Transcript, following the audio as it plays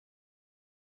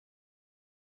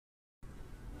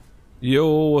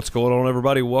Yo, what's going on,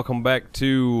 everybody? Welcome back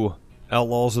to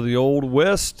Outlaws of the Old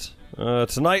West.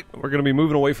 Tonight, we're going to be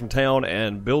moving away from town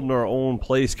and building our own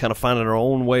place, kind of finding our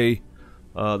own way.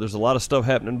 There's a lot of stuff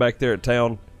happening back there at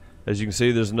town. As you can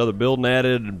see, there's another building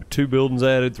added, 2 buildings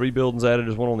added, 3 buildings added.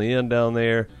 There's one on the end down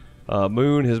there.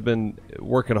 Moon has been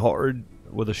working hard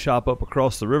with a shop up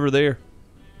across the river there.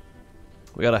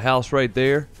 We got a house right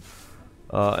there.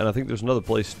 And I think there's another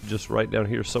place just right down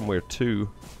here somewhere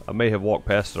too. I may have walked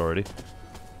past it already.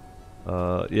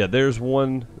 Yeah, there's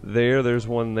one there, there's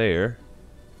one there.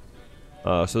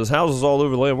 So there's houses all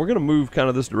over the land. We're going to move kind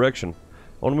of this direction.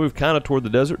 I want to move kind of toward the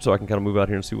desert so I can kind of move out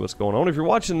here and see what's going on. If you're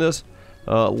watching this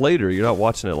later, you're not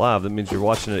watching it live. That means you're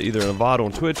watching it either in a VOD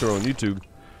on Twitch or on YouTube.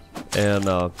 And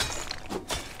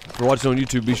if you're watching on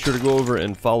YouTube, be sure to go over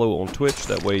and follow on Twitch.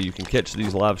 That way you can catch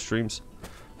these live streams.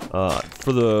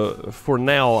 For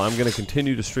now, I'm going to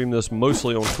continue to stream this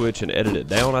mostly on Twitch and edit it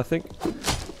down, I think.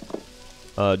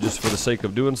 Just for the sake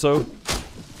of doing so.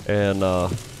 And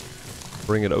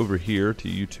bring it over here to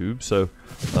YouTube. So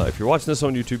if you're watching this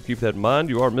on YouTube, keep that in mind.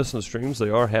 You are missing the streams. They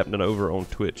are happening over on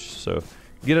Twitch. So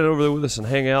get it over there with us and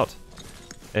hang out.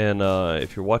 And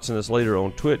if you're watching this later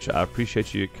on Twitch, I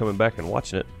appreciate you coming back and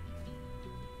watching it.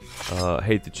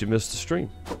 Hate that you missed the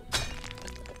stream.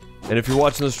 And if you're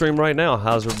watching the stream right now,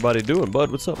 how's everybody doing?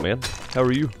 Bud, what's up, man? How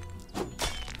are you?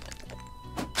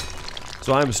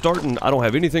 So I'm starting, I don't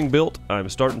have anything built. I'm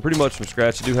starting pretty much from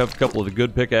scratch. I do have a couple of the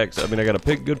good pickaxes. I mean, I got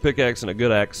a good pickaxe and a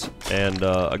good axe and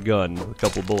a gun with a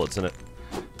couple of bullets in it.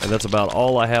 And that's about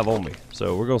all I have on me.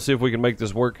 So we're going to see if we can make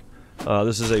this work.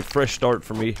 This is a fresh start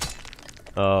for me.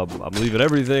 I'm leaving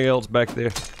everything else back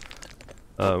there.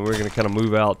 We're going to kind of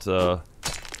move out.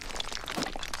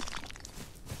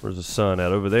 Where's the sun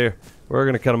at? Over there. We're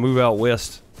going to kind of move out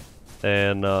west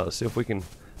and see if we can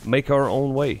make our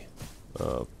own way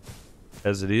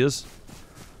as it is.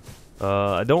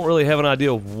 I don't really have an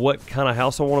idea of what kind of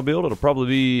house I want to build. It'll probably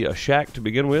be a shack to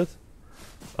begin with,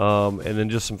 and then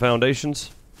just some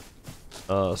foundations,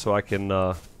 so I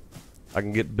can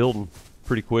get building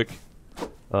pretty quick.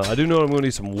 I do know I'm going to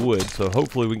need some wood, so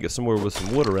hopefully we can get somewhere with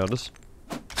some wood around us.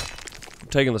 I'm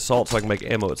taking the salt so I can make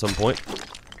ammo at some point.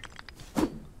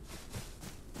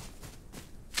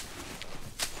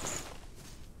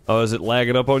 Oh, is it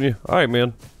lagging up on you? Alright,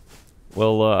 man.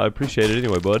 Well, I appreciate it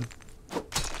anyway, bud.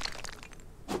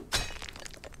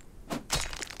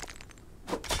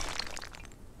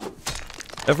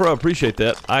 After I appreciate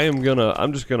that,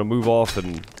 I'm just gonna move off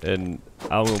and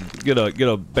I'll get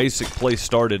a basic place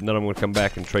started, and then I'm gonna come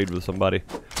back and trade with somebody.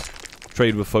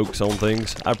 Trade with folks on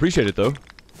things. I appreciate it though.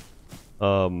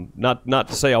 Not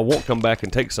to say I won't come back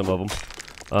and take some of them.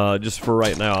 Just for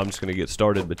right now, I'm just gonna get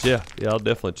started. But yeah, I'll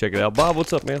definitely check it out. Bob,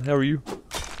 what's up, man? How are you?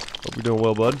 Hope you're doing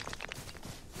well, bud.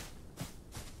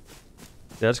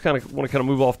 Yeah, I just want to kind of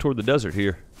move off toward the desert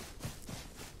here.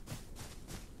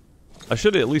 I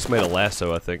should have at least made a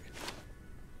lasso, I think.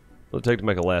 What'd it take to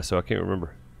make a lasso? I can't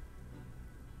remember.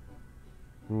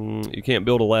 You can't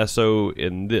build a lasso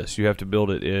in this. You have to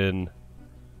build it in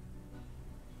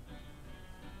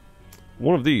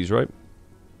one of these, right?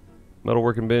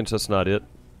 Metalworking bench, that's not it.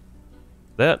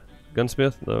 That?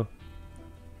 Gunsmith? No.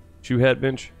 Shoe hat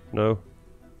bench? No.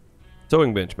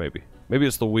 Sewing bench, maybe. Maybe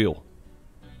it's the wheel.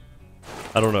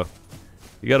 I don't know.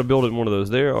 You gotta build it in one of those.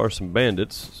 There are some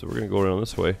bandits, so we're gonna go around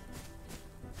this way.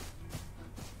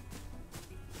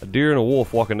 A deer and a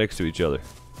wolf walking next to each other.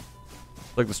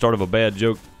 It's like the start of a bad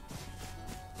joke.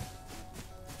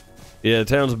 Yeah, the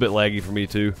town's a bit laggy for me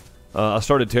too. I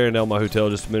started tearing down my hotel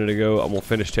just a minute ago. I'm gonna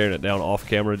finish tearing it down off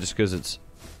camera just because it's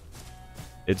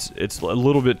a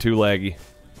little bit too laggy.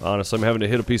 Honestly, I'm having to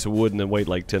hit a piece of wood and then wait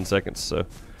like 10 seconds. So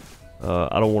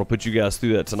I don't want to put you guys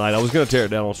through that tonight. I was gonna tear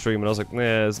it down on stream, and I was like,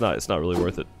 nah, it's not really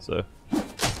worth it. So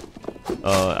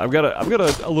I've got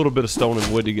a little bit of stone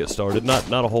and wood to get started.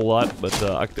 Not a whole lot, but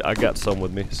I got some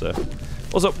with me. So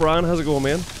what's up, Brian? How's it going,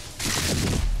 man?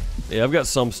 Yeah, I've got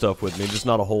some stuff with me, just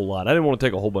not a whole lot. I didn't want to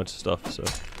take a whole bunch of stuff, so.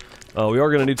 We are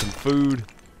going to need some food,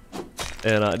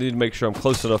 and I need to make sure I'm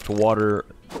close enough to water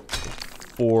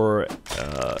for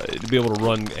to be able to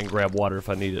run and grab water if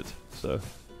I need it. So,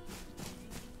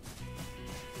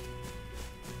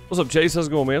 what's up, Chase? How's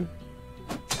it going, man?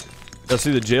 Did I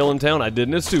see the jail in town? I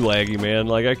didn't. It's too laggy, man.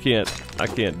 Like I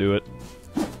can't do it.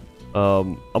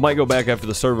 I might go back after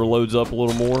the server loads up a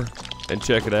little more and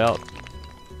check it out.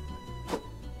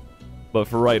 But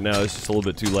for right now, it's just a little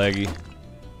bit too laggy.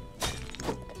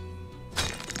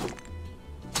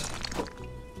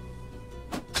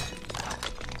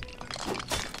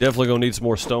 Definitely gonna need some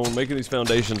more stone. Making these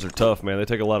foundations are tough, man. They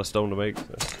take a lot of stone to make.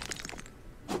 So.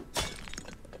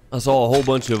 I saw a whole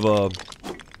bunch of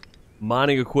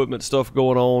mining equipment stuff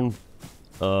going on.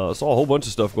 I saw a whole bunch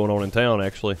of stuff going on in town,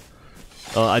 actually.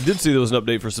 I did see there was an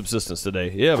update for subsistence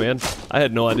today. Yeah, man. I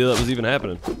had no idea that was even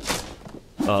happening.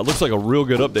 Looks like a real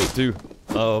good update, too.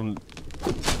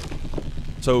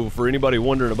 So, for anybody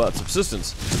wondering about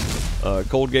subsistence,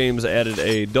 Cold Games added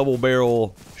a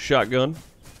double-barrel shotgun.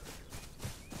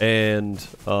 And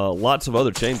lots of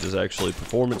other changes, actually.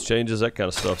 Performance changes, that kind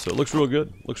of stuff. So it looks real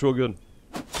good. Looks real good.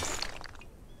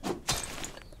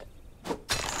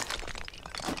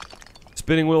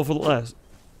 Spinning wheel for the lasso.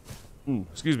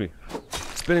 Excuse me.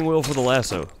 Spinning wheel for the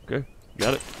lasso. Okay,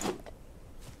 got it.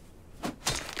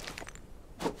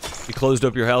 You closed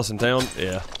up your house in town?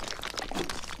 Yeah.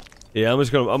 Yeah,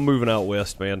 I'm moving out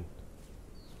west, man.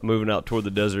 I'm moving out toward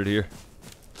the desert here.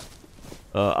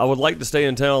 I would like to stay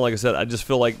in town. Like I said, I just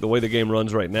feel like the way the game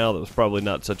runs right now, that was probably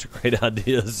not such a great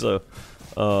idea. So,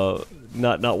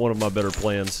 not one of my better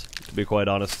plans, to be quite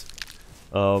honest.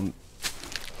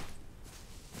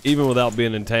 Even without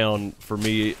being in town, for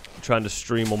me, trying to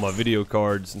stream on my video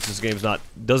card, since this game's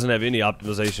doesn't have any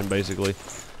optimization, basically,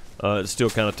 it's still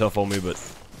kind of tough on me.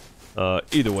 But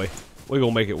either way, we're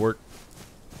gonna make it work.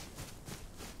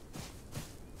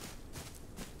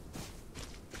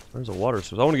 There's a water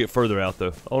source. I want to get further out,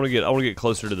 though. I want to get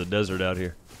closer to the desert out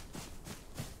here.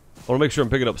 I want to make sure I'm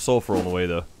picking up sulfur on the way,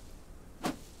 though.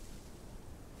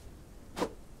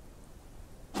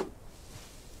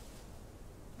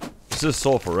 This is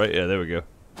sulfur, right? Yeah, there we go.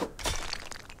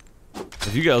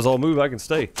 If you guys all move, I can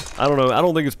stay. I don't know. I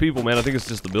don't think it's people, man. I think it's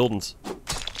just the buildings.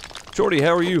 Shorty,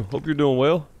 how are you? Hope you're doing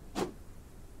well.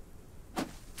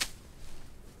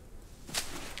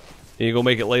 And you gonna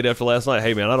make it late after last night?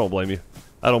 Hey, man, I don't blame you.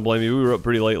 I don't blame you. We were up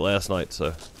pretty late last night,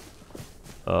 so...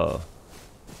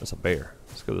 that's a bear.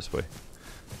 Let's go this way.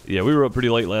 Yeah, we were up pretty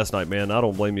late last night, man. I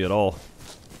don't blame you at all.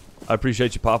 I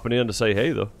appreciate you popping in to say hey,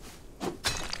 though.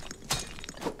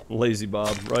 Lazy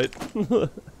Bob, right?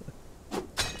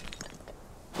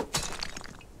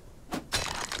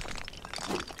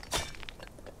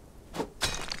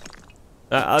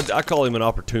 I call him an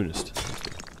opportunist.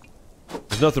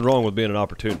 There's nothing wrong with being an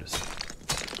opportunist.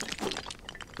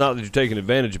 Not that you're taking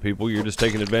advantage of people, you're just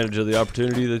taking advantage of the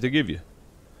opportunity that they give you.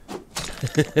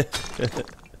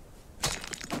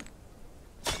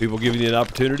 People giving you an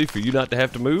opportunity for you not to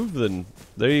have to move, then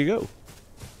there you go.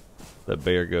 That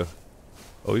bear go.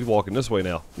 Oh, he's walking this way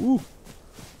now. Woo!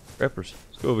 Peppers.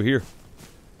 Let's go over here.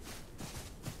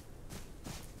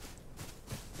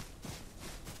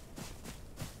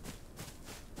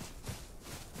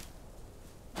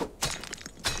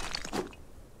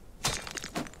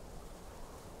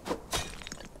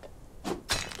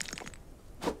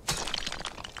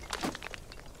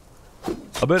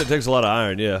 I bet it takes a lot of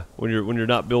iron, yeah. When you're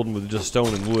not building with just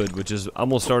stone and wood, which is I'm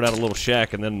gonna start out a little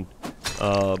shack and then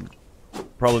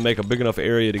probably make a big enough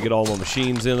area to get all my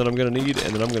machines in that I'm gonna need,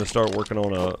 and then I'm gonna start working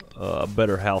on a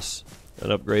better house, an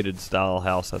upgraded style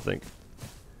house, I think.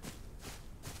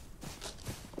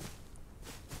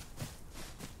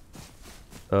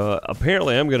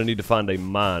 Apparently, I'm gonna need to find a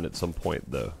mine at some point,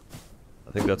 though.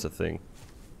 I think that's a thing. Is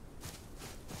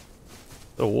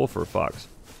that a wolf or a fox?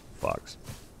 Fox.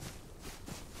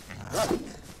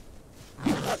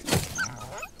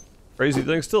 Crazy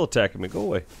thing's still attacking me. Go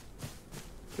away.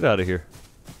 Get out of here.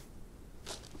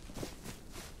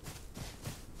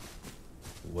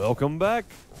 Welcome back.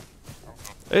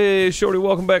 Hey, Shorty,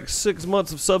 welcome back. 6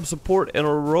 months of sub support in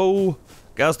a row.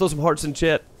 Guys, throw some hearts in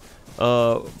chat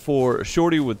for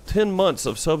Shorty with 10 months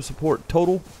of sub support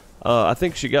total. I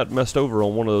think she got messed over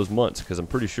on one of those months because I'm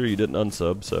pretty sure you didn't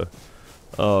unsub, so...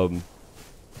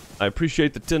 I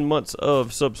appreciate the 10 months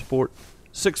of sub support.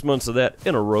 6 months of that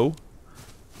in a row.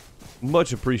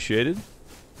 Much appreciated.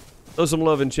 Throw some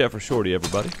love in chat for Shorty,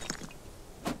 everybody.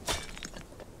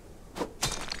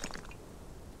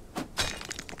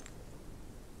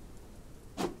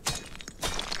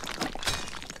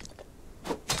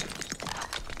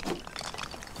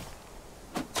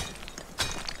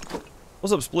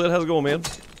 What's up, Split? How's it going, man?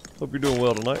 Hope you're doing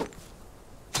well tonight.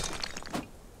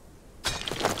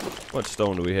 How much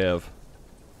stone do we have?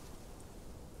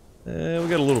 We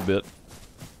got a little bit.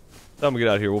 Time we get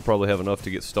out here, we'll probably have enough to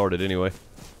get started anyway.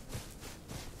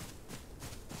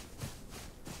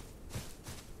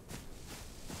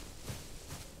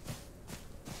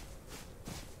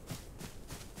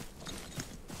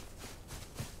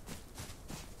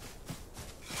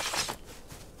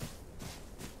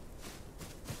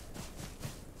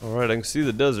 Alright, I can see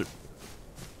the desert.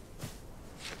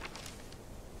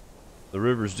 The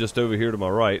river's just over here to my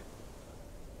right.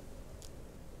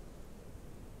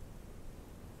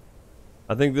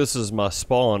 I think this is my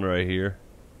spawn right here.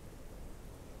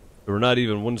 We're not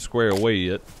even 1 square away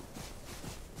yet.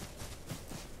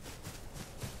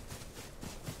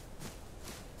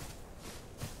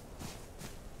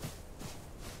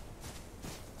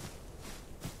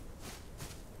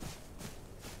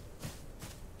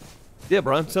 Yeah,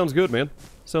 Brian, sounds good, man.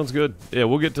 Sounds good. Yeah,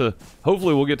 we'll get to,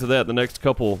 hopefully we'll get to that the next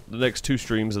 2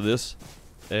 streams of this,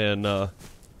 and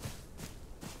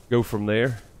go from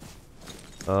there.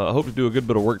 I hope to do a good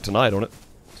bit of work tonight on it.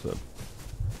 So,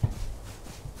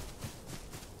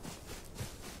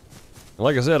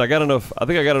 like I said, I got enough. I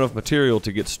think I got enough material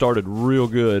to get started real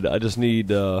good. I just need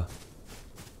to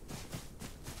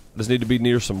be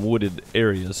near some wooded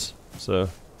areas. So,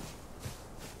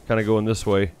 kind of going this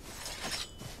way.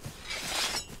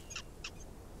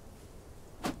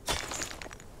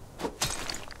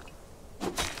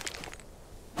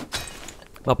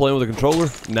 Am I playing with a controller?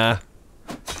 Nah.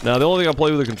 Now the only thing I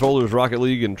play with a controller is Rocket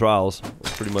League and Trials.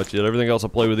 That's pretty much it. Everything else I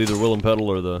play with either wheel and pedal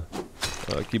or the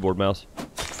keyboard mouse.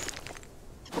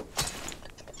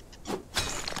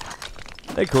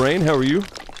 Hey Corain, how are you?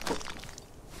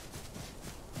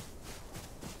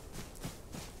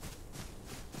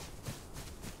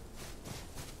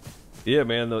 Yeah,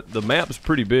 man, the map's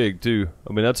pretty big too.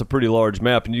 I mean, that's a pretty large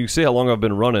map, and you can see how long I've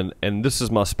been running. And this is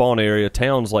my spawn area.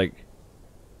 Town's like,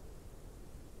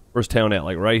 where's town at?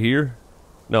 Like right here?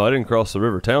 No, I didn't cross the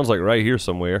river. Town's like right here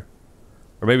somewhere.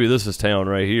 Or maybe this is town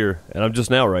right here, and I'm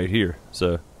just now right here.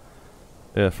 So,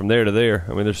 yeah, from there to there.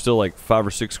 I mean, there's still like 5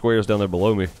 or 6 squares down there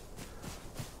below me.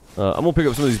 I'm gonna pick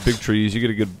up some of these big trees. You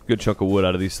get a good chunk of wood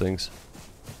out of these things.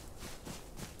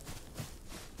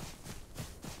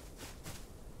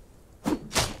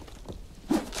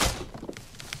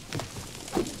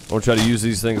 I want to try to use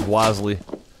these things wisely.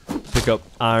 Pick up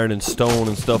iron and stone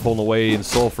and stuff on the way, and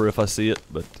sulfur if I see it.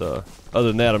 But other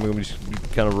than that, I'm going to just be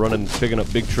kind of running, picking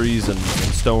up big trees and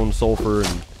stone, sulfur,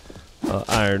 and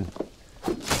iron.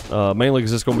 Mainly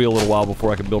because it's going to be a little while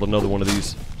before I can build another one of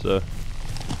these. So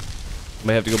I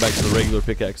may have to go back to the regular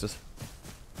pickaxes.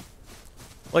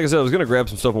 Like I said, I was going to grab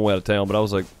some stuff on the way out of town, but I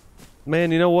was like,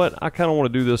 man, you know what? I kind of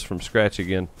want to do this from scratch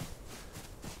again.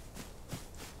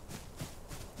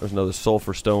 There's another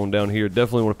sulfur stone down here.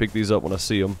 Definitely want to pick these up when I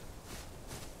see them.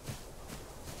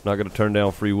 Not going to turn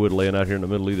down free wood laying out here in the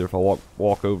middle either if I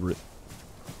walk over it.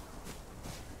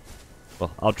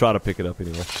 Well, I'll try to pick it up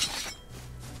anyway.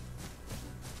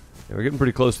 Yeah, we're getting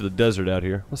pretty close to the desert out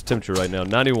here. What's the temperature right now?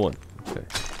 91. Okay.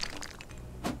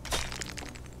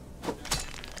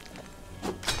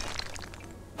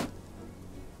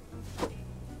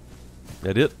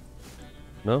 That it?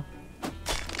 No?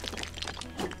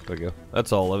 There we go.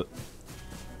 That's all of it.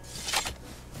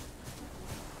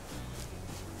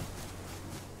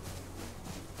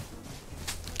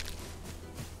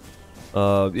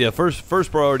 Yeah,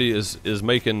 first priority is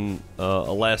making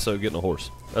a lasso, getting a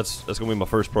horse. That's gonna be my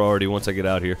first priority once I get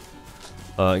out here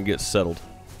and get settled.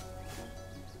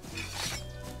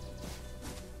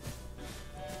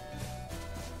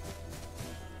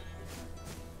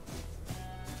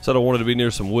 Said I wanted to be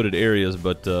near some wooded areas,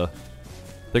 but I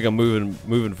think I'm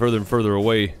moving further and further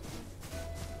away.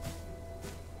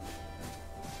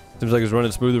 Seems like it's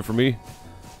running smoother for me.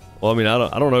 Well, I mean, I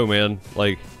don't know, man.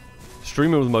 Like,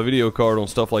 streaming with my video card on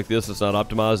stuff like this that's not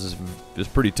optimized is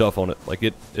pretty tough on it. Like,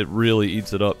 it really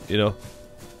eats it up, you know?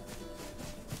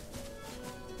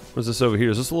 What's this over here?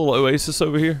 Is this a little oasis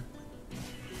over here?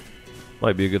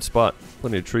 Might be a good spot.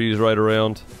 Plenty of trees right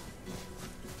around.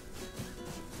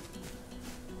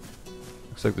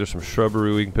 Looks like there's some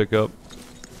shrubbery we can pick up.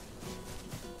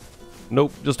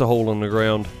 Nope, just a hole in the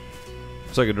ground.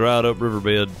 Looks like a dried up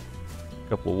riverbed. A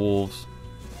couple of wolves.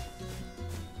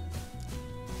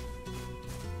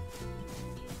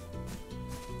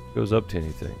 Goes up to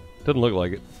anything. Doesn't look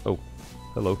like it. Oh,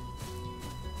 hello.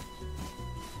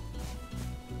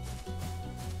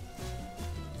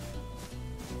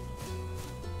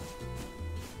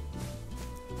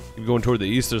 Keep going toward the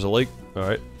east, there's a lake.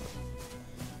 Alright.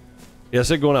 Yeah, I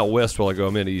said going out west while I go.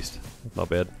 I'm in east. Not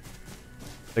bad.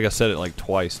 I think I said it like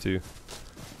twice too.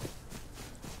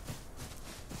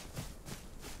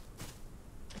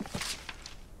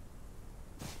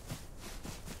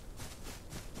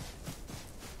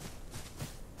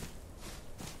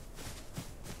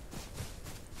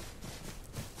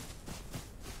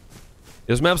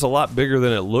 This map's a lot bigger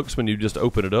than it looks when you just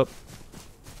open it up.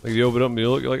 Like you open it up and you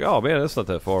look, you're like, oh man, that's not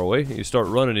that far away. And you start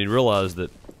running and you realize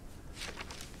that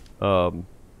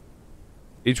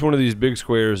each one of these big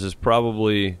squares is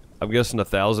probably, I'm guessing,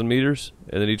 1,000 meters,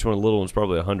 and then each one of the little one's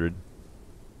probably 100.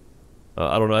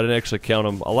 I don't know, I didn't actually count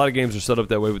them. A lot of games are set up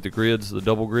that way with the grids, the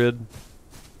double grid.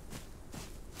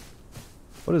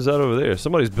 What is that over there?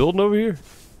 Somebody's building over here?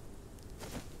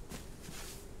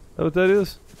 that what that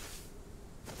is?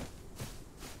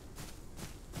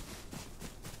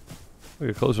 Look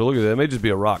at a closer look at that. It may just be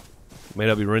a rock. It may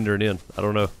not be rendering in. I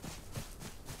don't know.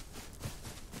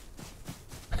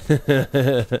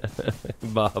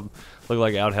 Bob, look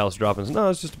like outhouse droppings. No,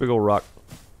 it's just a big old rock.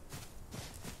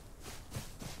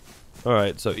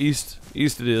 Alright, so east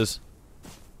it is.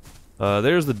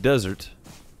 There's the desert.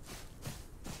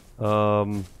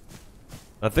 I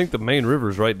think the main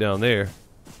river's right down there.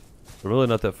 So really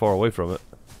not that far away from it.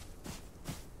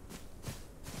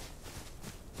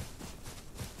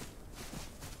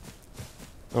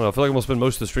 I don't know, I feel like I'm gonna spend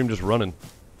most of the stream just running.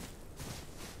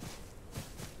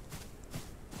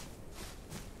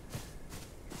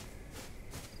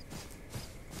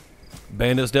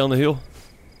 Bandits down the hill?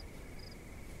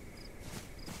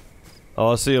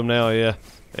 Oh, I see them now, yeah.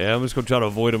 Yeah, I'm just gonna try to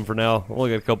avoid them for now. I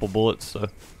only got a couple bullets, so.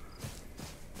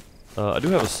 I do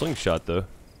have a slingshot, though.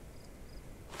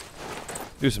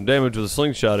 Do some damage with a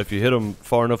slingshot. If you hit them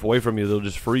far enough away from you, they'll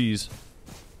just freeze.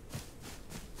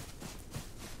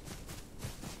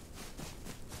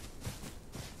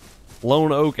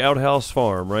 Lone Oak Outhouse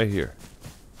Farm, right here.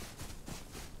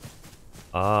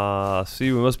 Ah,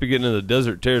 see, we must be getting into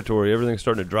desert territory. Everything's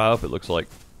starting to dry up, it looks like.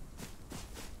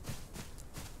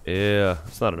 Yeah,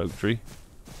 it's not an oak tree.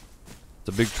 It's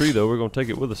a big tree, though. We're going to take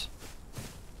it with us.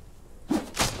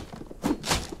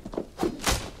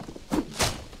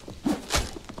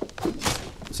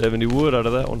 $70 wood out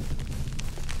of that one.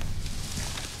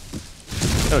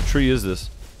 What kind of tree is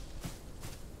this?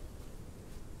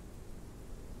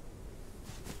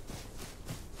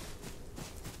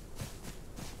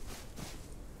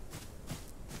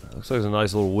 Looks like there's a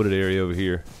nice little wooded area over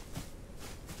here.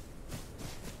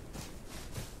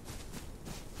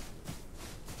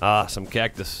 Ah, some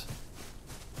cactus.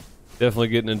 Definitely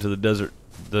getting into the desert,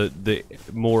 the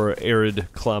more arid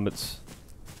climates.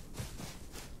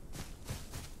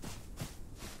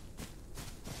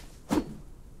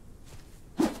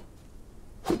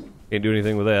 Can't do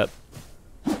anything with that.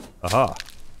 Aha.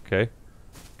 Okay.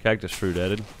 Cactus fruit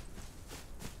added.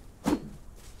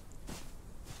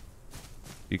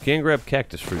 You can grab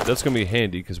cactus fruit. That's going to be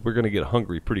handy because we're going to get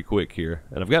hungry pretty quick here.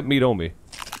 And I've got meat on me.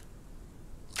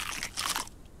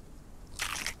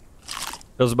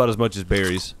 Does about as much as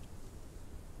berries.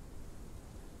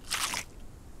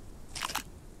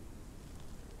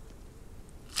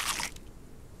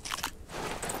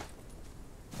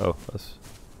 Oh, that's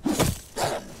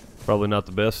probably not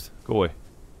the best. Go away.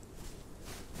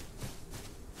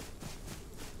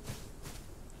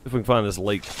 If we can find this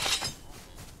lake.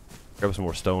 Grab some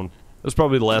more stone. This is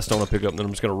probably the last stone I pick up, and then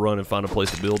I'm just going to run and find a place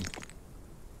to build.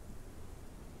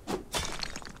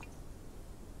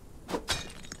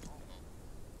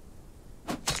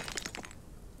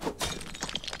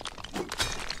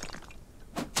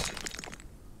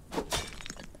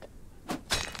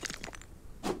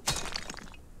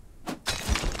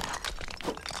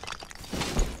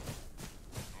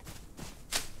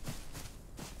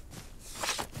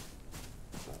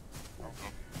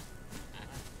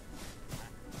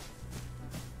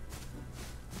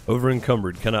 Over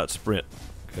encumbered, cannot sprint.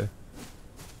 Okay.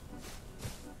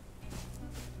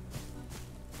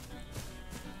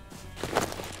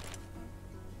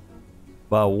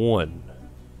 By one.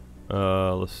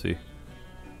 Let's see.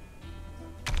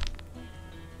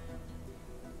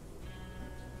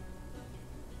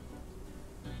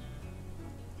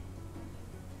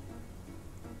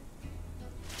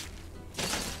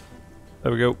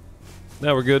 There we go.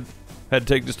 Now we're good. Had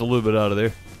to take just a little bit out of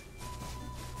there.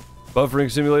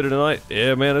 Buffering simulator tonight?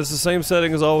 Yeah, man, it's the same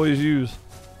setting as I always use.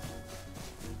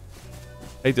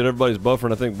 Hate that everybody's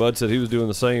buffering. I think Bud said he was doing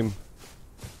the same.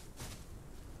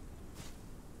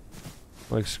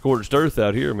 Like scorched earth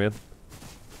out here, man.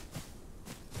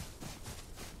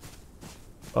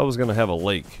 I was gonna have a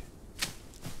lake.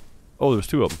 Oh, there's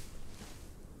two of them.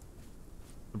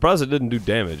 Surprised it didn't do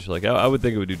damage. Like, I would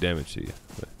think it would do damage to you.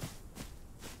 But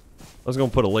I was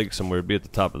gonna put a lake somewhere. It'd be at the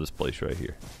top of this place right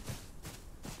here.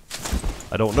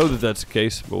 I don't know that that's the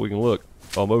case, but we can look.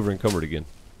 Oh, I'm over encumbered again.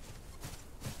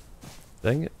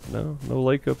 Dang it. No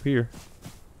lake up here.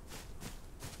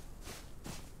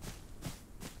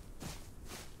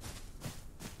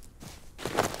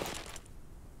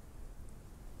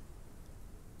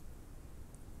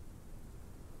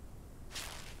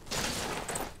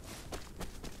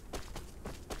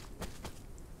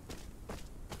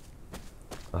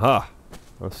 Aha!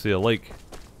 Let's see a lake.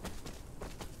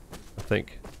 I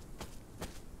think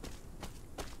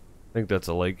that's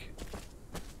a lake.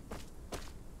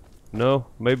 No,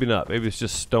 maybe not. Maybe it's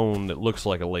just stone that looks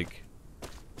like a lake.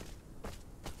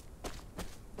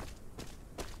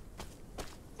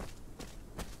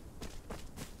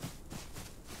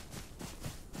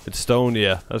 It's stone,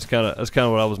 yeah. That's kind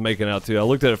of what I was making out too. I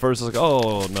looked at it first, I was like,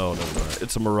 oh no, never mind.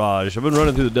 It's a mirage. I've been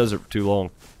running through the desert for too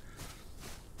long.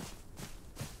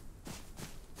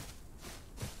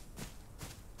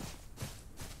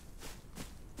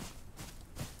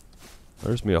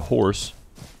 There's me a horse.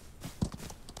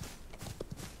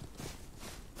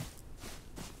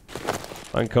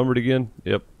 I encumbered again?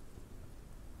 Yep.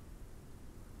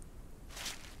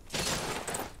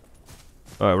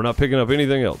 Alright, we're not picking up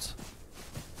anything else.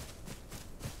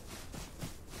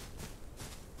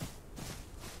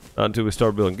 Not until we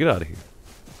start building. Get out of here.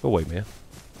 Go away, man.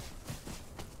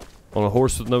 On a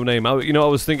horse with no name. You know, I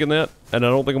was thinking that, and I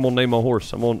don't think I'm gonna name my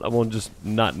horse. I'm gonna just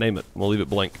not name it. I'm gonna leave it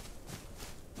blank.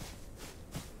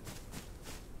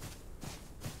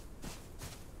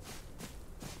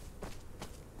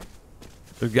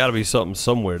 There's gotta be something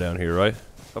somewhere down here, right?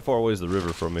 How far away is the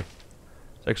river from me?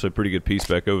 It's actually a pretty good piece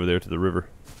back over there to the river.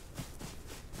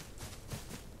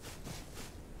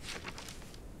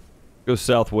 Go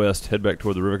southwest, head back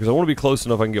toward the river, because I want to be close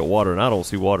enough I can get water, and I don't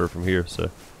see water from here, so...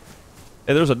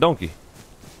 Hey, there's a donkey.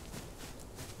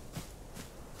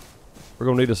 We're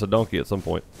gonna need us a donkey at some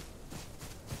point.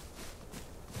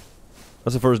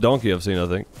 That's the first donkey I've seen, I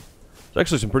think. There's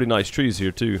actually some pretty nice trees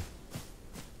here, too.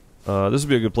 This would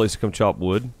be a good place to come chop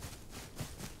wood.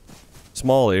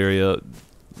 Small area,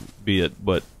 be it,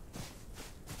 but...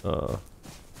 as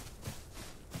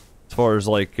far as,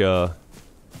 like, a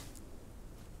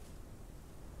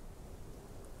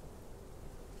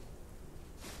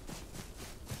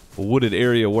wooded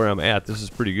area where I'm at, this is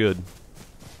pretty good.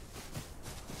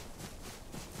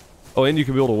 Oh, and you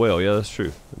can build a well. Yeah, that's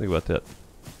true. Think about that.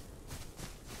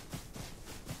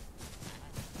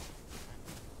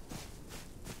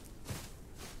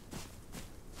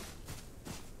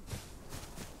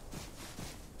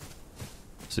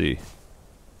 Let's see.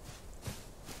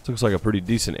 This looks like a pretty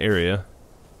decent area.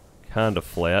 Kind of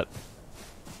flat.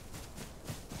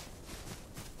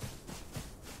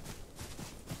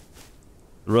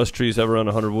 The rust trees have around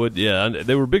 100 wood. Yeah, and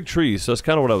they were big trees, so that's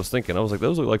kind of what I was thinking. I was like,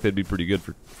 those look like they'd be pretty good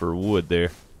for wood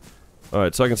there.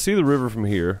 Alright, so I can see the river from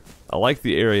here. I like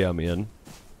the area I'm in.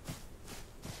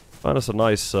 Find us a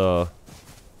nice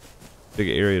big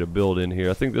area to build in here.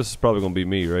 I think this is probably going to be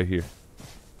me right here.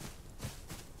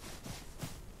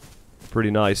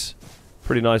 Pretty nice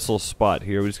little spot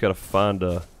here. We just got to find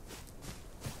an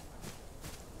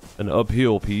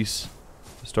uphill piece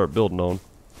to start building on.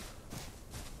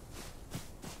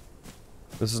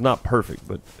 This is not perfect,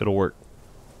 but it'll work.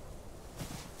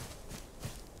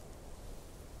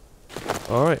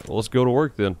 Alright, well, let's go to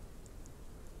work then.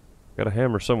 Got a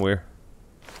hammer somewhere.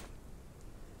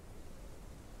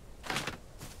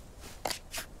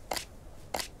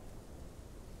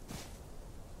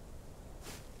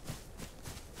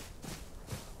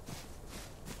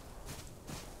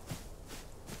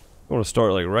 I want to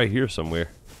start like right here somewhere.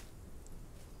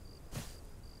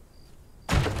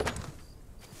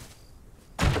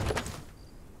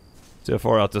 See how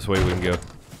far out this way we can go.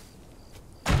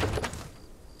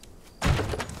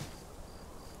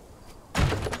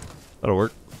 That'll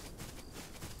work.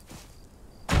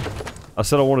 I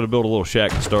said I wanted to build a little shack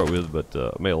to start with, but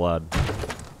I may have lied.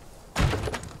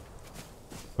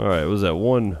 Alright, what was that?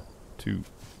 1, 2,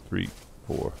 3,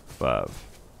 4, 5,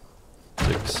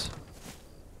 6,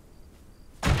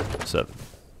 7.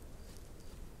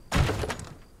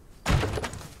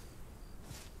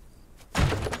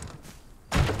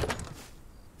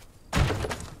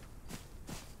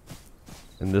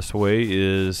 And this way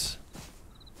is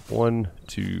 1,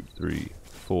 2, 3,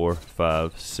 4,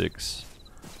 5, 6,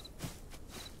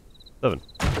 7.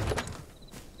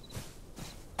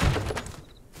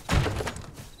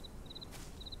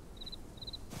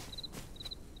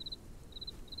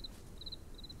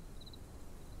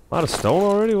 Out of stone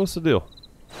already? What's the deal?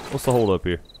 What's the hold up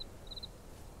here?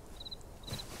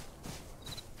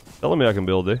 Telling me I can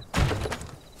build, eh?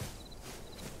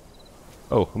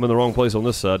 Oh, I'm in the wrong place on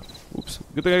this side. Oops.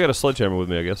 Good thing I got a sledgehammer with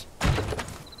me, I guess.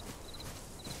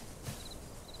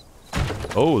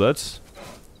 Oh, that's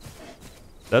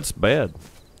bad.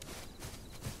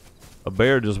 A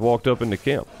bear just walked up into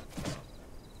camp.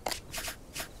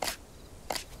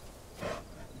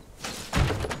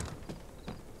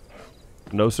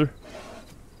 No, sir.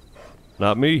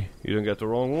 Not me. You done got the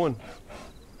wrong one.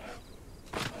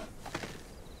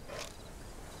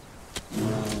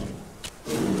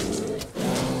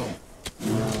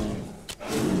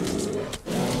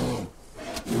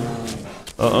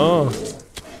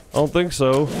 I don't think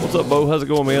so. What's up, Bo? How's it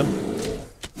going, man?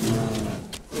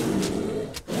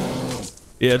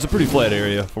 Yeah, it's a pretty flat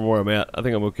area from where I'm at. I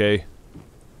think I'm okay.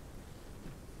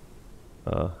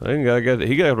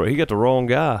 He got the wrong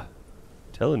guy. I'm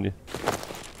telling you.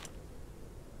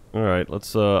 All right,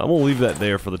 let's. I'm gonna leave that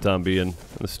there for the time being.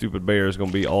 The stupid bear is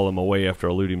gonna be all in my way after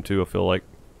I loot him too. I feel like.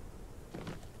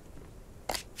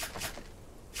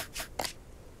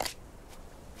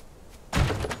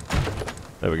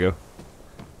 There we go.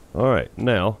 All right,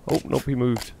 now. Oh nope, he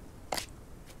moved.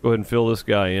 Go ahead and fill this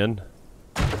guy in.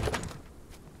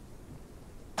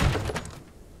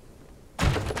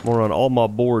 I'm gonna run all my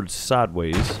boards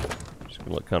sideways. It's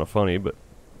gonna look kind of funny, but.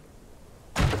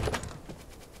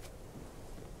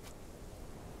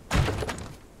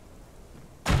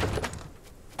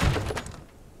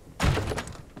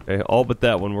 Okay, all but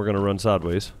that one we're gonna run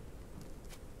sideways.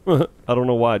 I don't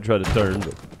know why I tried to turn,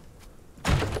 but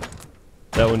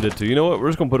that one did too. You know what? We're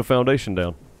just gonna put a foundation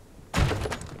down.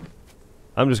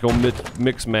 I'm just gonna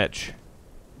mix match.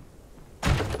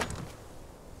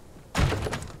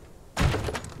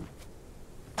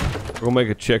 We're gonna make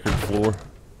a checkered floor.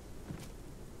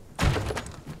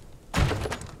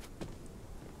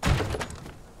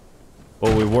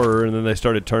 Well, we were, and then they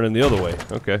started turning the other way.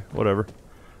 Okay, whatever.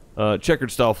 Checkered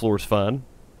style floor is fine.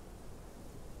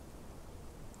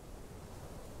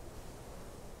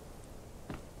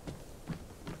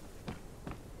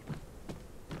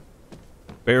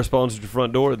 Bear spawns at your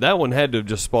front door. That one had to have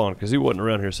just spawned because he wasn't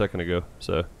around here a second ago.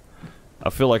 So I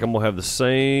feel like I'm gonna have the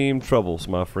same troubles,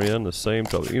 my friend. The same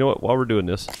trouble. You know what? While we're doing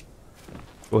this,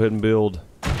 go ahead and build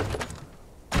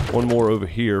one more over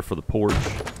here for the porch.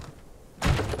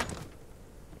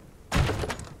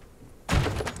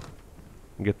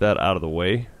 And get that out of the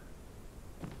way.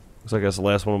 Looks like that's the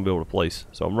last one I'm gonna be able to place.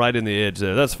 So I'm right in the edge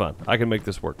there. That's fine. I can make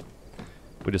this work.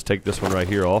 We just take this one right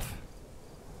here off.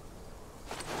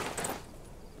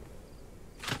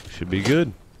 Should be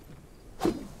good.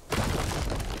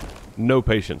 No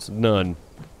patience. None.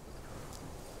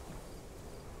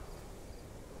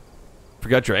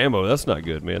 Forgot your ammo. That's not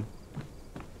good, man.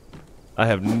 I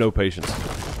have no patience.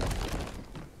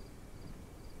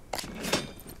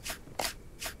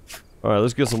 Alright,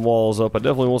 let's get some walls up. I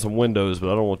definitely want some windows,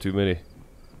 but I don't want too many.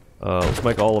 Let's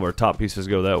make all of our top pieces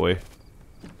go that way.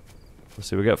 Let's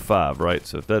see, we got 5, right?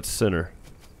 So if that's center.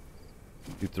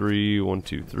 2, 3, 1,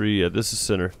 2, 3. Yeah, this is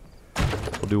center.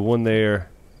 We'll do one there,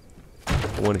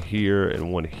 one here,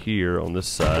 and one here on this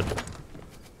side.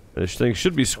 And this thing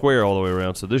should be square all the way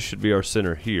around, so this should be our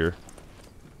center here.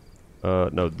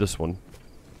 No, this one.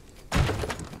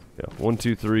 Yeah, 1,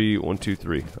 2, 3, 1, 2,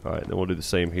 3. Alright, then we'll do the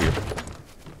same here.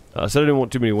 I said I didn't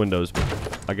want too many windows, but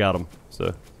I got them,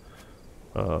 so.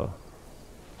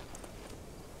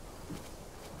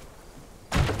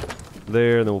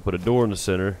 There, and then we'll put a door in the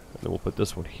center, and then we'll put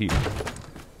this one here.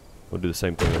 We'll do the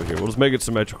same thing over here. We'll just make it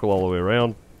symmetrical all the way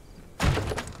around.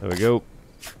 There we go.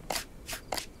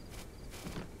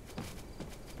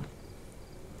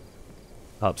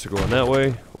 Hops are going that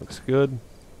way. Looks good.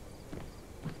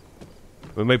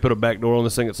 We may put a back door on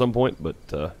this thing at some point, but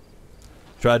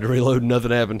tried to reload and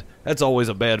nothing happened. That's always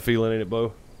a bad feeling, ain't it,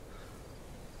 Bo?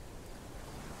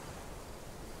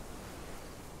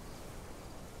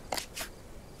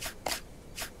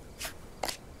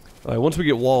 Alright, once we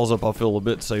get walls up, I'll feel a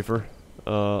bit safer.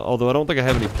 Although I don't think I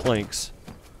have any planks.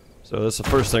 So that's the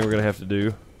first thing we're going to have to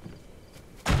do.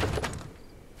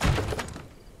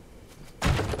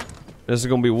 This is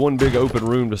going to be one big open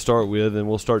room to start with, and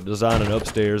we'll start designing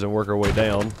upstairs and work our way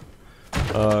down.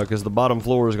 Because the bottom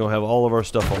floor is going to have all of our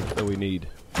stuff on it that we need.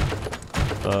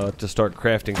 To start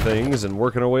crafting things and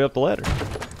working our way up the ladder.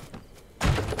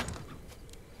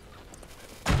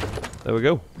 There we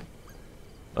go.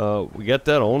 We got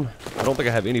that on. I don't think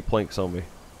I have any planks on me.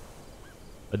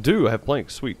 I do, I have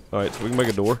planks. Sweet. Alright, so we can make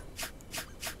a door.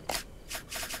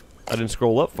 I didn't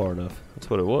scroll up far enough. That's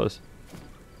what it was.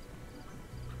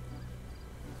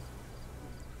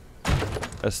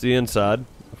 That's the inside,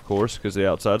 of course, because the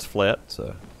outside's flat,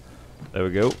 so there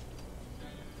we go.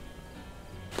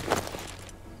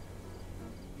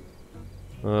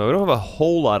 We don't have a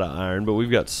whole lot of iron, but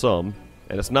we've got some.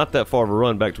 And it's not that far of a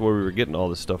run back to where we were getting all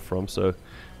this stuff from, so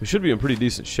we should be in pretty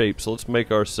decent shape. So let's make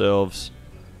ourselves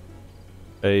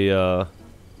a,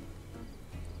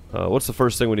 what's the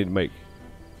first thing we need to make?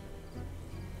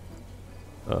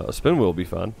 A spin wheel will be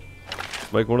fine.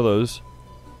 Let's make one of those.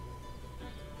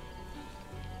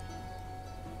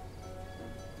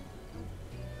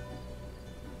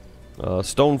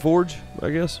 Stone forge, I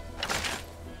guess.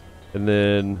 And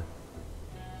then,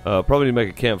 probably need to make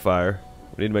a campfire.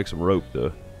 We need to make some rope,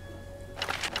 though.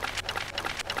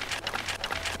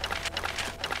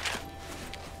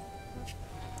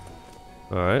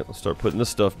 Alright, let's start putting this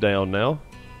stuff down now.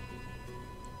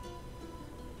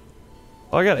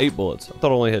 Oh, I got 8 bullets. I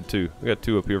thought I only had 2. I got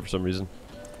 2 up here for some reason.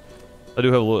 I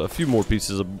do have a few more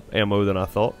pieces of ammo than I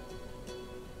thought.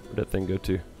 Where'd that thing go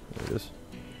to? There it is.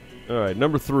 Alright,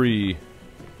 number 3.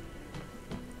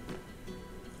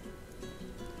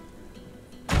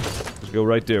 Let's go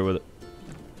right there with it.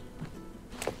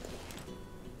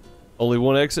 Only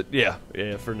one exit? Yeah,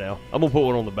 for now. I'm gonna put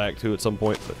one on the back too at some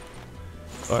point. But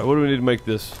alright, what do we need to make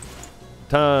this?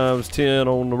 Times 10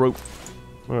 on the rope.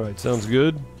 Alright, sounds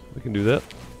good. We can do that.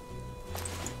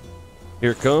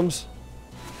 Here it comes.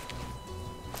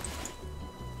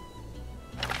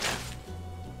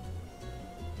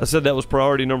 I said that was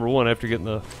priority number 1 after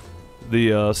getting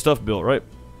the stuff built, right?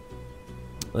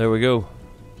 There we go.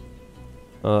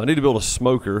 I need to build a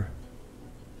smoker.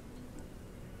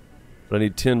 But I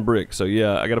need 10 bricks, so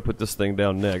yeah, I gotta put this thing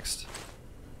down next.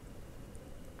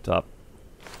 Top.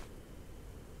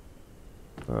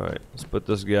 Alright, let's put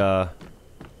this guy.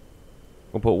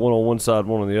 I'll put one on one side,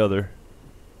 one on the other.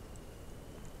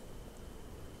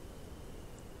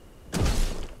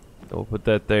 And we'll put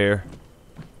that there.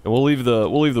 And we'll leave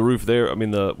the roof there. I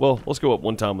mean well, let's go up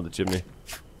one time with the chimney.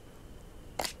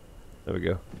 There we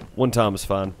go. One time is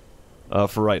fine.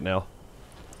 For right now.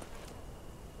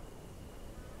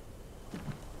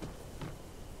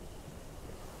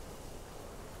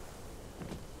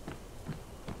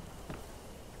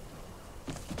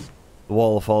 The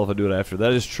wall will fall if I do it after.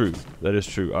 That is true. That is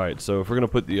true. Alright, so if we're going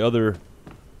to put the other,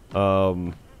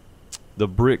 the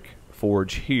brick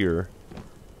forge here,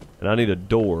 and I need a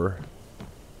door.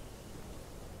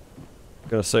 I'm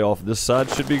going to say off this side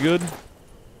should be good.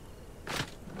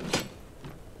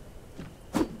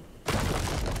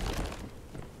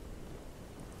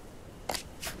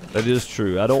 That is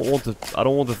true. I don't want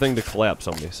the thing to collapse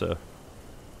on me, so.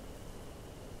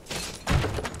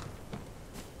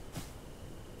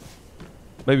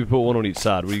 Maybe put one on each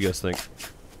side. What do you guys think?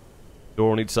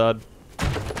 Door on each side?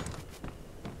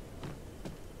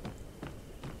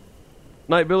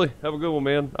 Night, Billy. Have a good one,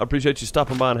 man. I appreciate you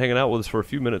stopping by and hanging out with us for a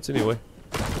few minutes anyway.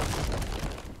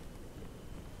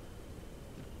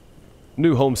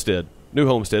 New homestead. New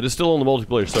homestead. It's still on the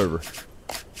multiplayer server.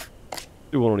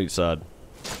 Do one on each side.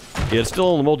 Yeah, it's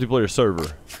still on the multiplayer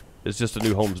server. It's just a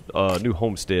new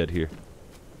homestead here.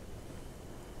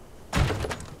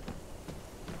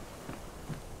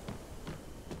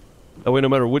 That way, no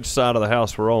matter which side of the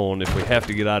house we're on, if we have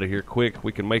to get out of here quick,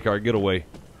 we can make our getaway.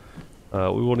 We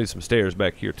will need some stairs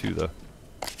back here too, though.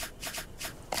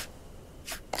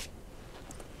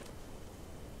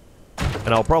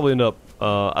 And I'll probably end up.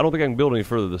 I don't think I can build any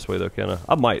further this way, though, can I?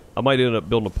 I might. I might end up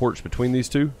building a porch between these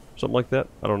two, something like that.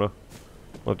 I don't know.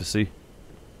 We'll have to see.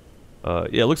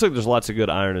 Yeah, it looks like there's lots of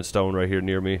good iron and stone right here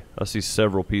near me. I see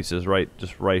several pieces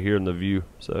just right here in the view.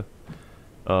 So,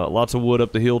 lots of wood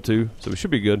up the hill too. So we should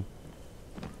be good.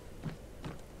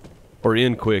 Or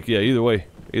in quick, yeah. Either way,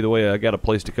 I got a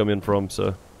place to come in from.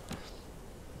 So,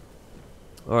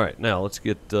 all right, now let's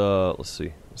get. Let's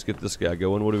see. Let's get this guy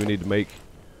going. What do we need to make?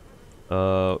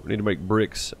 We need to make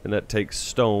bricks, and that takes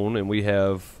stone, and we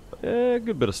have a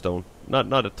good bit of stone.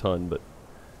 Not a ton, but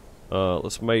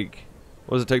let's make.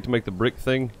 What does it take to make the brick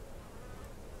thing?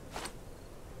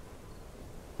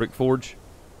 Brick forge.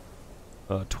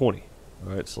 20.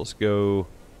 All right, so let's go.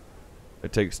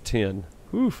 It takes 10.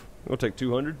 Oof. Gonna take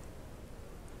 200.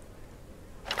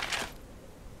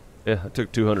 Yeah, I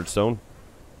took 200 stone.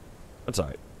 That's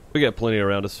alright. We got plenty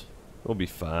around us. We'll be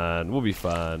fine. We'll be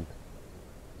fine.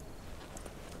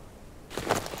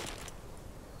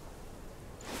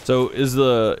 So is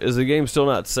the game still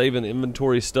not saving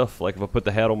inventory stuff? Like if I put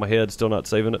the hat on my head, still not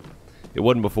saving it? It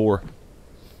wasn't before.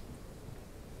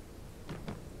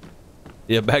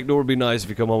 Yeah, back door would be nice if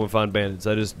you come home and find bandits.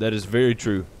 That is very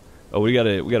true. Oh, we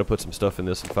gotta put some stuff in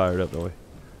this and fire it up, don't we?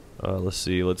 Let's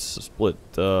see. Let's split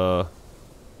 25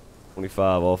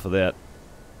 off of that.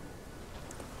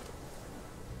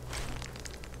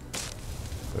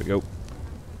 There we go.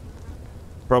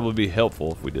 Probably be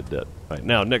helpful if we did that. All right,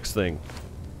 now next thing.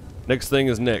 Next thing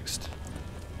is next.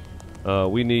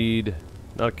 We need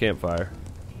not a campfire.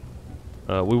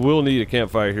 We will need a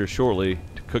campfire here shortly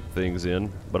to cook things in,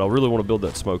 but I really want to build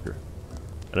that smoker,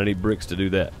 and I need bricks to do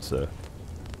that. So,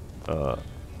 I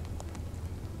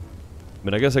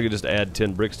mean, I guess I could just add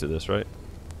 10 bricks to this, right?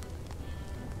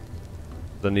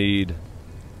 I need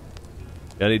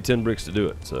 10 bricks to do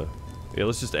it. So, yeah,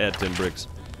 let's just add 10 bricks.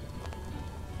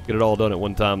 Get it all done at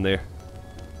one time there.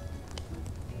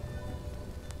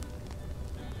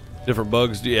 Different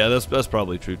bugs, yeah, that's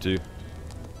probably true too.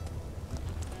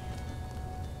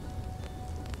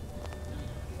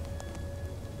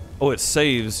 Oh, it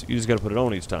saves. You just got to put it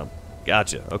on each time.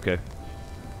 Gotcha. Okay.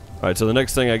 All right. So the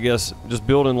next thing, I guess, just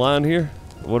build in line here.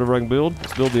 whatever I can build.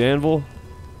 Let's build the anvil.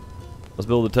 Let's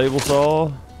build the table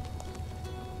saw.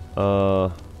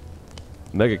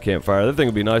 Mega campfire. That thing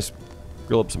would be nice.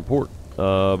 Grill up some pork.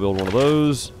 Build one of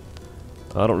those.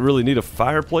 I don't really need a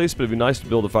fireplace, but it'd be nice to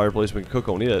build a fireplace. We can cook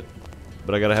on it.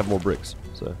 But I gotta have more bricks.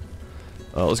 So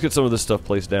let's get some of this stuff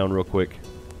placed down real quick.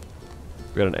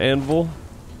 We got an anvil.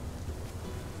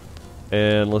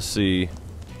 And let's see.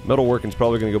 Metalworking's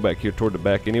probably gonna go back here toward the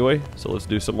back anyway. So let's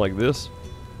do something like this.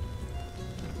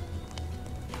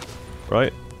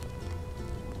 Right?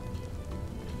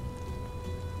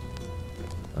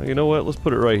 You know what? Let's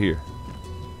put it right here.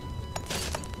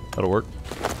 That'll work.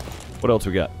 What else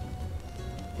we got?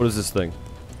 What is this thing?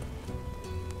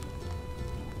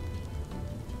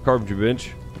 Carpentry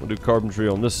bench. We'll do carpentry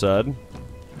on this side.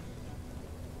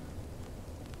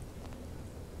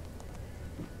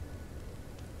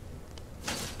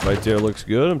 Right there looks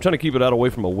good. I'm trying to keep it out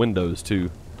away from the windows too.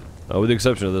 With the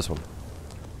exception of this one.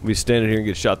 We'll be standing here and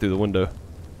get shot through the window.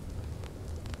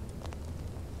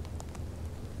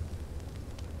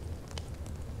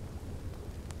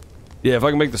 Yeah, if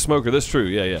I can make the smoker, that's true.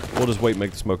 Yeah. We'll just wait and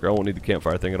make the smoker. I won't need the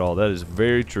campfire thing at all. That is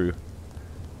very true.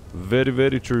 Very,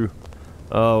 very true.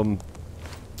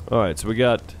 Alright, so we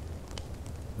got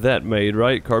that made,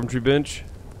 right? Carpentry bench.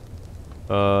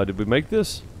 Did we make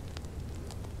this?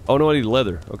 Oh no, I need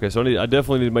leather. Okay, so I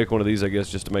definitely need to make one of these, I guess,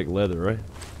 just to make leather, right?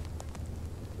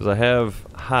 Because I have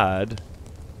hide.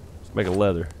 Let's make a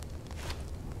leather.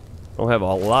 I don't have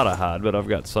a lot of hide, but I've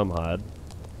got some hide.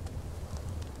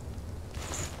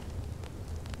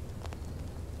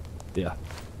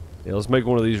 Yeah, let's make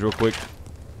one of these real quick.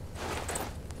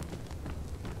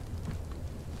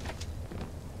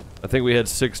 I think we had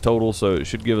 6 total, so it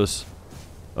should give us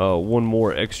one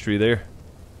more extra there.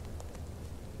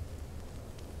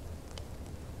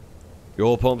 Your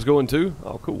oil pump's going too?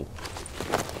 Oh, cool.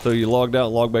 So you logged out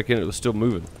and logged back in, it was still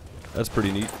moving. That's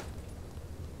pretty neat.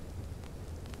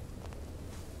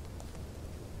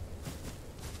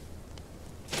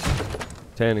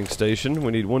 Tanning station.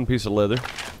 We need 1 piece of leather.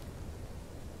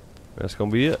 That's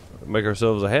gonna be it. Make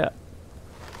ourselves a hat.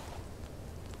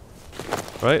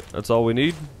 Right? That's all we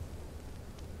need.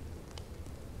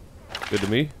 Good to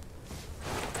me.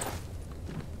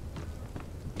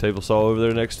 Table saw over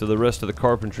there next to the rest of the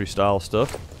carpentry style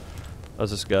stuff. How's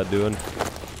this guy doing?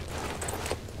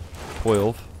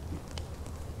 12.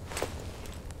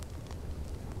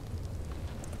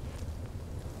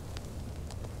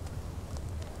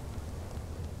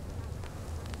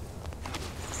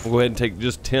 We'll go ahead and take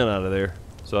just 10 out of there,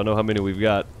 so I know how many we've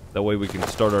got. That way we can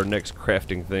start our next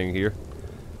crafting thing here.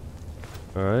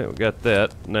 Alright, we got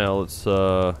that. Now let's,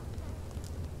 our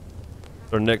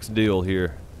next deal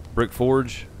here. Brick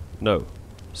forge? No.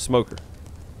 Smoker.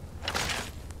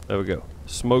 There we go.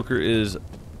 Smoker is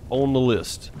on the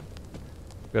list.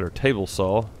 Got our table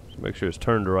saw. So make sure it's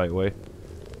turned the right way.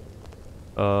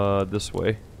 This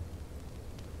way.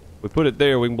 We put it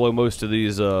there, we can blow most of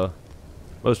these,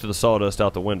 most of the sawdust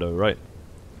out the window, right?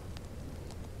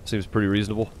 Seems pretty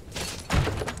reasonable.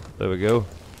 There we go.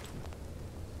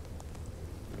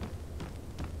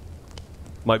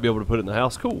 Might be able to put it in the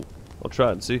house. Cool. I'll try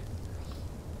it and see.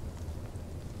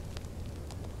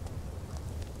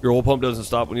 Your oil pump doesn't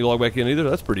stop when you log back in either?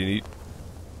 That's pretty neat.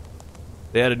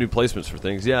 They added new placements for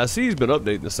things. Yeah, I see he's been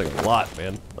updating this thing a lot,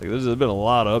 man. Like, there's been a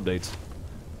lot of updates.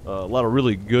 A lot of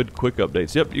really good, quick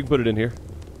updates. Yep, you can put it in here.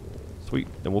 Sweet.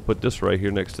 And we'll put this right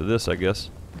here next to this, I guess.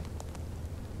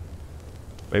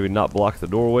 Maybe not block the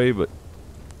doorway, but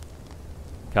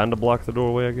kind of block the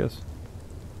doorway, I guess.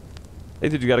 Hey,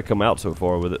 did you got to come out so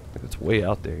far with it? It's way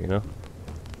out there, you know?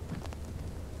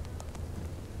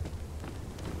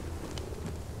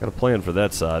 Got a plan for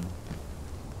that side.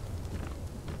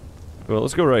 Well,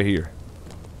 let's go right here.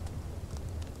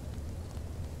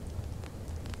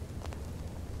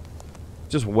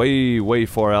 Just way, way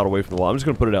far out away from the wall. I'm just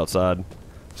gonna put it outside.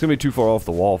 It's gonna be too far off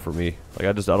the wall for me. Like,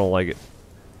 I don't like it.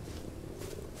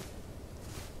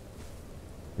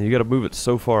 And you gotta move it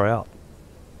so far out.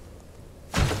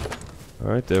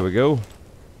 Alright, there we go.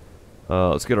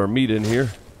 Let's get our meat in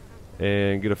here.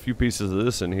 And get a few pieces of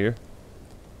this in here.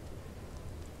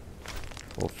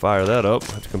 We'll fire that up.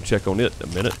 I'll have to come check on it in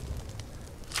a minute.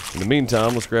 In the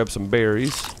meantime, let's grab some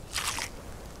berries.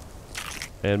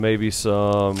 And maybe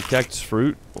some cactus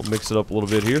fruit. We'll mix it up a little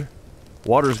bit here.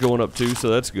 Water's going up too, so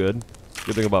that's good.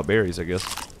 Good thing about berries, I guess.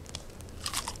 There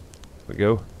we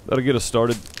go. That'll get us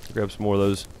started. Grab some more of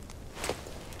those.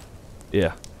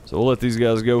 Yeah. So we'll let these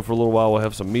guys go for a little while. We'll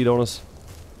have some meat on us.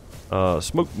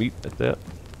 Smoked meat at that.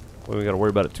 We ain't gotta worry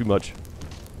about it too much.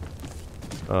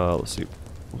 Let's see.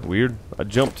 Weird. I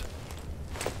jumped.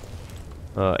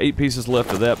 8 pieces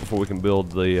left of that before we can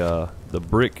build the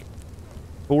brick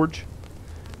forge.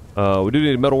 We do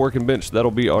need a metalworking bench.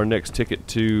 That'll be our next ticket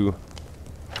to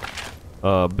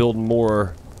building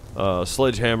more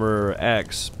sledgehammer,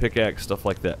 axe, pickaxe, stuff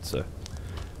like that. So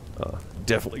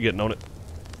definitely getting on it.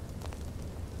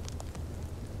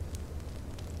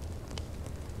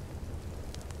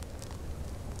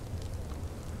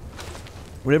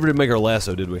 We never did make our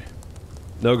lasso, did we?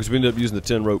 No, because we ended up using the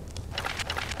 10 rope.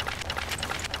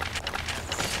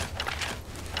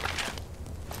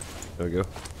 There we go.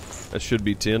 That should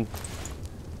be 10.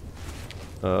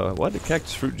 Why did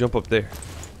cactus fruit jump up there?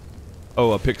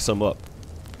 Oh, I picked some up.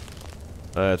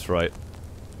 That's right.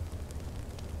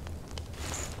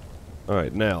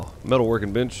 Alright, now,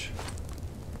 metalworking bench.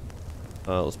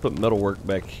 Let's put metalwork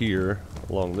back here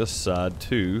along this side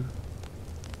too.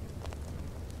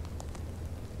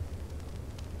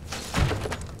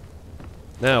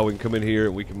 Now we can come in here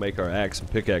and we can make our axe and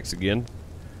pickaxe again.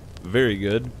 Very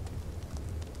good.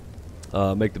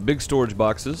 Make the big storage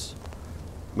boxes.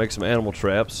 Make some animal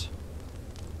traps.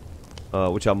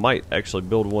 Which I might actually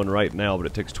build one right now, but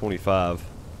it takes 25.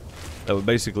 That would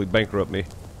basically bankrupt me.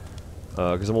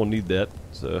 Because I'm going to need that.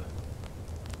 So,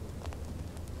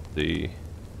 I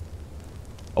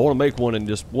want to make one and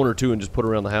just one or two and just put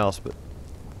around the house, but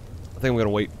I think I'm going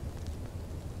to wait.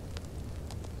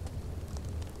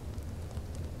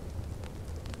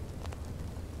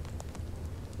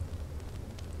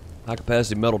 High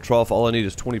capacity metal trough. All I need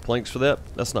is 20 planks for that.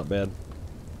 That's not bad.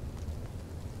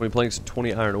 20 planks and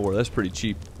 20 iron ore. That's pretty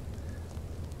cheap.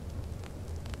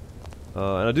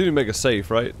 And I do need to make a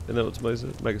safe, right? Isn't that what's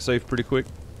amazing? Make a safe pretty quick.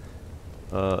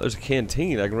 There's a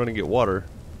canteen. I can run and get water.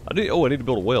 I need to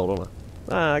build a well, don't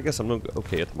I? I guess I'm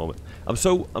okay at the moment. I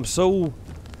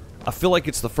feel like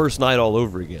it's the first night all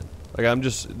over again. Like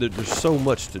there's so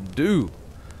much to do.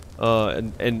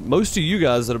 And most of you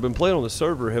guys that have been playing on the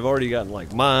server have already gotten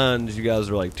like mines. You guys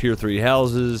are like tier 3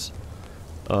 houses.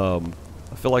 I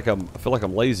feel like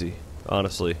I'm lazy,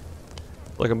 honestly. I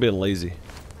feel like I'm being lazy.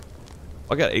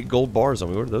 I got 8 gold bars on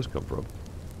me. Where did those come from?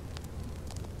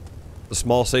 The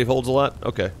small safe holds a lot?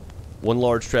 Okay. 1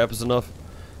 large trap is enough.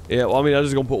 Yeah, well, I mean, I'm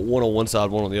just gonna put one on one side,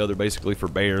 one on the other, basically for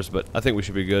bears, but I think we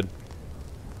should be good.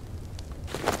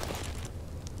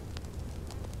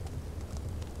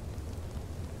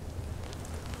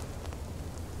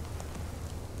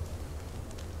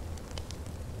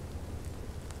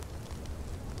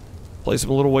 Place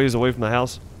them a little ways away from the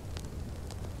house.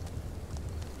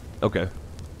 Okay.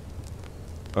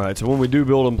 Alright, so when we do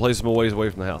build them, place them a ways away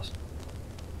from the house.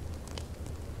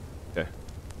 Okay.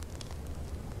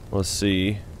 Let's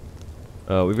see.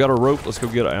 We've got our rope. Let's go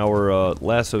get our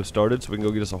lasso started so we can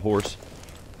go get us a horse.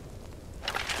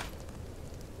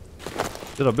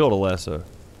 Did I build a lasso?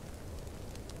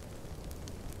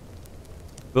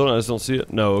 Build it? I just don't see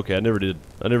it? No, okay, I never did.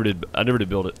 I never did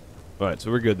build it. Alright,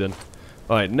 so we're good then.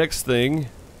 Alright, next thing.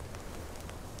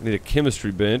 We need a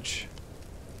chemistry bench.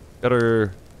 Got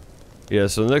our... Yeah,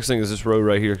 so the next thing is this road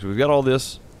right here. So we've got all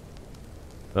this.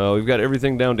 We've got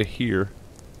everything down to here.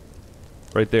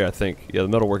 Right there, I think. Yeah, the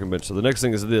metalworking bench. So the next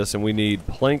thing is this, and we need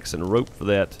planks and rope for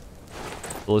that.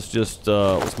 So let's just,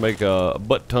 let's make a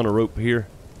butt ton of rope here.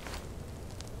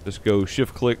 Just go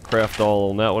shift-click, craft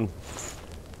all on that one.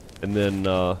 And then,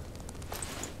 we'll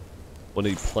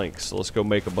need planks. So let's go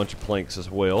make a bunch of planks as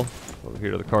well. Over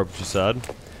here to the carpentry side.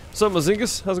 What's up,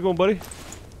 Mazinkus? How's it going, buddy?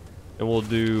 And we'll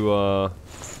do, how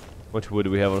much wood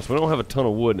do we have on us? We don't have a ton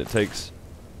of wood, and it takes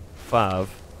 5.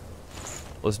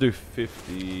 Let's do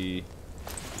 50.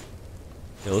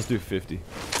 Yeah, let's do 50.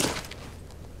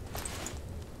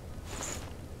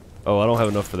 Oh, I don't have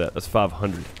enough for that. That's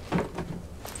 500.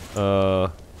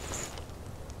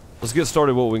 Let's get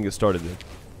started what we can get started then.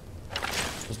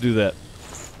 Let's do that.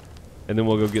 And then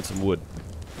we'll go get some wood.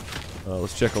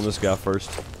 Let's check on this guy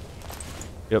first.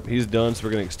 Yep, he's done, so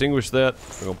we're going to extinguish that.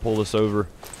 We're going to pull this over.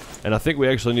 And I think we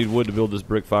actually need wood to build this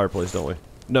brick fireplace, don't we?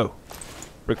 No.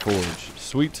 Brick forge.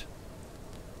 Sweet.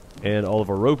 And all of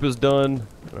our rope is done.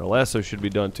 And our lasso should be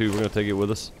done too. We're going to take it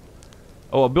with us.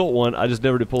 Oh, I built one. I just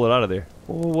never did pull it out of there.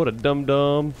 Oh, what a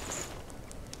dum-dum.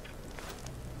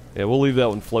 Yeah, we'll leave that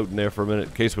one floating there for a minute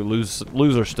in case we lose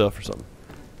our stuff or something.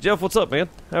 Jeff, what's up, man?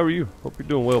 How are you? Hope you're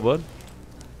doing well, bud.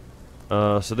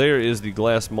 So there is the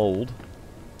glass mold.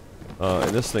 And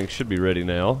this thing should be ready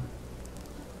now.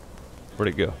 Where'd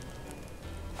it go?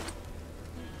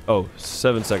 Oh,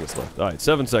 7 seconds left. Alright,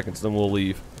 7 seconds, then we'll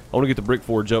leave. I want to get the brick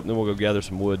forge up, and then we'll go gather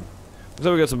some wood. Looks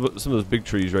like we got some of those big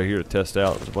trees right here to test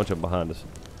out. There's a bunch of them behind us.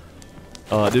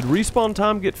 Did respawn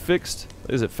time get fixed?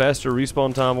 Is it faster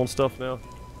respawn time on stuff now?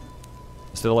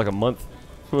 Instead of like a month?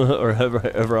 Or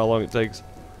ever how long it takes?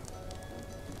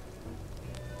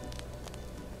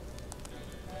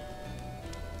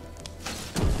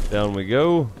 Down we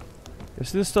go. You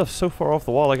see, this stuff's so far off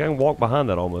the wall, like I can walk behind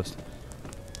that almost.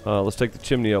 Let's take the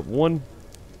chimney up one.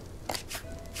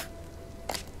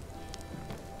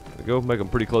 There we go, make them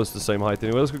pretty close to the same height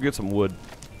anyway. Let's go get some wood.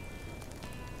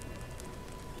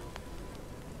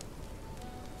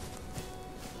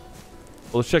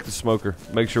 Well, let's check the smoker.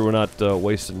 Make sure we're not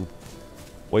wasting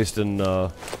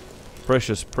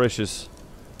precious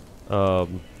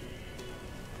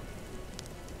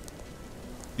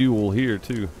fuel here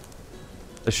too.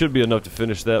 That should be enough to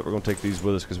finish that. We're gonna take these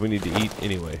with us because we need to eat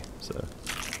anyway. So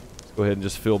let's go ahead and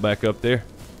just fill back up there.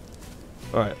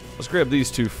 All right, let's grab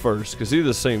these two first because these are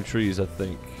the same trees, I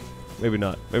think. Maybe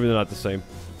not. Maybe they're not the same.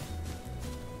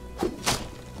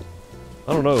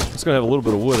 I don't know. It's gonna have a little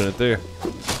bit of wood in it there.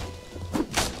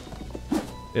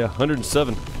 Yeah,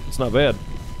 107. It's not bad.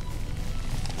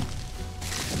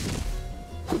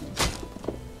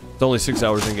 It's only 6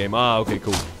 hours in game. Ah, okay,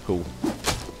 cool, cool.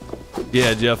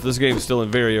 Yeah, Jeff, this game's still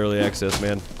in very early access,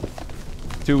 man.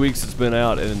 2 weeks it's been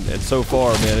out, and so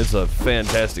far, man, it's a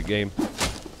fantastic game.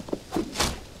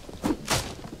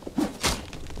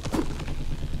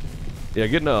 Yeah,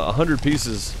 getting 100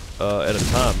 pieces at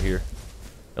a time here.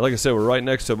 And like I said, we're right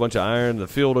next to a bunch of iron. The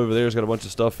field over there's got a bunch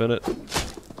of stuff in it.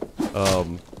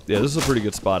 Yeah, this is a pretty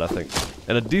good spot, I think.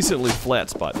 And a decently flat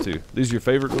spot, too. These are your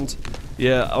favorite ones?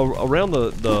 Yeah, around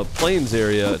the plains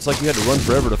area, it's like you had to run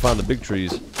forever to find the big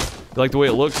trees. You like the way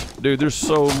it looks? Dude, there's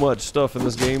so much stuff in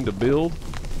this game to build.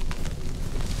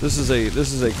 This is a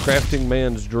crafting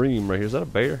man's dream right here. Is that a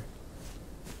bear?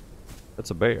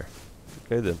 That's a bear.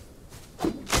 Okay, then.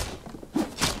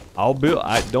 I'll build.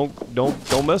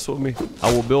 Don't mess with me.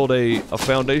 I will build a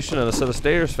foundation and a set of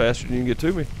stairs faster than you can get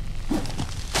to me.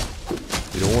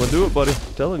 You don't want to do it, buddy.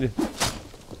 I'm telling you.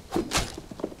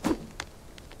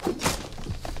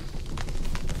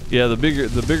 Yeah, the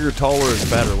bigger, taller, and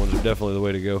fatter ones are definitely the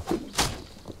way to go.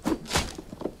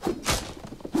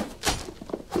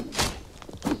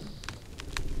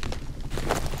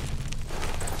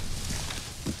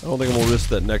 I don't think I'm gonna risk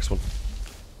that next one.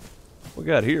 What we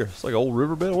got here? It's like an old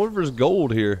riverbed. I wonder if there's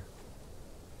gold here.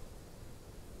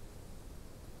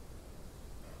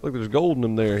 Look, there's gold in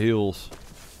them there hills.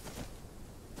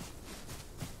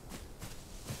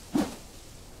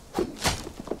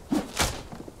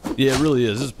 Yeah, it really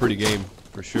is. This is a pretty game,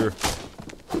 for sure.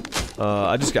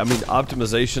 I mean,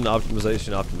 optimization.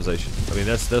 I mean,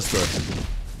 that's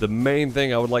the main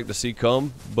thing I would like to see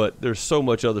come, but there's so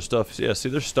much other stuff. Yeah, see,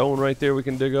 there's stone right there we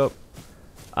can dig up.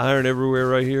 Iron everywhere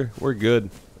right here. We're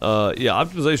good. Yeah,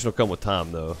 optimization will come with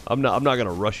time, though. I'm not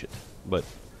gonna rush it, but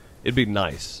it'd be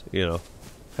nice, you know,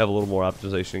 have a little more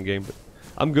optimization in game. But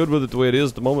I'm good with it the way it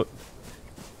is at the moment.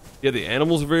 Yeah, the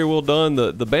animals are very well done.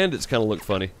 The bandits kind of look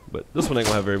funny, but this one ain't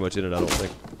gonna have very much in it, I don't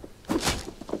think.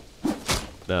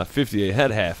 Nah, 58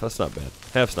 had half. That's not bad.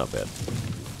 Half's not bad.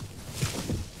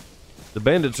 The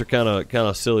bandits are kind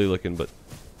of silly looking, but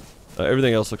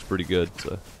everything else looks pretty good.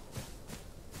 So.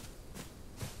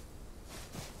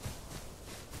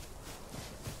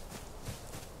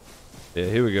 Yeah,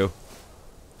 here we go.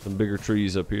 Some bigger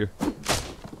trees up here.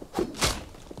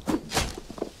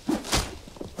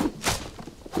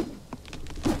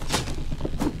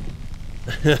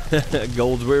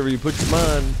 Gold's wherever you put your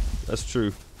mine. That's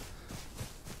true.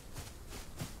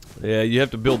 Yeah, you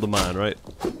have to build the mine, right?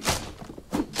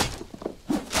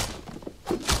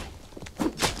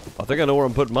 I think I know where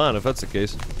I'm putting mine, if that's the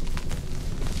case.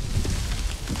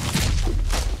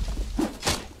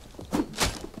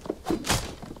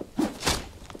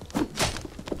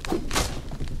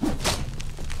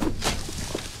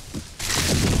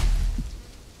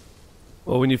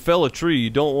 Well, when you fell a tree,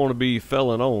 you don't want to be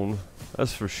felling on.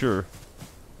 That's for sure.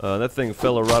 That thing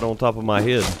fell right on top of my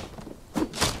head.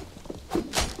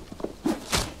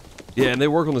 Yeah, and they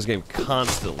work on this game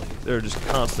constantly. There are just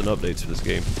constant updates for this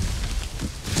game.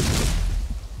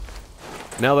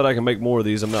 Now that I can make more of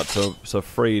these, I'm not so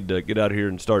afraid to get out here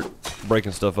and start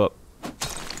breaking stuff up.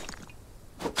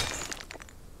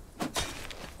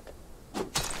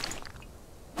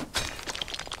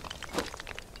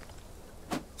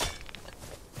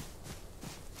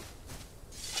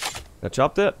 Can I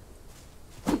chop that?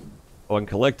 Oh, I can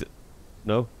collect it.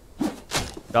 No?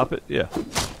 Chop it? Yeah.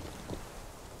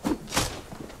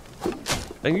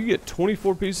 And you get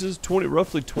 24 pieces,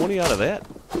 roughly 20 out of that?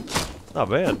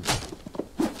 Not bad.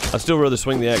 I'd still rather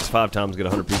swing the axe 5 times and get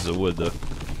 100 pieces of wood, though.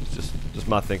 It's just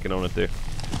my thinking on it there.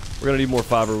 We're going to need more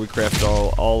fiber. We crafted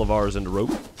all of ours into rope.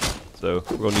 So,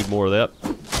 we're going to need more of that.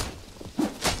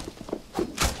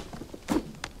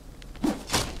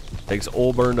 Takes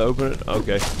oil burn to open it?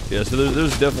 Okay. Yeah, so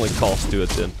there's definitely cost to it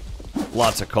then.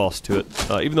 Lots of cost to it.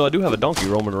 Even though I do have a donkey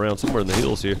roaming around somewhere in the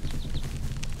hills here.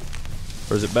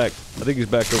 Or is it back? I think he's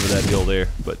back over that hill there.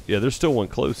 But yeah, there's still one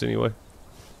close anyway.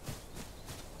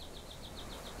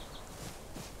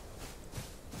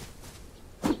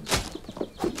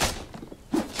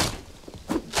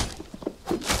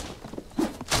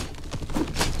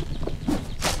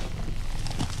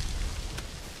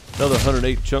 Another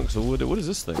 108 chunks of wood. What is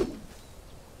this thing?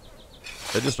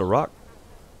 Is that just a rock?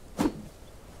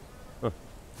 Huh.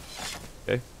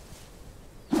 Okay.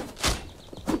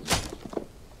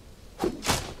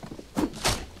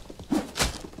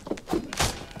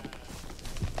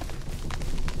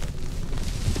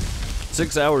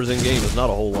 Six hours in game is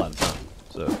not a whole lot of time.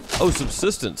 So, oh,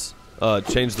 subsistence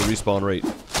changed the respawn rate.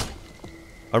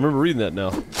 I remember reading that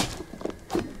now.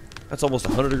 That's almost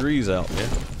 100 degrees out, man.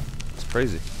 It's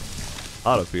crazy.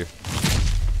 Hot up here.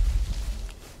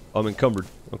 I'm encumbered.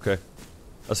 Okay.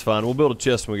 That's fine. We'll build a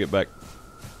chest when we get back.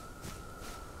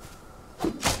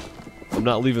 I'm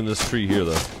not leaving this tree here,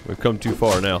 though. We've come too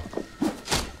far now.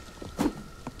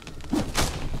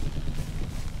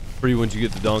 Free once you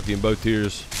get the donkey and both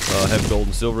tiers have gold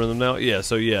and silver in them now. Yeah,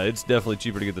 so yeah, it's definitely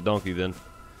cheaper to get the donkey then.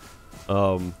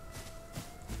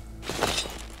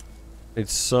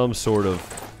 It's some sort of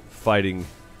fighting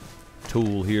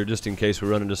tool here, just in case we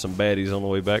run into some baddies on the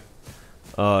way back.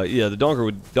 Yeah, the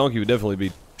donkey would definitely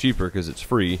be cheaper because it's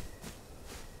free.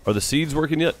 Are the seeds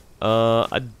working yet?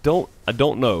 I don't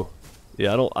know.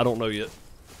 Yeah, I don't know yet.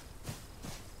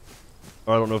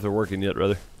 Or I don't know if they're working yet,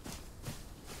 rather.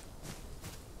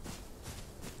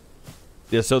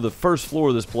 Yeah, so the first floor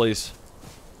of this place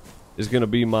is gonna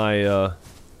be my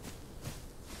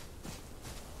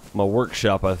my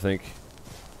workshop, I think.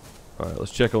 All right,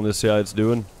 let's check on this, see how it's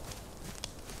doing.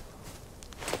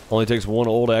 Only takes one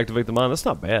oil to activate the mine. That's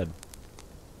not bad,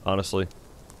 honestly.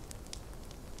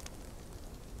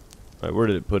 Alright, where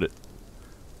did it put it?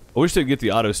 I wish they'd get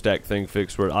the auto stack thing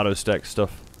fixed where it auto stacks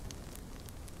stuff.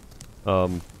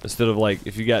 Instead of like,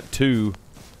 if you got 2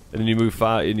 and then you move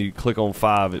 5 and you click on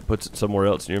 5, it puts it somewhere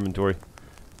else in your inventory.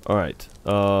 Alright,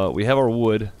 we have our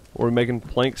wood. Are we making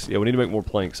planks? Yeah, we need to make more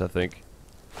planks, I think.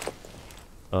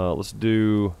 Let's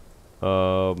do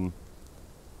 19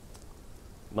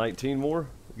 more.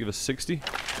 Give us 60.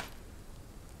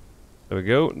 There we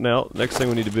go. Now, next thing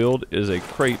we need to build is a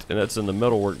crate, and that's in the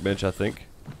metal workbench, I think.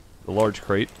 The large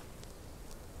crate.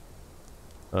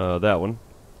 That one.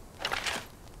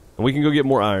 And we can go get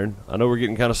more iron. I know we're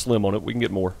getting kind of slim on it. We can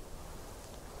get more.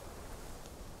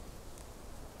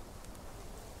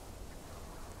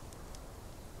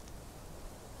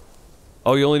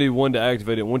 Oh, you only need 1 to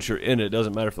activate it. Once you're in it, it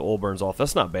doesn't matter if the oil burns off.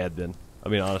 That's not bad then. I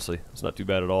mean, honestly, it's not too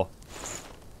bad at all.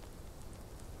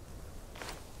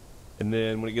 And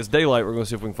then when it gets daylight, we're going to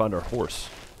see if we can find our horse.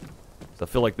 So I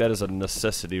feel like that is a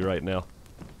necessity right now.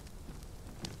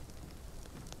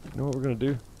 You know what we're going to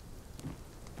do?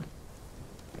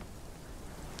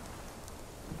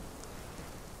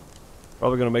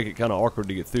 Probably going to make it kind of awkward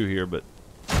to get through here, but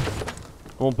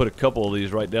I'm going to put a couple of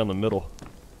these right down the middle.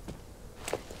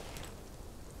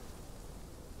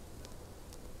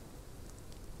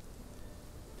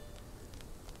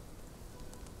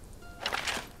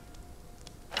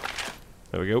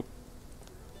 There we go.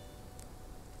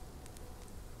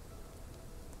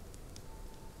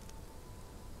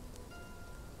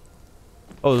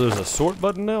 Oh, there's a sort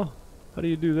button now? How do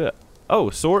you do that?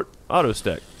 Oh, sort, auto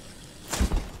stack.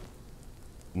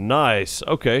 Nice.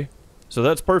 Okay. So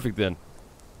that's perfect then.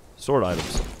 Sort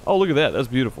items. Oh, look at that. That's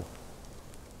beautiful.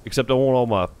 Except I want all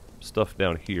my stuff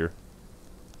down here.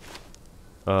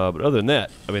 But other than that,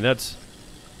 I mean, that's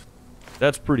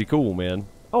pretty cool, man.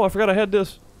 Oh, I forgot I had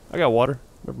this. I got water.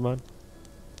 Never mind.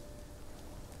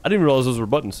 I didn't even realize those were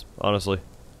buttons, honestly.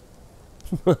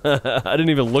 I didn't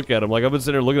even look at them. Like, I've been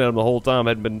sitting there looking at them the whole time.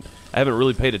 I haven't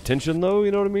really paid attention, though,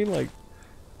 you know what I mean? Like,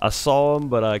 I saw them,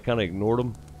 but I kind of ignored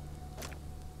them.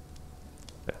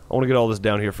 Yeah, I want to get all this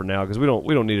down here for now, because we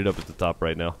don't need it up at the top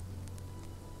right now.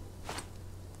 I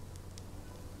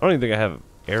don't even think I have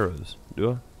arrows,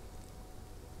 do I?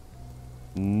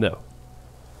 No.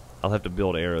 I'll have to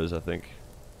build arrows, I think.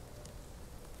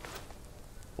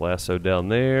 Lasso down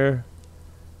there.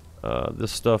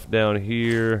 This stuff down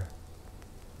here.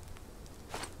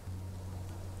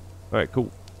 Alright,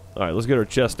 cool. Alright, let's get our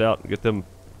chest out and get them.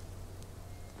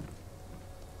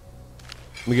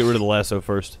 Let me get rid of the lasso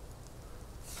first.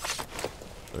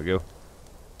 There we go.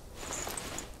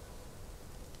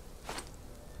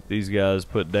 These guys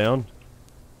put down.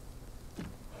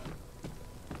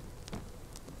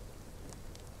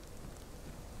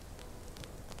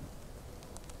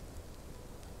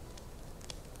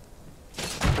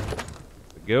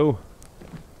 Go.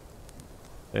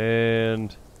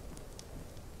 And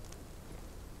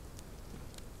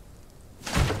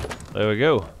There we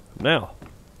go. Now,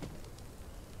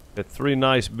 got 3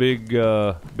 nice big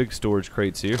storage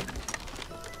crates here.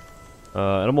 And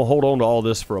I'm gonna hold on to all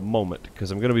this for a moment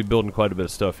because I'm gonna be building quite a bit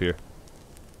of stuff here.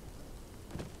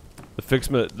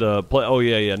 Oh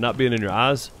yeah, not being in your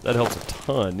eyes, that helps a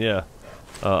ton. Yeah,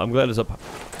 I'm glad it's up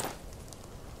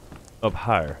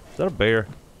higher. Is that a bear?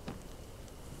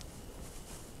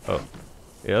 Oh,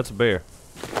 yeah, that's a bear.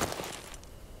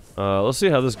 Let's see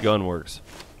how this gun works.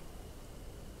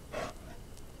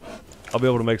 I'll be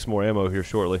able to make some more ammo here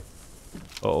shortly.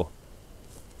 Uh-oh.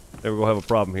 There we go, have a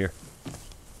problem here.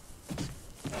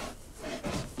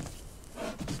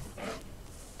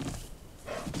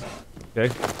 Okay.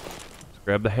 Let's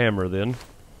grab the hammer then.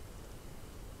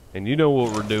 And you know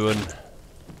what we're doing.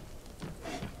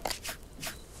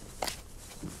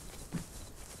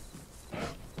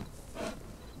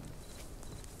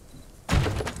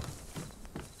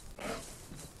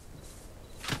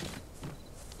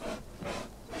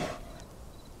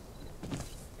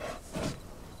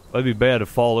 That'd be bad to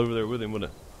fall over there with him,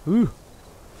 wouldn't it? Whew.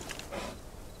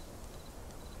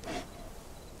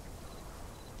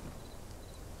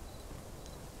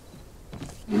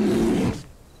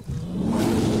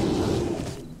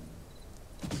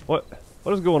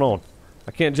 What is going on?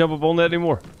 I can't jump up on that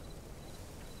anymore.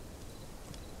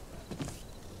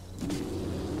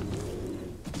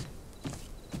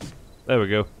 There we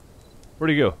go.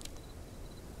 Where'd he go?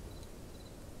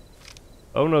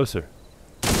 Oh no, sir.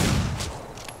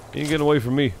 He ain't getting away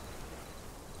from me.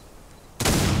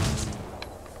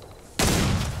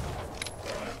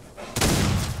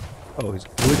 Oh, he's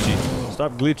glitchy.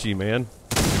 Stop glitchy, man.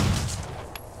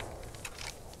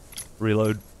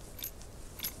 Reload.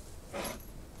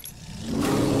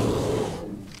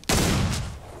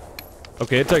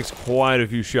 Okay, it takes quite a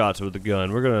few shots with the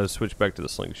gun. We're gonna switch back to the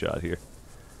slingshot here.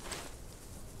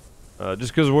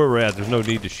 Just because of where we're at, there's no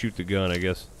need to shoot the gun, I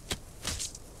guess.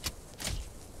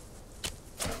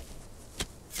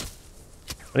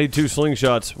 I need 2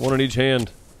 slingshots, 1 in each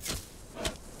hand.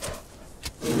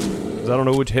 'Cause I don't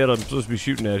know which head I'm supposed to be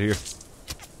shooting at here.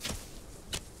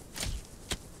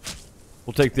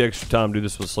 We'll take the extra time to do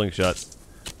this with a slingshot.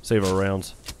 Save our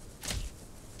rounds.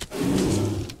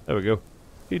 There we go.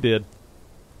 He did.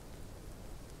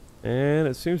 And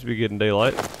it seems to be getting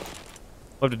daylight.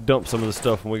 I'll have to dump some of the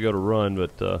stuff when we go to run,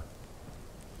 but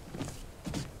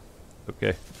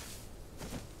okay.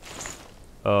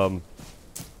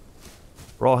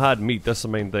 Rawhide meat, that's the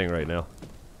main thing right now.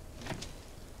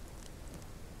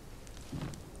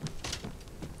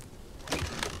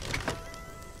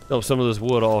 Dump some of this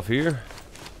wood off here.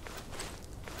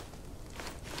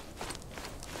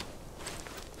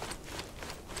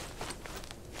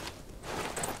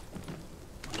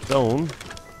 Stone.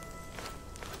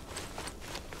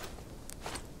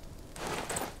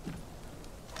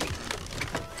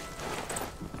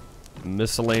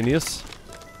 Miscellaneous.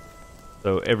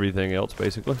 So everything else,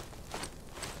 basically.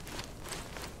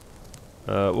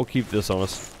 We'll keep this on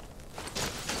us.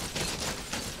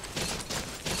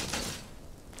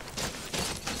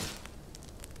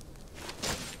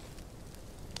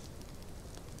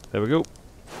 There we go.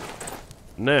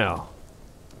 Now,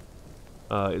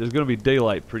 there's going to be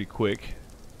daylight pretty quick.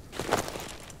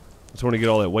 Just want to get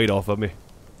all that weight off of me.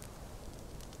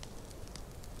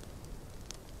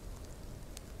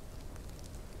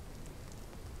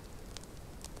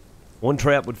 One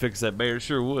trap would fix that bear,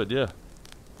 sure would, yeah.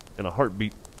 In a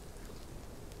heartbeat.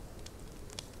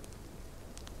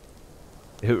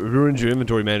 It ruins your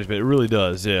inventory management, it really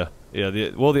does, yeah.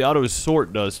 Yeah, well the auto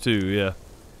sort does too, yeah.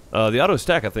 The auto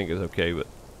stack I think is okay, but...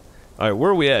 Alright, where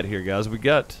are we at here, guys? We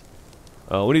got...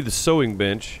 we need the sewing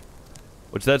bench,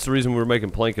 which that's the reason we're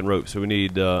making plank and rope. So we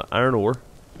need iron ore.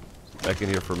 Back in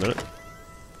here for a minute.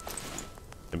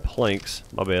 And planks,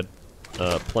 my bad.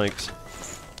 Planks.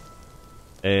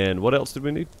 And what else did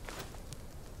we need?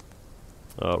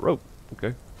 Rope.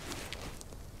 Okay.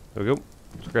 There we go.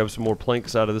 Let's grab some more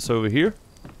planks out of this over here.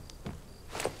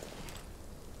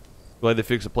 Glad they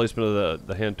fixed the placement of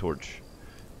the hand torch.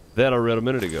 That I read a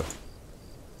minute ago.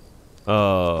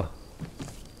 Oh,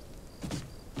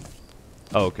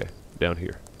 okay. Down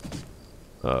here.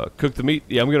 Cook the meat.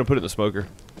 Yeah, I'm gonna put it in the smoker.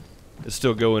 It's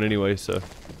still going anyway, so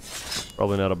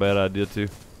probably not a bad idea too.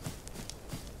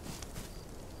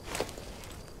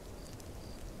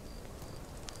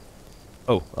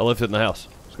 Oh, I left it in the house.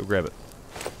 Let's go grab it.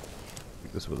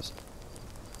 Take this with us.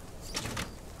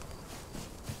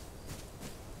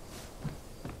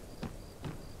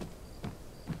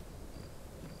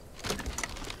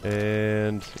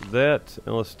 And that,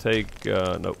 and let's take,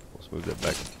 nope, let's move that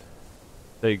back.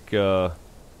 Take,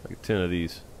 like 10 of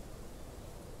these.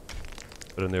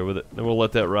 Put Put in there with it. Then we'll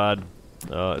let that ride.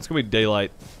 It's gonna be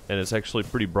daylight, and it's actually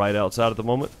pretty bright outside at the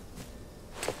moment.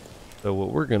 So what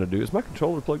we're gonna do is my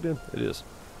controller plugged in. It is.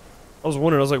 I was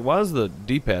wondering. I was like, why is the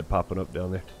D-pad popping up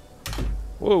down there?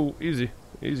 Whoa, easy,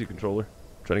 easy controller.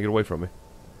 Trying to get away from me.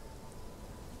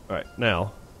 All right,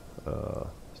 now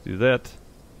let's do that.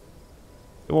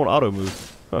 It won't auto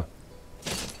move. Huh.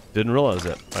 Didn't realize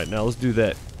that. All right, now let's do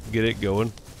that. Get it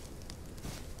going.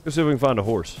 Let's see if we can find a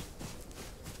horse.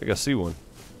 I think I see one.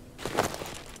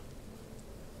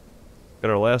 Got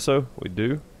our lasso? We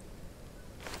do.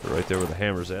 They're right there where the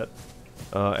hammer's at.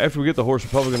 After we get the horse,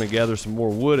 we're probably going to gather some more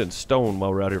wood and stone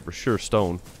while we're out here for sure.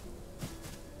 Stone.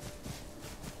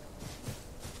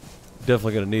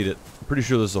 Definitely going to need it. I'm pretty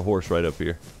sure there's a horse right up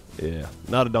here. Yeah,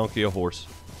 not a donkey, a horse.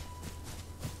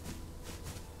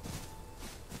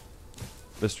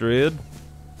 Mr. Ed,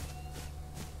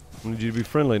 I need you to be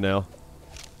friendly now.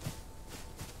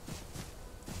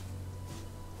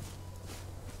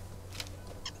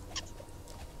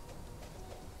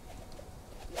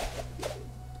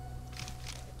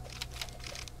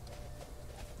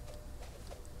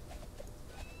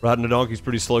 Riding a donkey's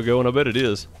pretty slow going, I bet it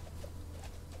is.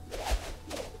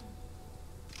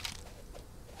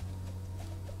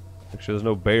 Make sure there's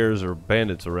no bears or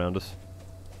bandits around us.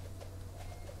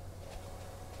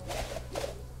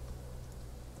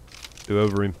 Do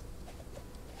over him.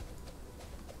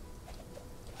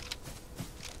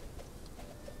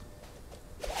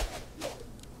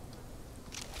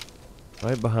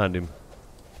 Right behind him.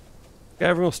 Guy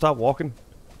ever gonna stop walking?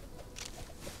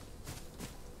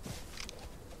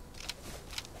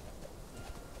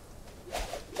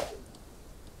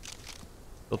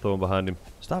 Still throwing behind him.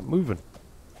 Stop moving.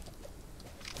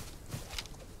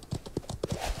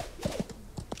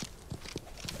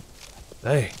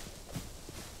 Hey.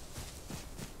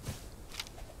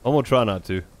 I'm gonna try not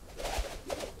to.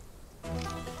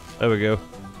 There we go.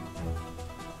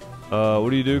 What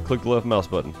do you do? Click the left mouse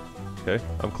button. Okay,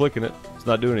 I'm clicking it. It's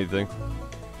not doing anything.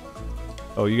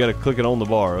 Oh, you gotta click it on the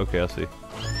bar. Okay, I see.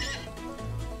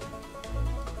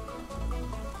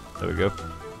 There we go.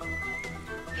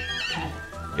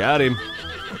 Got him.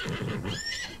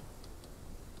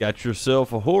 Got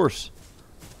yourself a horse.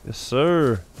 Yes,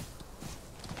 sir.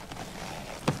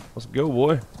 Let's go,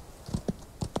 boy.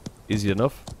 Easy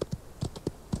enough.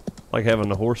 Like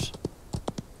having a horse.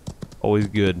 Always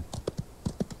good.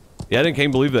 Yeah, I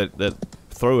can't believe that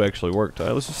throw actually worked. All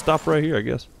right, let's just stop right here, I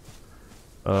guess.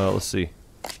 Let's see.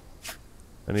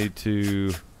 I need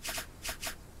to...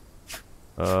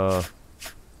 how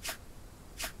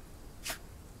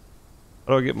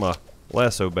do I get my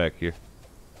lasso back here?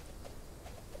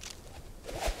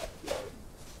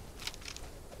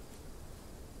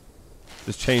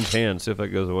 Just change hands, see if that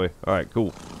goes away. Alright,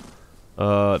 cool.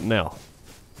 Now.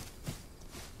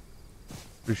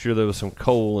 Pretty sure there was some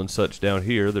coal and such down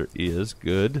here. There is.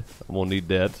 Good. I'm gonna need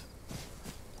that.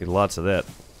 Need lots of that.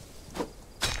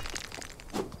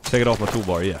 Take it off my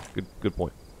toolbar. Yeah, good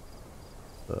point.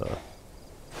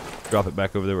 Drop it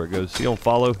back over there where it goes. Is he on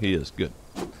follow? He is. Good.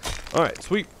 Alright,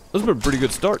 sweet. This has been a pretty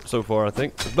good start so far, I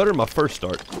think. It's better than my first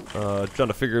start. Trying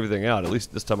to figure everything out. At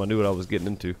least this time I knew what I was getting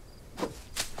into.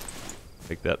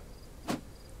 Take that.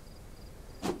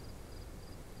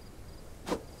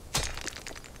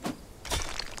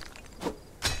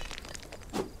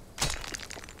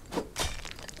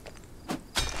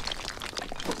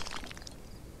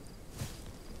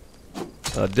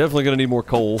 Definitely gonna need more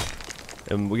coal,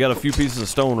 and we got a few pieces of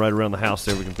stone right around the house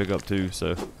there we can pick up too.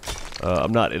 So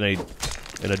I'm not in a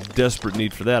desperate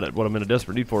need for that. What I'm in a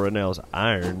desperate need for right now is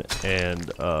iron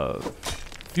and a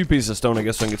few pieces of stone. I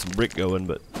guess so I can get some brick going,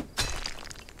 but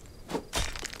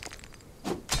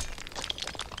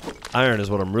iron is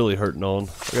what I'm really hurting on.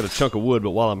 I got a chunk of wood,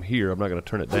 but while I'm here, I'm not gonna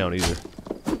turn it down either.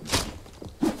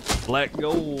 Black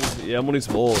gold. Yeah, I'm gonna need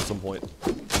some oil at some point.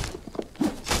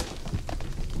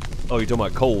 Oh, you're talking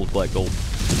about coal, black gold.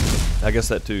 I guess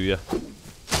that too, yeah.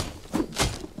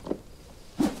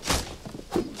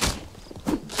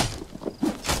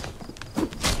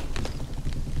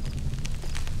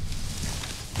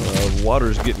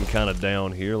 Water's getting kind of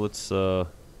down here. Let's get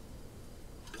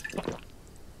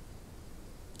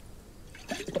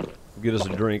us a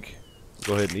drink.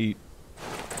 Go ahead and eat.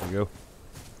 There we go.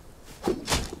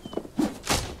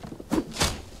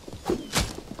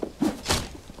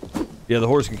 Yeah, the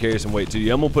horse can carry some weight too.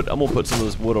 Yeah, I'm gonna put some of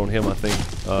this wood on him. I think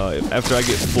after I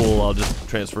get full, I'll just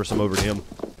transfer some over to him.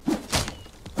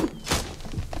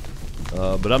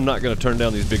 But I'm not gonna turn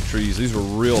down these big trees. These were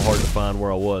real hard to find where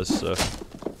I was. So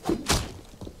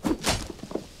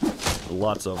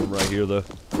lots of them right here, though.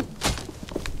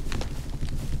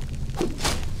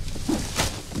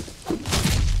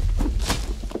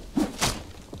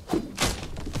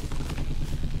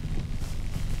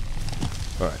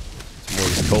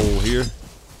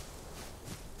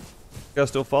 Guy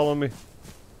still following me?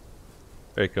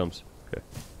 There he comes. Okay.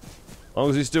 As long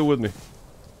as he's still with me.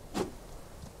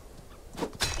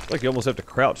 Like you almost have to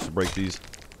crouch to break these.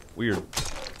 Weird.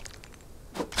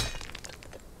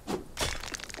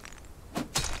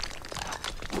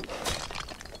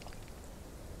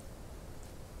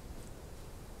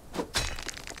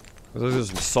 There's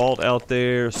some salt out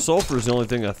there. Sulfur is the only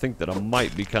thing I think that I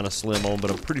might be kind of slim on,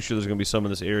 but I'm pretty sure there's going to be some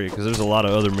in this area because there's a lot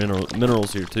of other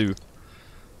minerals here too.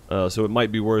 So it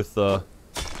might be worth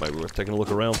taking a look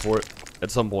around for it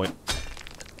at some point.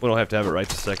 We don't have to have it right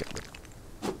this second.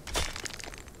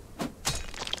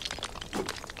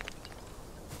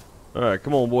 All right,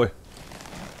 come on, boy.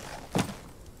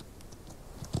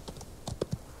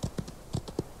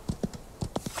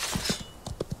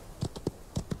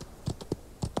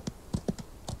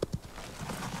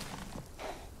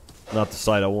 Not the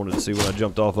sight I wanted to see when I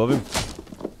jumped off of him.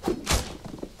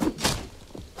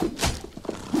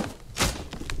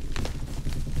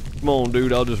 Come on,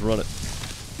 dude, I'll just run it.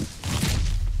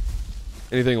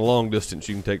 Anything long distance,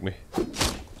 you can take me.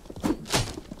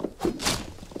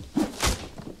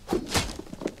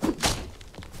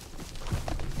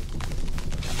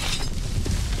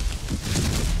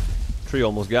 Tree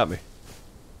almost got me.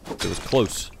 It was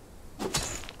close.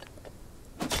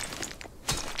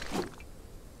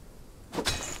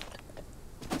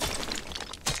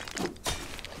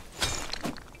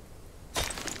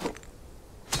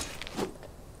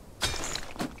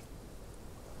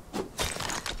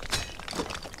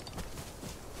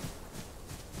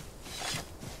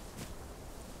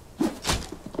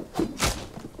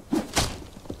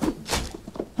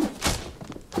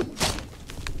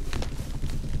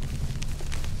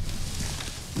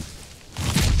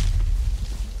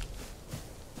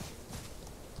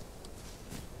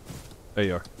 There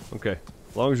you are. Okay.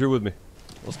 As long as you're with me.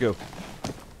 Let's go.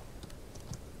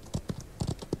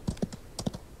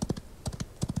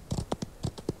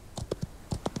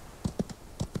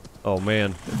 Oh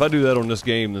man, if I do that on this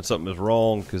game, then something is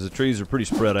wrong because the trees are pretty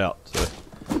spread out. So. Is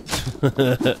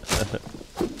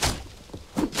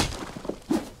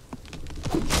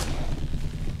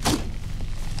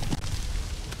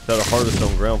that a harvest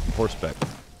on ground from horseback?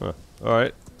 Huh.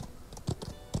 Alright.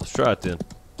 Let's try it then.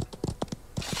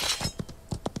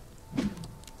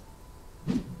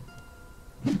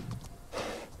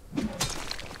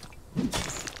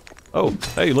 Oh,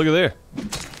 hey, look at there.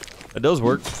 That does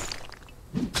work.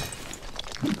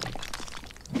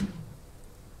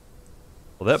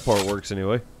 Well, that part works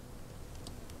anyway.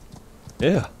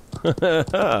 Yeah.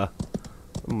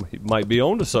 He might be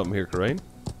onto something here, Crane.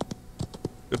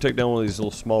 Go take down one of these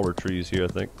little smaller trees here, I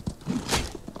think.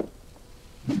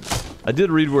 I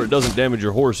did read where it doesn't damage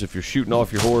your horse if you're shooting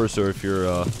off your horse or if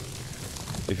you're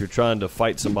trying to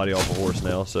fight somebody off a horse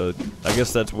now, so I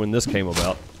guess that's when this came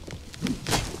about.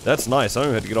 That's nice. I don't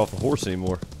even have to get off the horse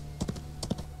anymore.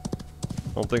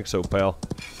 I don't think so, pal.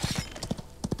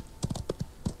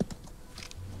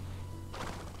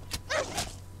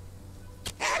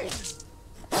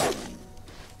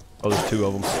 Oh, there's two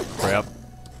of them. Crap.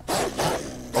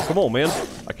 Oh, come on, man.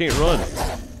 I can't run.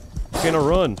 Why can't I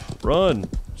run? Run.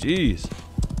 Jeez.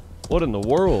 What in the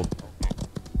world?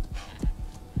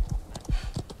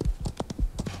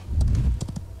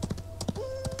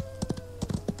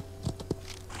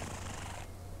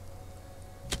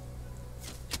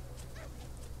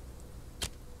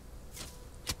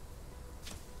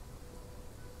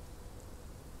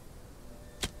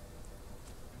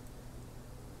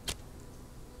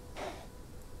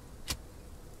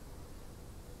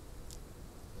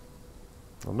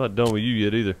 I'm not done with you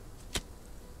yet either.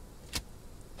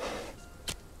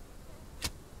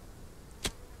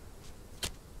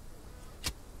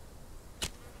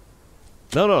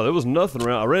 No, there was nothing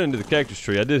around. I ran into the cactus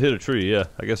tree. I did hit a tree, yeah.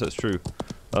 I guess that's true.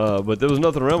 But there was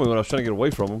nothing around me when I was trying to get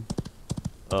away from them.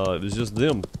 It was just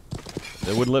them.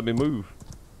 They wouldn't let me move.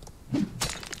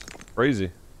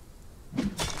 Crazy.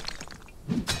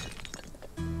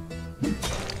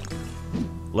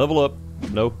 Level up.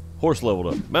 No. Horse leveled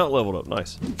up. Mount leveled up.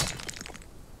 Nice.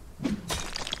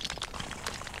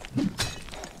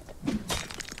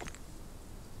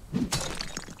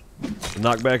 The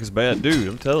knockback is bad. Dude,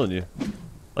 I'm telling you.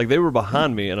 Like, they were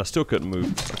behind me and I still couldn't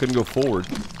move. I couldn't go forward.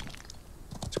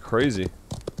 It's crazy.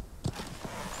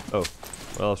 Oh.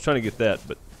 Well, I was trying to get that,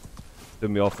 but threw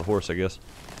me off the horse, I guess.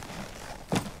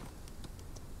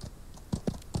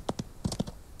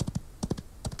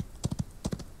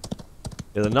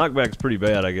 Yeah, the knockback's pretty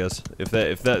bad, I guess. If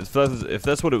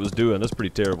that's what it was doing, that's pretty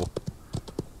terrible.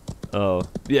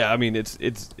 Yeah, I mean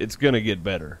it's gonna get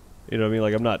better. You know what I mean?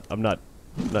 Like I'm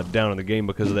not down in the game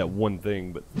because of that one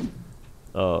thing, but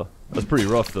that's pretty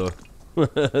rough though.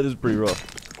 That is pretty rough.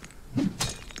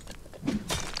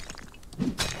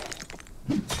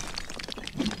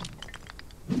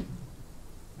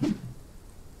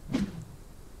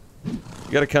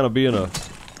 You gotta kind of be in a...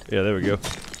 Yeah, there we go. You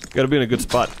gotta be in a good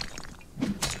spot.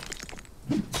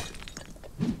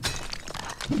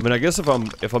 I mean, I guess if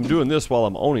I'm doing this while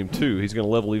I'm on him too, he's gonna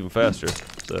level even faster.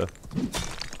 So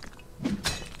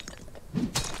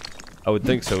I would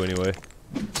think so anyway.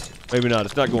 Maybe not.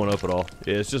 It's not going up at all.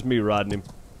 Yeah, it's just me riding him,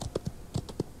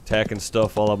 attacking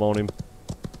stuff while I'm on him.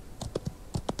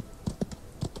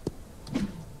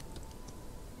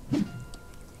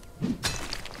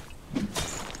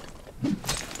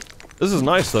 This is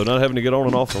nice though, not having to get on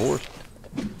and off the horse.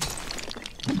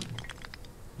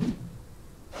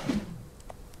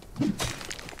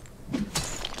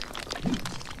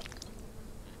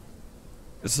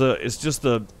 It's just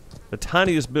the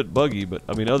tiniest bit buggy, but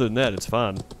I mean, other than that, it's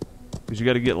fine. Because you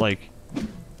got to get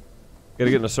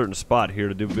in a certain spot here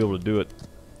to be able to do it.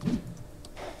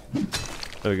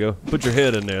 There we go. Put your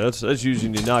head in there. That's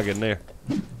using your noggin there.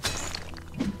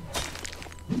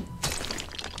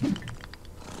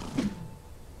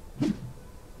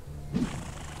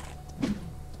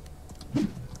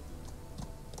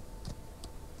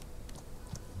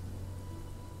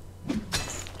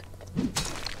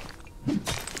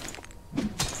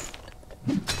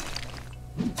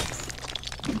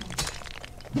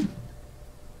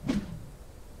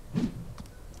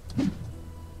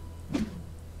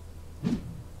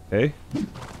 Okay.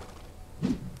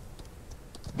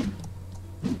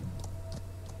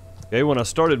 Okay, when I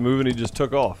started moving, he just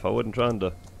took off. I wasn't trying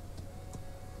to...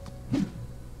 I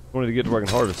wanted to get to where I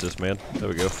can harvest this, man. There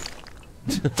we go.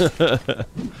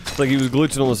 It's like he was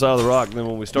glitching on the side of the rock, and then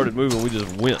when we started moving, we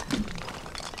just went.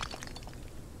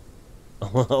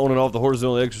 On and off the horse is the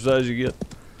only exercise you get.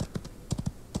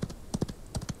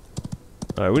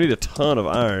 Alright, we need a ton of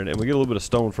iron, and we get a little bit of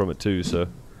stone from it too, so...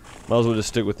 Might as well just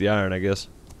stick with the iron, I guess.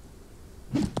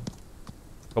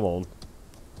 Come on.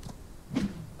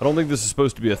 I don't think this is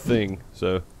supposed to be a thing,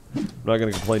 so I'm not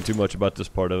going to complain too much about this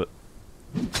part of it.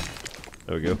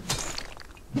 There we go.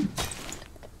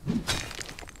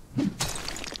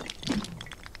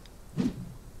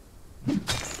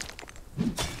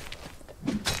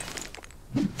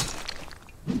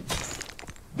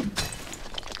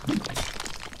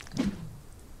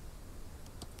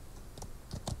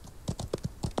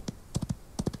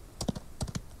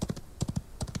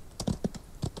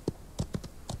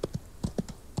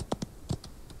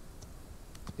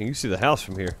 You can see the house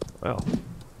from here. Wow.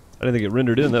 I didn't think it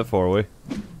rendered in that far away.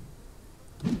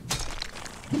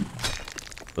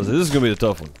 This is going to be the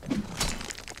tough one.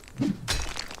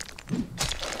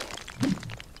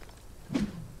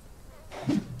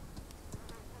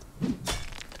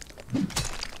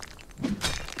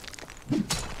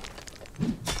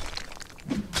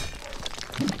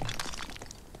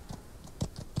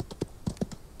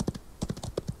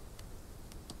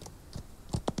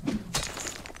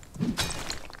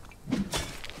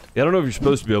 Yeah, I don't know if you're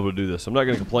supposed to be able to do this. I'm not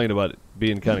going to complain about it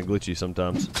being kind of glitchy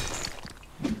sometimes.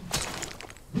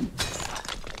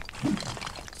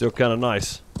 Still kind of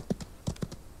nice.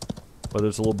 Whether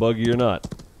it's a little buggy or not.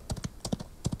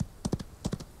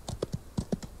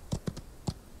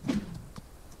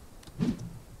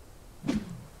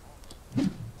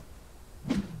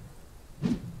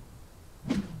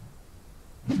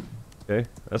 Okay,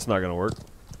 that's not going to work.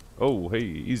 Oh, hey,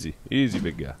 easy. Easy,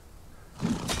 big guy.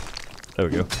 There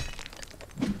we go.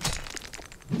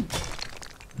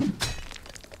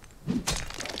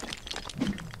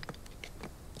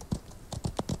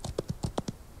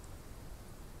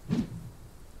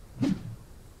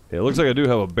 Yeah, it looks like I do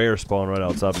have a bear spawn right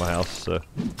outside my house, so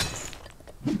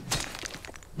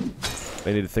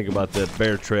may need to think about that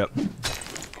bear trap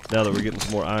now that we're getting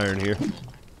some more iron here.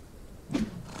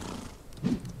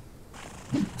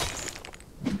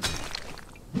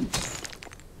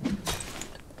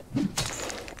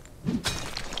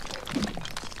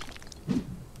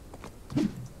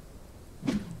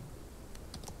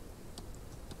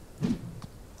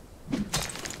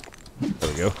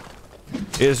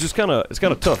 Yeah, it's kind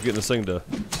of tough getting this thing to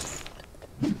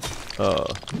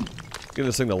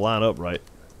line up right.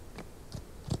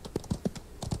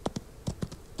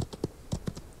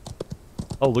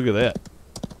 Oh, look at that!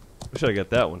 Wish I got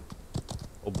that one.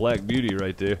 Oh, Black Beauty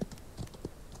right there.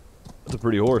 That's a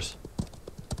pretty horse.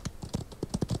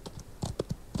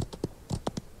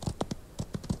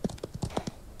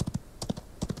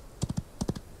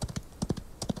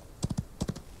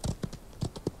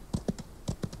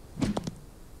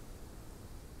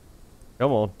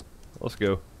 Come on, let's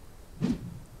go.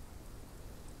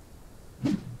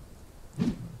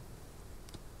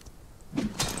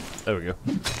 There we go.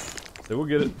 So we'll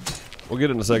get it. We'll get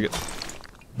it in a second.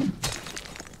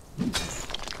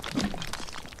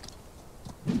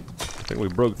 I think we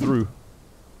broke through.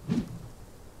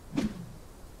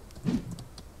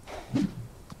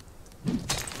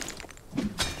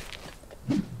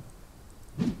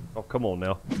 Oh, come on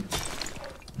now.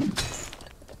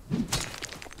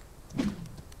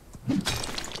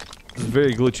 This is a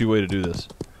very glitchy way to do this.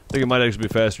 I think it might actually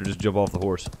be faster to just jump off the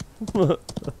horse.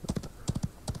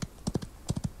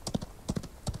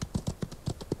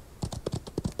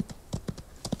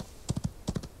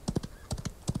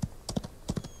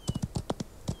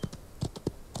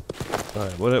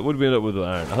 Alright, what did we end up with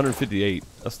iron? 158.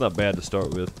 That's not bad to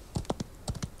start with.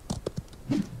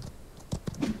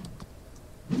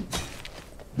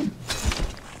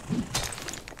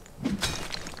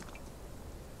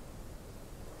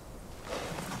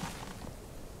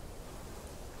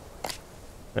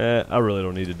 I really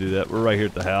don't need to do that. We're right here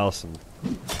at the house, and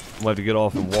I'm gonna have to get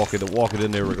off and walk it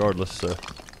in there regardless. So.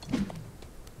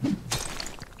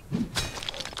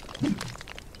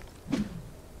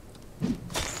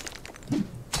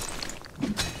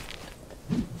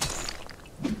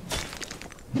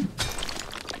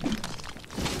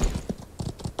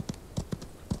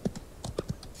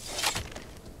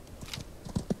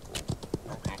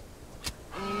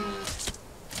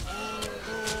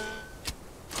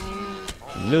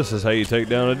 And this is how you take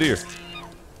down a deer.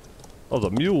 Oh, the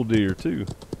mule deer too.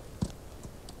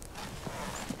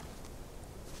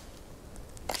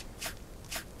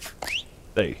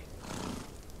 Hey.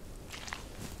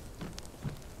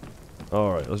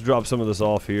 Alright, let's drop some of this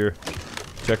off here.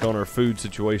 Check on our food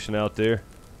situation out there.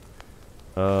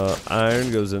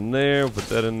 Iron goes in there, put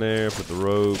that in there, put the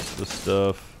rope, the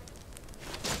stuff.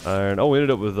 Iron. Oh, we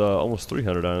ended up with almost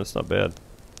 300 iron. That's not bad.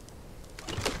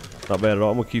 Not bad at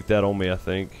all. I'm gonna keep that on me, I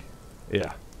think.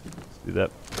 Yeah. Let's do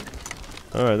that.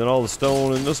 Alright, then all the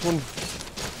stone in this one.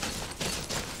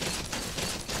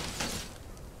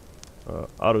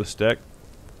 Auto stack.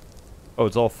 Oh,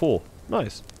 it's all full.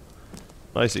 Nice.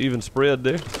 Nice even spread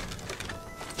there.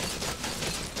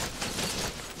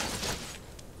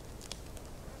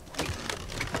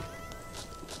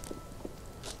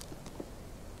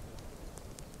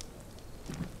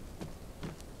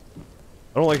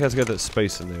 I don't like how it's got that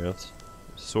space in there. That's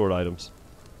sword items.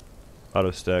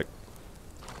 Auto stack.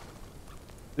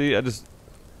 See,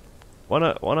 why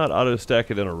not auto stack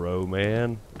it in a row,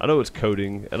 man? I know it's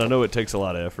coding, and I know it takes a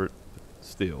lot of effort.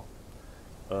 Still.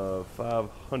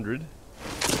 500.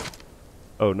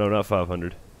 Oh, no, not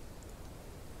 500.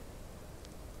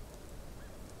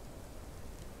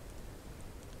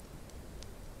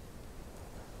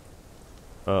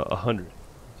 Uh, 100.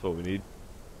 That's what we need.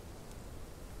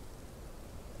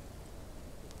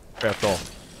 Craft all.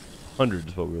 100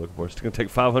 is what we were looking for. It's going to take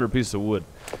 500 pieces of wood.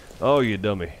 Oh, you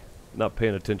dummy. Not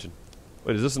paying attention.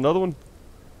 Wait, is this another one?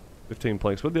 15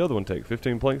 planks. What did the other one take?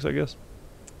 15 planks, I guess?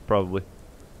 Probably.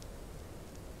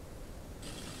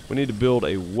 We need to build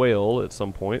a well at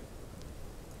some point.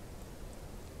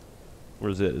 Where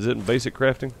is it? Is it in basic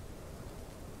crafting?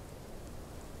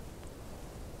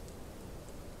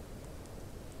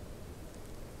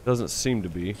 Doesn't seem to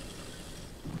be.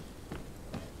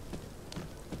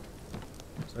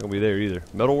 It's not gonna be there either.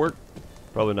 Metalwork?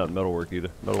 Probably not metalwork either.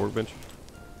 Metal workbench.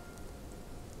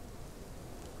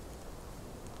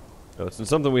 No, it's in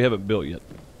something we haven't built yet.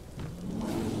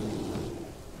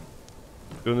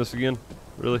 Doing this again?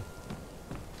 Really?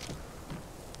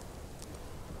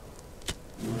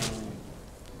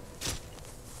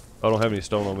 I don't have any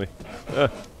stone on me.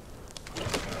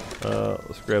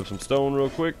 Let's grab some stone real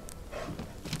quick.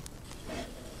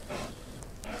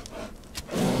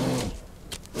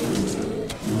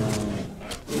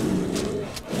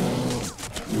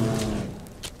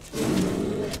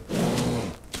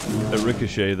 That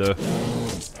ricochet though.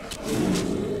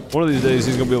 One of these days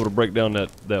he's gonna be able to break down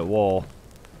that wall.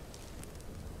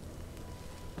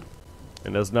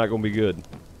 And that's not gonna be good.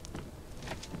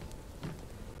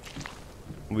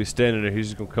 We'll be standing there, he's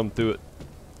just gonna come through it.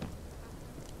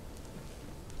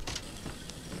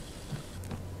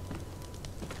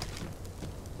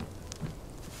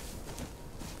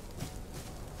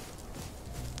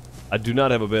 I do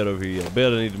not have a bed over here yet. A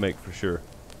bed I need to make for sure.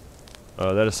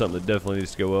 That is something that definitely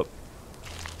needs to go up.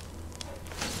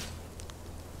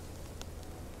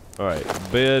 Alright,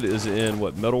 bed is in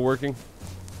what, metalworking?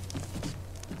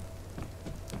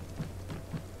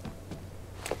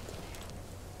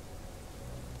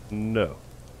 No.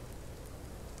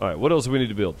 Alright, what else do we need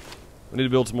to build? We need to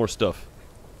build some more stuff.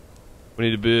 We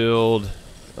need to build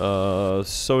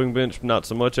sewing bench, not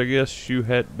so much I guess. Shoe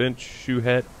hat bench, shoe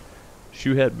hat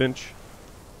bench.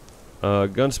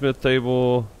 Gunsmith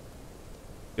table.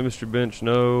 Chemistry bench,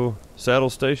 no. Saddle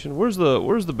station. Where's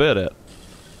the bed at?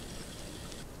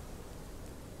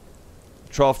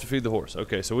 Trough to feed the horse.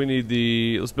 Okay, so we need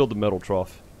the... Let's build the metal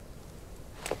trough.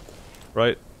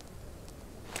 Right?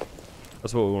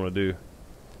 That's what we want to do.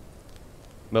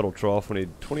 Metal trough. We need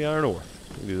 20 iron ore.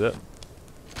 We can do that.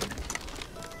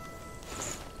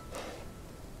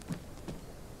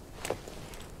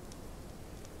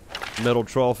 Metal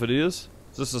trough it is.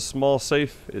 Is this a small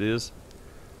safe? It is.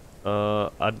 I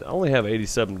only have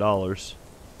 $87.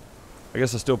 I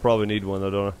guess I still probably need one though,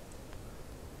 don't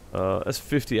I? That's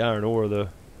 50 iron ore though.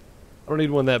 I don't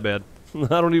need one that bad.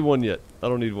 I don't need one yet. I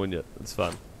don't need one yet. It's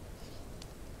fine.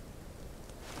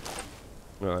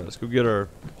 Alright, let's go get our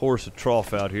horse a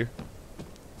trough out here.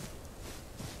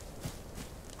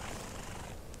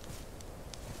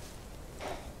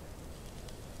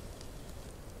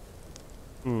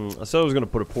 I said I was going to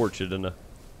put a porch in, didn't I?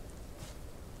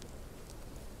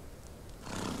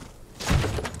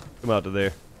 Come out to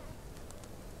there.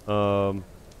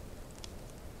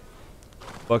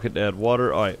 Bucket to add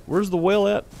water. Alright, where's the well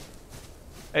at?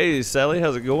 Hey, Sally,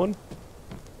 how's it going?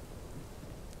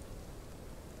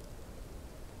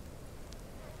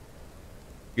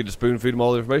 Get to spoon feed them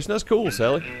all the information. That's cool,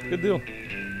 Sally. Good deal.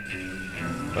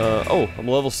 Oh, I'm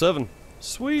level 7.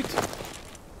 Sweet.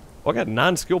 Oh, I got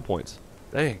 9 skill points.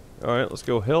 Dang. Alright, let's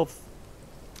go health,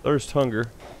 thirst, hunger,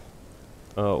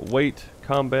 weight,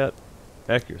 combat,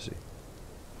 accuracy.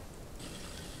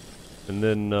 And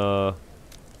then, I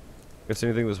guess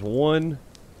anything that's 1.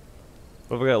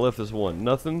 What have I got left is 1?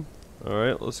 Nothing.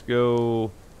 Alright, let's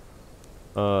go,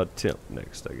 temp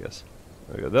next, I guess.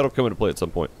 Okay, that'll come into play at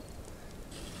some point.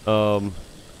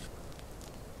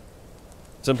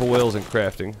 Simple whales and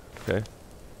crafting. Okay.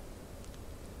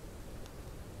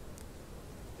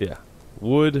 Yeah.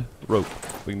 Wood, rope.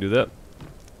 We can do that.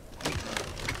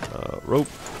 Rope.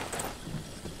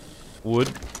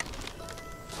 Wood.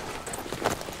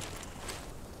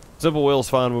 Simple whale's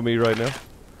fine with me right now.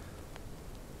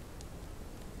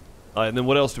 Alright, and then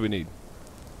what else do we need?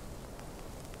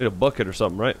 Need a bucket or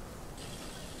something, right?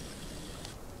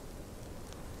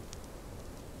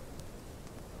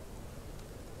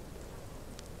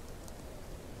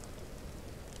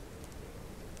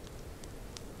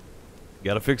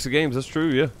 Gotta fix the games, that's true,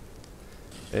 yeah.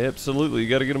 Absolutely, you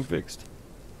gotta get them fixed.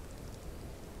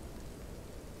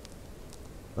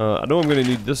 I know I'm gonna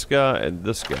need this guy and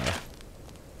this guy.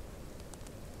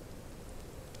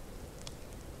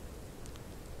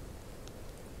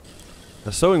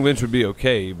 A sewing bench would be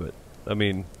okay, but, I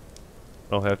mean,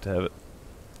 I don't have to have it.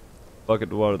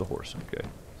 Bucket to water the horse, okay.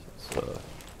 So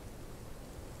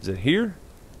is it here?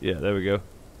 Yeah, there we go.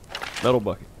 Metal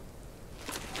bucket.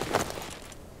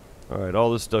 Alright,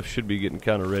 all this stuff should be getting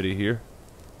kind of ready here.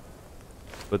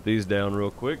 Put these down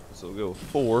real quick. So we'll go with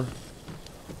 4.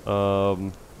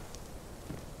 Probably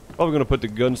going to put the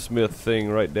gunsmith thing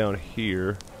right down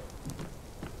here.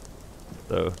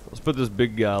 So let's put this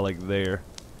big guy like there,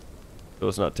 so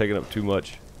it's not taking up too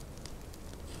much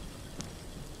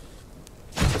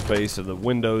space of the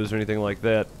windows or anything like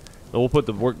that. And we'll put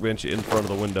the workbench in front of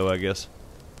the window, I guess.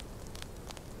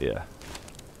 Yeah.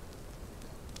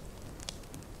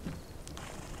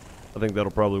 I think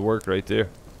that'll probably work right there.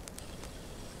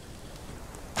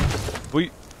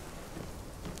 Sweet.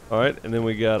 Alright, and then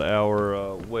we got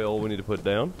our well we need to put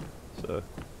down. So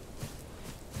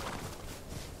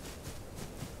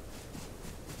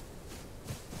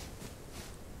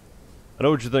I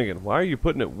know what you're thinking. Why are you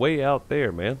putting it way out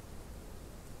there, man?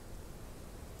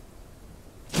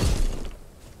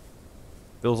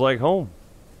 Feels like home.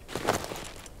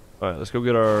 Alright, let's go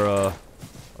get our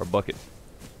bucket.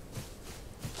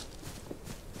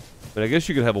 I mean, I guess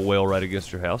you could have a well right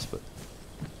against your house, but...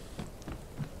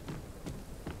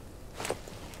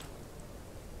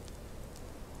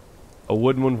 A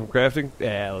wooden one from crafting?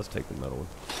 Yeah, let's take the metal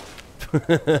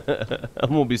one. I'm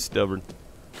gonna be stubborn.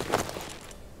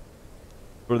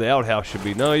 Where the outhouse should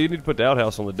be. No, you need to put the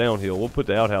outhouse on the downhill. We'll put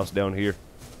the outhouse down here.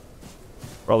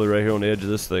 Probably right here on the edge of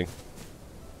this thing.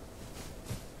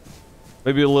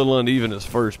 Maybe a little uneven at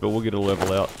first, but we'll get it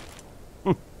level out.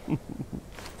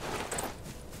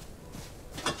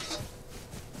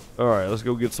 Alright, let's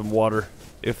go get some water,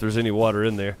 if there's any water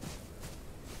in there.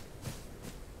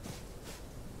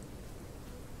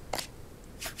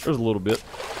 There's a little bit.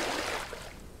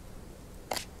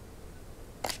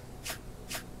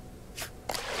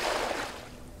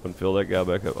 Couldn't fill that guy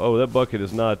back up. Oh, that bucket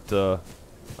is not,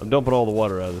 I'm dumping all the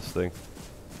water out of this thing.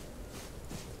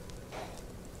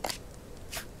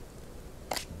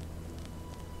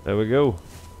 There we go.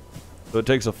 So it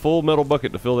takes a full metal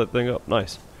bucket to fill that thing up.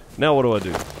 Nice. Now what do I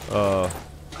do?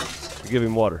 Give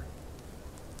him water.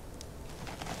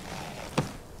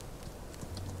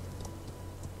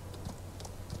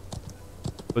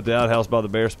 Put the outhouse by the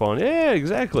bear spawn. Yeah,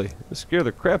 exactly. Scare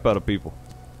the crap out of people.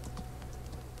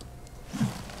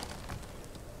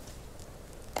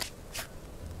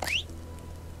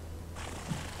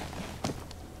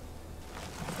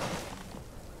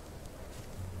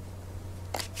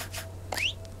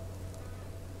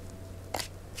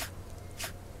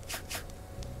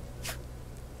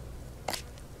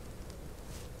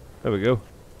 There we go.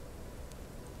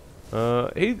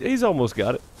 He's almost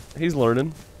got it. He's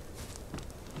learning.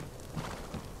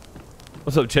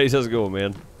 What's up, Chase? How's it going,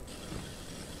 man?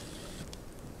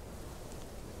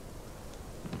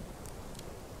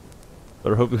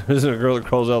 Better hope there isn't a girl that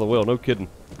crawls out of the well. No kidding.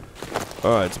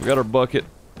 Alright, so we got our bucket.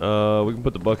 We can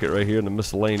put the bucket right here in the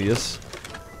miscellaneous.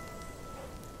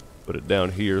 Put it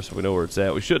down here so we know where it's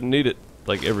at. We shouldn't need it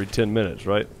like every 10 minutes,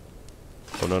 right?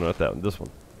 Oh, no, not that one. This one.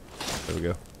 There we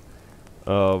go.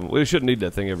 We shouldn't need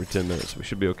that thing every 10 minutes. We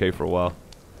should be okay for a while.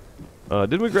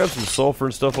 Didn't we grab some sulfur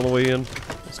and stuff on the way in?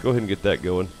 Let's go ahead and get that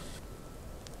going.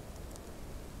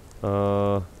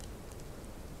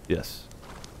 Yes.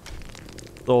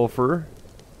 Sulfur.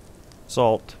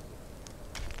 Salt.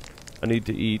 I need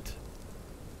to eat.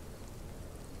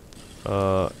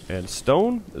 And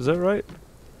stone? Is that right?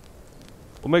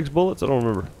 What makes bullets? I don't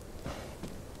remember.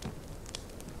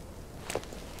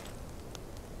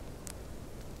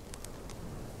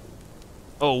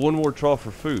 Oh, one more trough for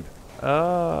food.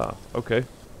 Ah, okay.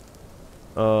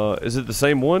 Is it the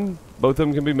same one? Both of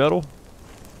them can be metal?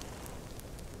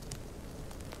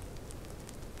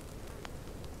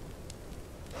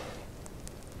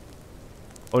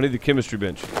 Oh, I need the chemistry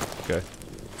bench. Okay.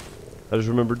 I just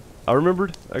remembered. I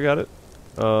remembered. I got it.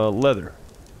 Leather.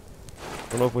 I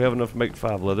don't know if we have enough to make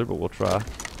 5 leather, but we'll try.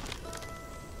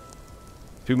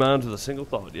 2 minds with a single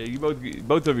thought. Yeah, you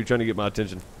both of you trying to get my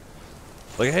attention.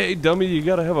 Like, hey, dummy, you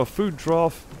gotta have a food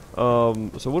trough. So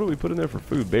what do we put in there for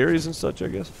food? Berries and such, I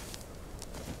guess.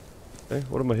 Okay,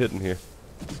 what am I hitting here?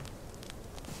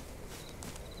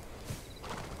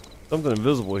 Something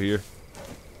invisible here.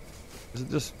 Is it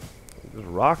just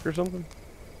rock or something?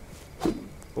 Go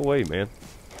away, man.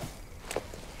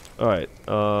 Alright,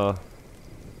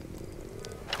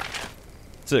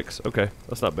 6. Okay,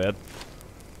 that's not bad.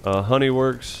 Honey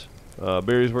works.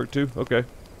 Berries work too? Okay.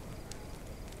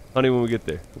 Honey when we get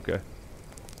there. Okay.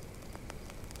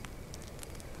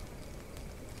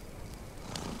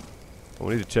 Oh,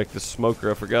 we need to check this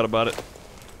smoker. I forgot about it.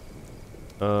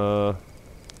 A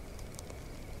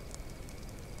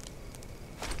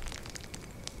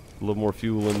little more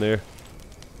fuel in there.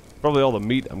 Probably all the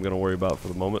meat I'm going to worry about for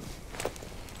the moment.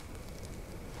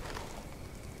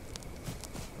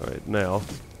 Alright, now.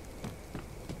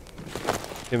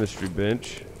 Chemistry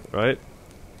bench, right?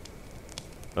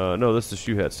 No, this is the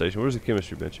shoe hat station. Where's the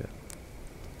chemistry bench at?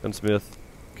 Gunsmith.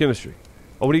 Chemistry.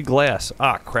 Oh, we need glass.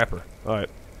 Ah, crapper.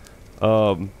 Alright.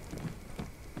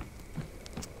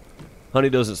 Honey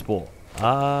doesn't spoil.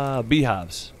 Ah,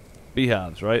 beehives.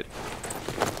 Beehives, right?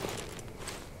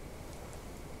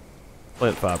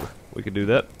 Plant fiber. We could do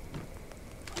that.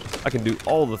 I can do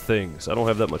all the things. I don't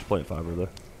have that much plant fiber, though.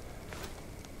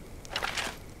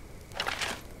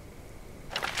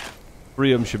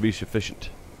 3 of them should be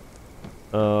sufficient.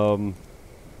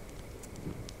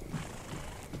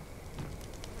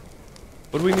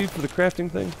 What do we need for the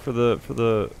crafting thing? For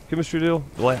the chemistry deal?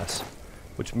 Glass.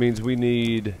 Which means we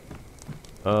need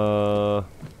the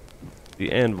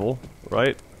anvil,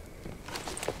 right?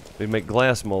 We make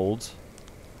glass molds.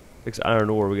 6 iron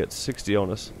ore, we got 60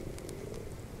 on us.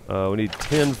 We need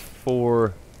 10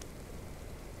 for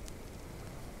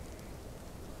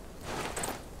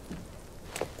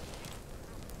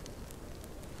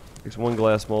Makes 1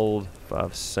 glass mold,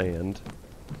 5 sand.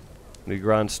 We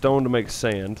grind stone to make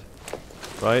sand,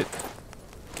 right?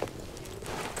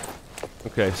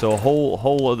 Okay, so a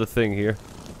whole other thing here.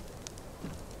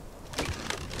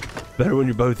 Better when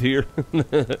you're both here.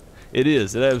 It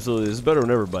is. It absolutely is. It's better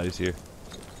when everybody's here.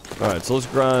 All right, so let's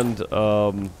grind.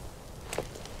 What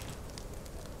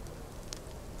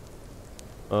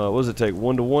does it take?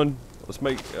 1 to 1. Let's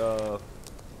make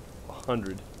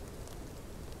 100.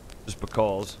 Just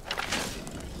because.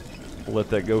 We'll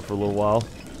let that go for a little while.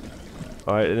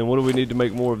 Alright, and then what do we need to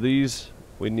make more of these?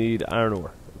 We need iron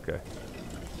ore. Okay.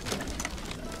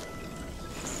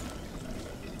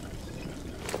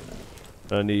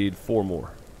 I need 4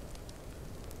 more.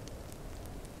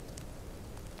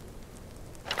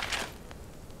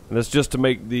 And that's just to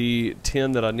make the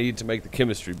 10 that I need to make the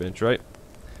chemistry bench, right?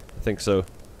 I think so.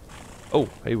 Oh,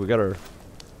 hey, we got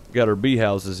our bee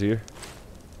houses here.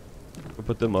 We'll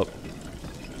put them up.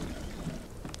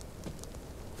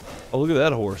 Oh, look at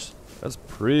that horse. That's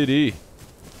pretty.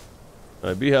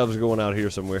 Alright, beehives are going out here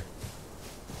somewhere.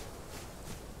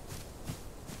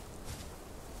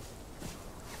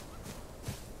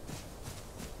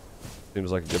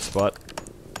 Seems like a good spot.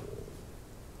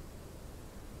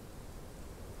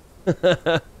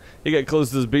 He got close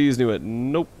to his bees and he went,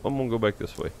 nope, I'm gonna go back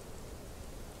this way.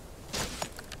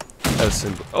 That's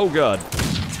simple. Oh god.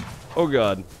 Oh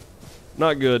god.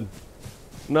 Not good.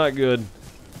 Not good.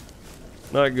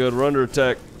 Not good. We're under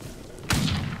attack.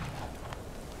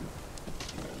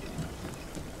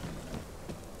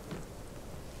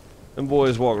 Them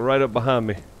boys walked right up behind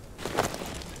me.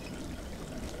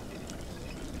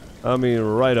 I mean,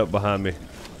 right up behind me.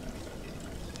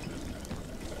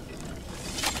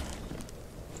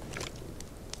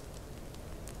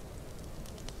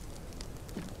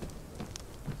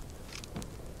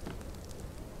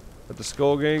 At the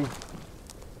Skull Gang.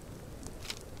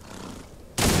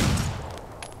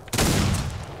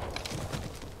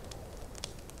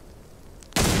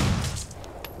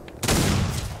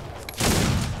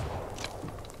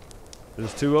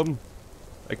 There's two of them?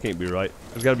 That can't be right.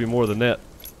 There's got to be more than that.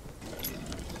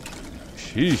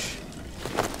 Sheesh.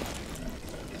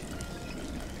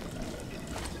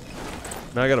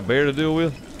 Now I got a bear to deal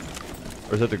with?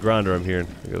 Or is that the grinder I'm hearing?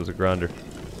 I think it was a grinder.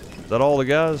 Is that all the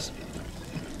guys?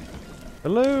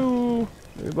 Hello?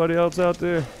 Anybody else out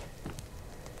there?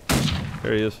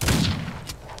 There he is.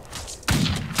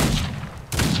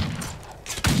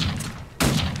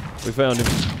 We found him.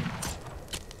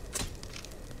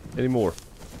 Any more?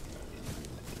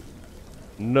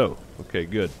 No. Okay,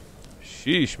 good.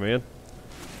 Sheesh, man.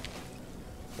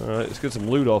 Alright, let's get some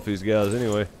loot off these guys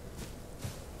anyway.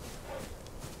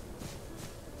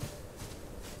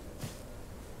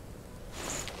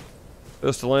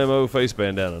 Pistol ammo, face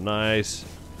bandana. Nice.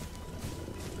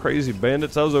 Crazy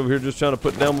bandits. I was over here just trying to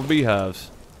put down my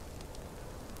beehives.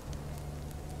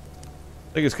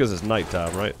 I think it's because it's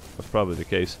nighttime, right? That's probably the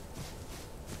case.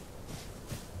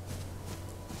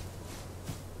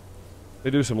 They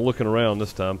do some looking around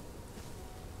this time.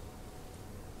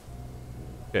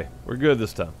 Okay, we're good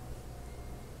this time.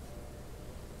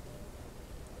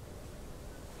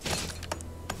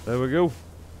 There we go.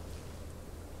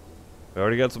 We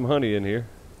already got some honey in here.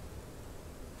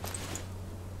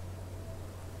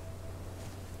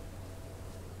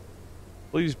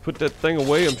 Please put that thing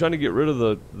away. I'm trying to get rid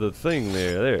of the thing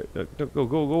there. There. Go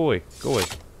away. Go away.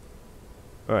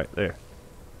 Alright, there.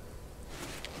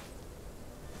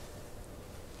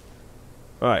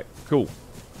 Alright, cool.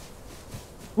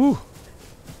 Whew.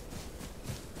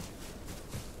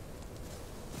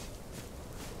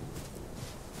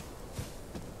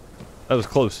 That was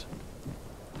close.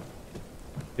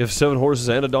 You have 7 horses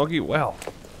and a donkey? Wow.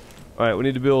 Alright, we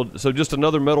need to build... So just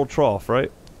another metal trough,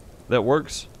 right? That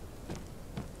works?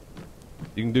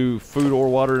 You can do food or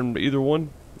water in either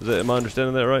one? Am I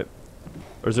understanding that right?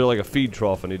 Or is there like a feed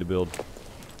trough I need to build?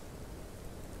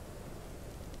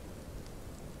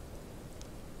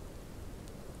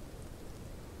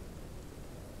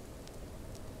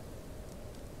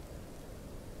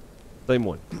 Same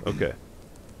one. Okay.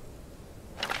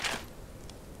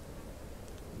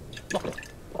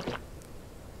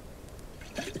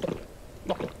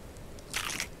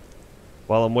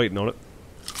 While I'm waiting on it,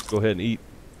 go ahead and eat.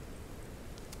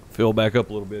 Fill back up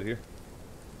a little bit here.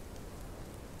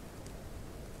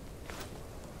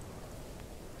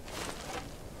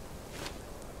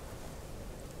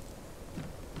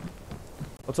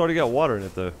 It's already got water in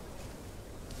it though.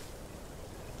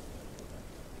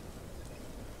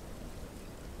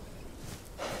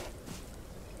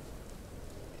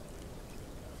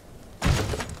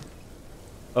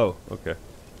 Oh, okay.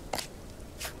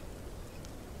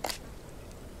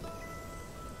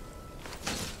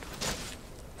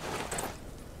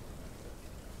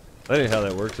 That ain't how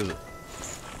that works, is it?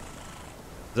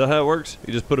 Is that how it works?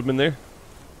 You just put them in there?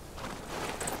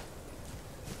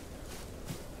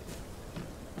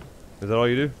 Is that all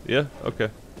you do? Yeah? Okay.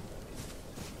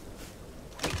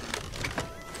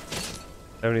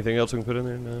 Have anything else we can put in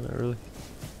there? No, not really.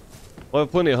 We'll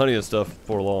have plenty of honey and stuff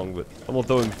before long, but I'm gonna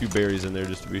throw in a few berries in there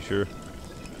just to be sure.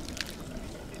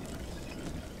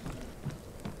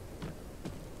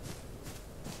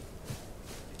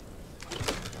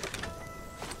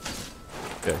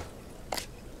 Okay.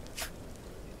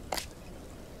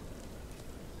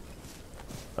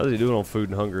 How's he doing on food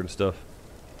and hunger and stuff?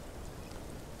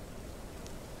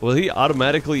 Will he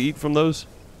automatically eat from those?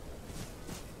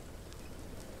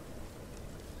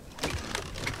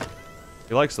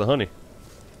 He likes the honey.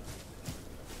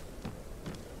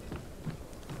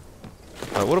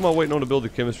 Alright, what am I waiting on to build the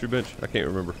chemistry bench? I can't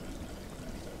remember.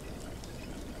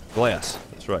 Glass.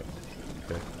 That's right.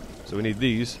 Okay. So we need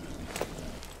these.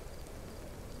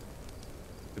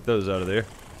 Get those out of there.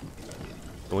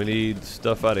 And we need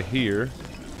stuff out of here.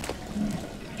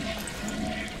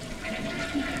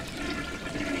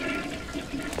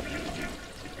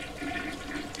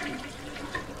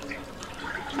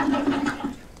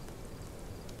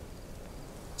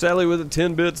 Sally with the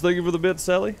 10 bits. Thank you for the bits,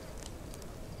 Sally.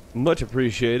 Much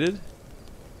appreciated.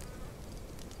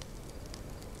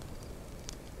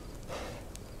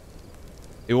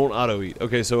 It won't auto eat.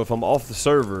 Okay, so if I'm off the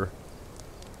server.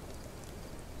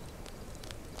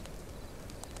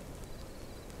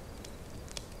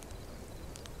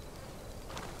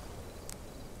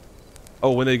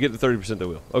 Oh, when they get to 30% they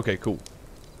will. Okay, cool.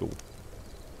 Cool.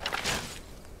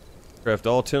 Craft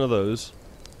all 10 of those.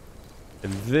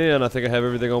 And then I think I have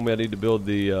everything on me I need to build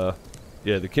the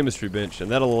the chemistry bench,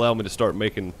 and that'll allow me to start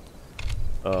making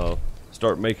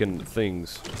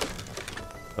things,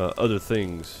 other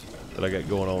things that I got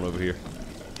going on over here.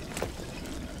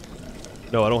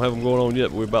 No, I don't have them going on yet,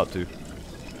 but we're about to.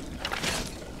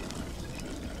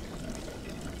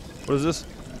 What is this?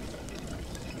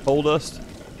 Coal dust?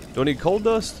 Do I need coal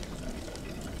dust?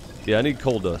 Yeah, I need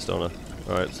coal dust, don't I?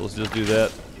 Alright, so let's just do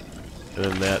that. And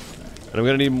then that. And I'm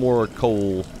gonna need more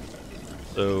coal.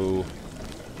 So,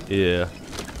 yeah.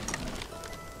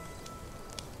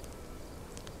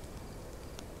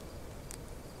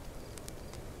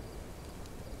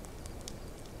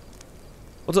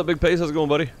 What's up, Big Pace? How's it going,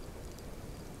 buddy?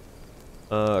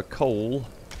 Coal.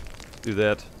 Do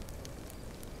that.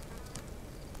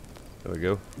 There we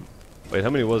go. Wait, how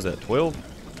many was that? 12?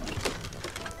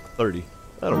 30.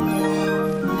 I don't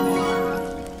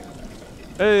know.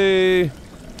 Hey!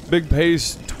 Big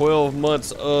Pace, 12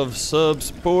 months of sub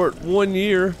support, 1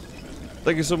 year.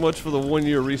 Thank you so much for the 1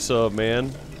 year resub,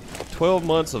 man. 12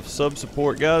 months of sub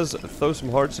support. Guys, throw some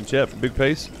hearts in chat for Big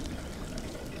Pace.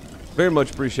 Very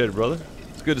much appreciated, brother.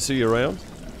 It's good to see you around.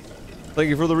 Thank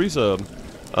you for the resub.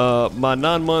 My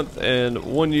 9-month and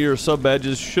 1 year sub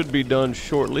badges should be done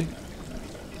shortly.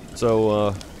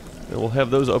 So, we'll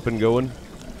have those up and going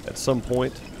at some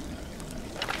point.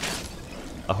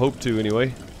 I hope to,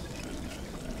 anyway.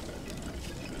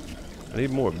 I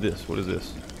need more of this. What is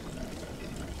this?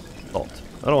 Salt.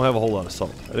 I don't have a whole lot of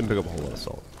salt. I didn't pick up a whole lot of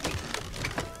salt.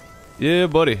 Yeah,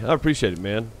 buddy. I appreciate it,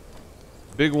 man.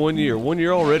 Big 1 year. 1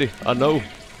 year already. I know.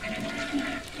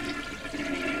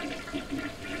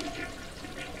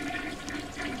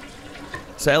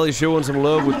 Sally showing some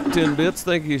love with 10 bits.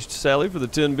 Thank you, Sally, for the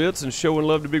 10 bits and showing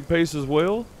love to Big Pace as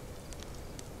well.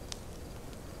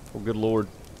 Oh, good lord.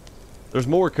 There's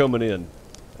more coming in.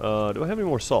 Do I have any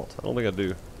more salt? I don't think I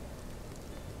do.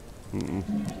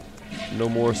 No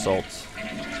more salts.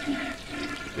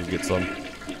 We'll get some.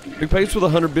 Big Pace with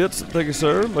 100 bits. Thank you,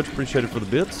 sir. Much appreciated for the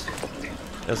bits.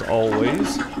 As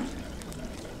always.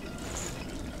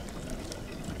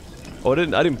 Oh, I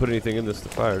didn't put anything in this to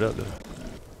fire it up, did I?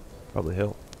 Probably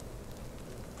help.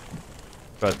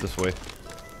 Try it this way.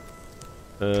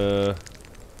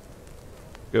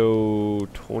 Go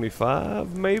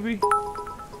 25, maybe?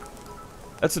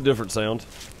 That's a different sound.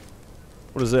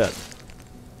 What is that?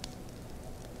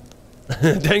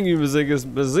 Dang you, Mazinkas.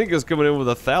 Mazinka's coming in with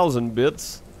 1,000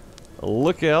 bits.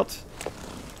 Look out.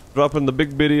 Dropping the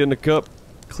big bitty in the cup.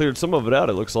 Cleared some of it out,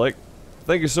 it looks like.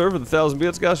 Thank you, sir, for the 1,000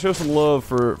 bits. Guys, show some love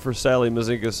for Sally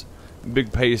Mazinkas.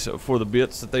 Big Pace for the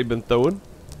bits that they've been throwing.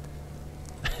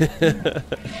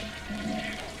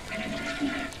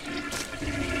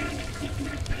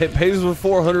 It pays with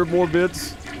 400 more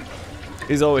bits.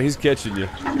 He's catching you.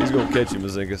 He's gonna catch you,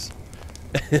 Mazinkas.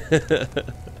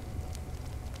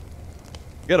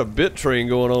 Got a bit train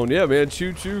going on. Yeah, man.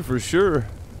 Choo choo for sure.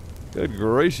 Good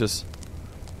gracious.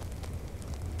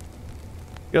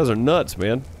 You guys are nuts,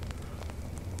 man.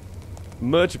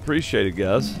 Much appreciated,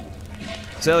 guys.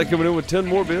 Sally coming in with 10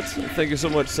 more bits. Thank you so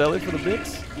much, Sally, for the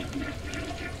bits.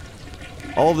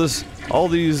 All these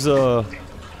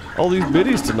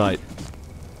biddies tonight.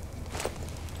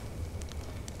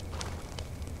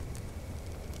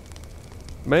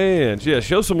 Man, yeah,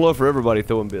 show some love for everybody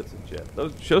throwing bits in chat.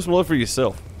 Show some love for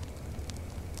yourself.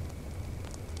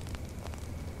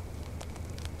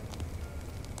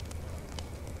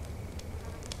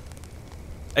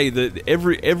 Hey,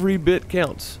 every bit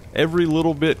counts. Every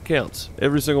little bit counts.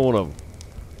 Every single one of them.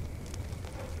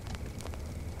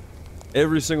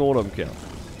 Every single one of them counts.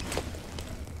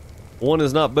 One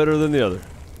is not better than the other.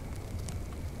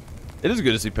 It is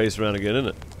good to see Pace around again, isn't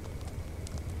it?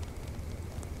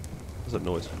 What's that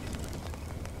noise?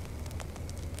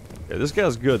 Yeah, this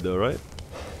guy's good though, right?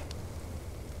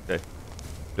 Okay.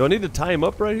 Do I need to tie him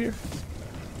up right here?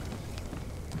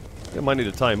 I might need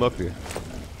to tie him up here.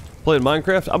 Playing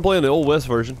Minecraft? I'm playing the Old West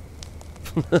version.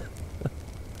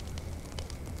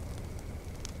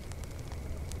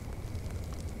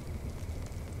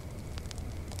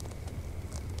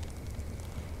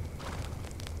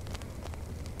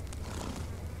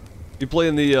 You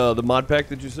playing the mod pack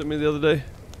that you sent me the other day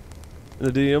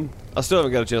in the DM? I still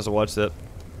haven't got a chance to watch that.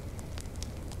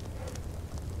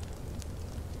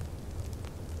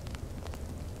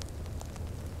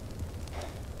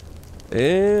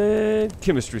 And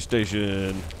chemistry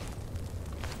station.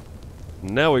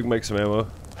 Now we can make some ammo.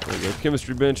 There we go.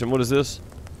 Chemistry bench, and what is this?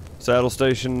 Saddle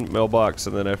station, mailbox,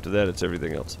 and then after that it's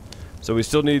everything else. So we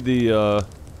still need the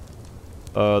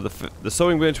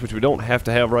sewing bench, which we don't have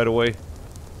to have right away.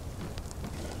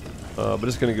 But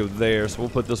it's going to go there, so we'll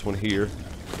put this one here,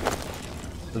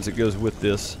 since it goes with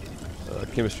this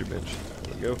chemistry bench.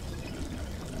 There we go.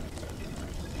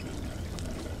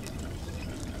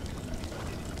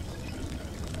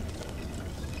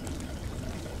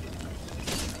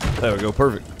 There we go,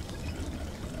 perfect.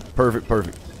 Perfect,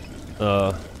 perfect.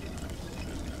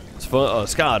 It's fun.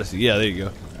 Sky Odyssey, yeah, there you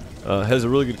go. Has a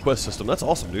really good quest system. That's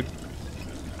awesome, dude.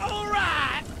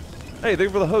 Alright! Hey, thank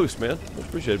you for the host, man. Much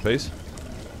appreciated, Pace.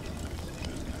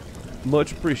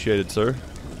 Much appreciated, sir.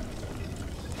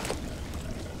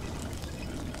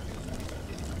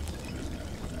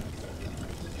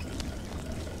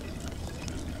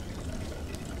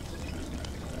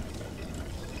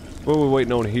 What are we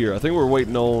waiting on here? I think we're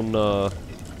waiting on, I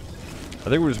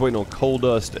think we're just waiting on coal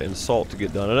dust and salt to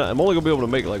get done. And I'm only going to be able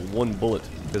to make like one bullet,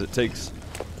 because it takes,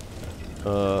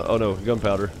 oh no,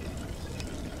 gunpowder.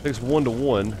 It takes 1 to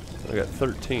 1. I got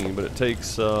 13, but it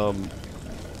takes, 5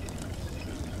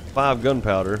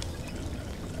 gunpowder.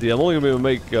 Yeah, I'm only gonna be able to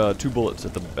make 2 bullets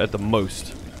at the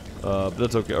most. But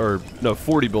that's okay. Or no,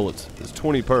 40 bullets. It's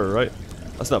 20 per, right?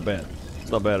 That's not bad.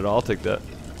 It's not bad at all. I'll take that.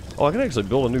 Oh, I can actually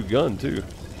build a new gun too.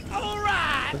 All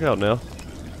right. Look out now.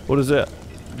 What is that?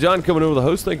 John coming over the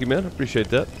host. Thank you, man. I appreciate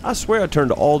that. I swear I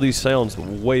turned all these sounds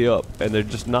way up, and they're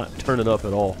just not turning up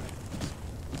at all.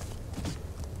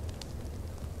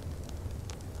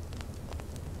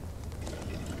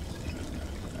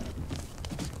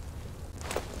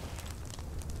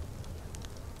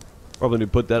 Probably need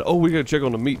to put that. Oh, we gotta check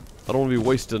on the meat. I don't want to be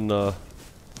wasting. I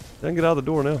can get out of the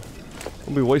door now. I'm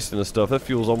gonna be wasting this stuff. That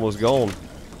fuel's almost gone.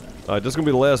 Alright, this is gonna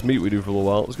be the last meat we do for a little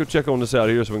while. Let's go check on this out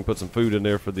here so we can put some food in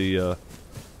there for the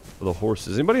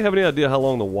horses. Anybody have any idea how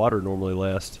long the water normally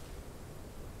lasts?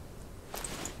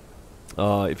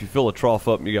 If you fill a trough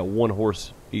up and you got 1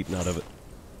 horse eating out of it.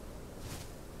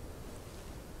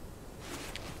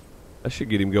 That should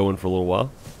get him going for a little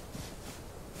while.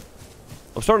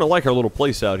 I'm starting to like our little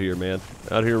place out here, man.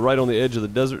 Out here right on the edge of the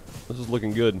desert. This is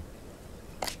looking good.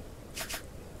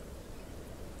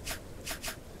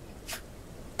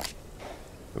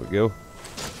 There we go.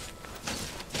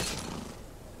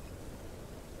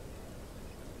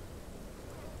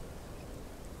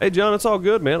 Hey, John, it's all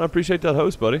good, man. I appreciate that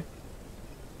host, buddy.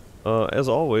 As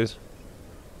always.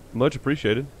 Much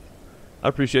appreciated. I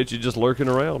appreciate you just lurking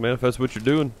around, man, if that's what you're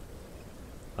doing.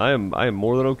 I am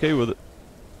more than okay with it.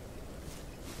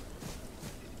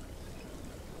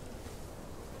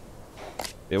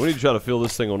 Yeah, we need to try to fill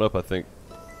this thing on up, I think.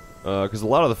 Because a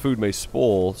lot of the food may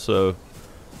spoil, so...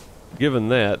 Given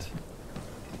that...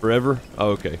 Forever?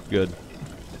 Oh, okay, good.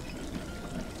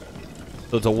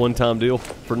 So it's a one-time deal?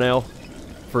 For now?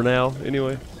 For now,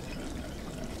 anyway?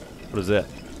 What is that?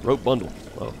 Rope bundle.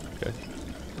 Oh, okay.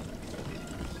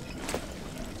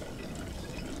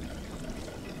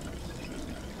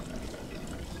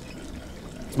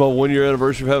 It's my 1-year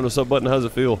anniversary of having a sub button. How's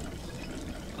it feel?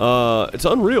 It's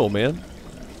unreal, man.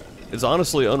 It's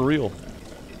honestly unreal.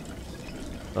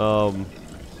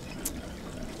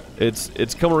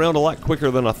 It's come around a lot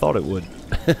quicker than I thought it would.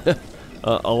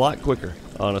 A lot quicker,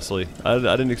 honestly. I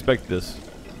didn't expect this.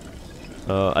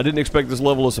 I didn't expect this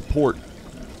level of support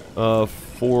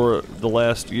for the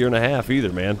last 1.5 years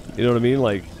either, man. You know what I mean?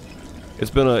 Like, it's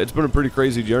been a pretty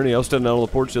crazy journey. I was standing out on the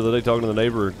porch the other day talking to the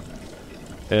neighbor,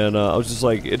 and I was just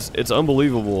like, it's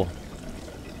unbelievable.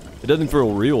 It doesn't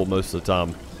feel real most of the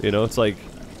time. You know, it's like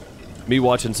me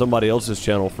watching somebody else's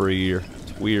channel for a year.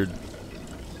 It's weird.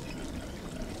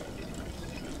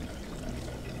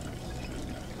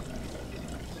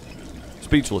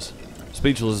 Speechless.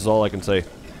 Speechless is all I can say.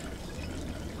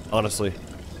 Honestly.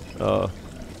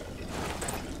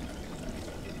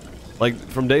 Like,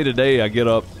 from day to day, I get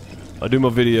up, I do my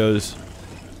videos,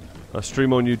 I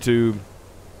stream on YouTube,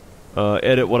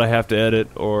 edit what I have to edit,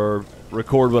 or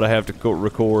record what I have to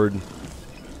record,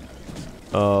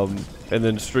 and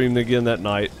then stream again that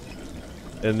night.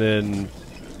 and then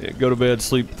go to bed,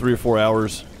 sleep 3 or 4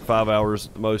 hours, 5 hours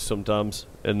at the most sometimes,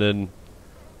 and then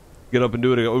get up and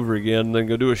do it over again, and then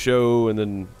go do a show, and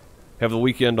then have the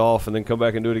weekend off, and then come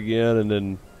back and do it again, and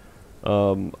then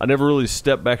I never really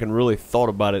stepped back and really thought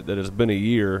about it that it's been a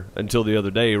year until the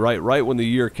other day. Right when the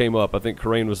year came up, I think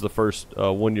Corain was the first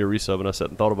 1 year resub, and I sat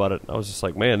and thought about it. And I was just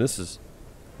like, man, it's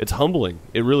humbling.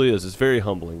 It really is. It's very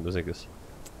humbling, Mazinkus.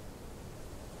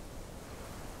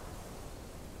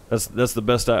 That's the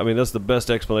best. I mean, that's the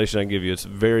best explanation I can give you. It's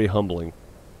very humbling,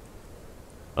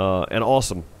 and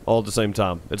awesome all at the same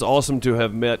time. It's awesome to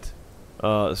have met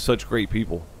such great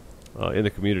people in the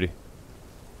community.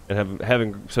 And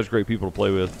having such great people to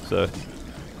play with, so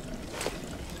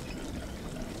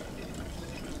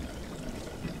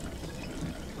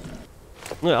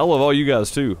yeah, I love all you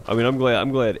guys too. I mean, I'm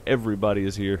glad everybody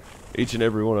is here, each and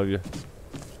every one of you.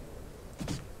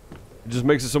 It just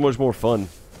makes it so much more fun.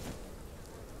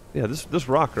 Yeah, this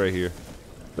rock right here.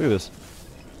 Look at this.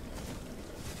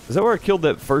 Is that where I killed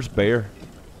that first bear?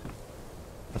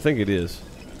 I think it is.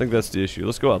 I think that's the issue.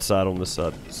 Let's go outside on this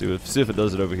side. See if it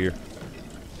does it over here.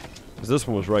 Because this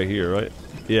one was right here, right?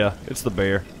 Yeah, it's the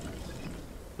bear.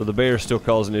 So the bear is still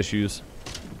causing issues.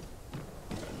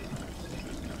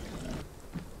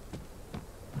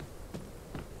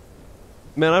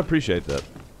 Man, I appreciate that.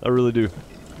 I really do.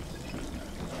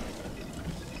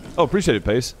 Oh, appreciate it,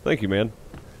 Pace. Thank you, man.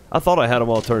 I thought I had them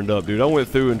all turned up, dude. I went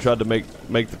through and tried to make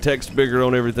the text bigger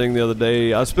on everything the other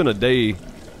day. I spent a day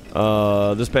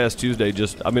this past Tuesday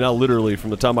just... I mean, I literally,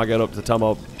 from the time I got up to the time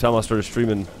I started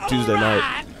streaming Tuesday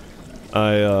night...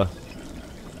 oh,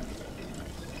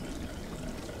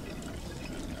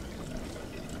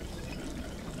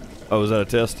 was that a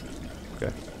test? Okay.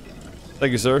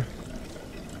 Thank you, sir.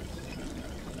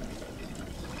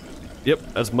 Yep,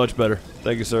 that's much better.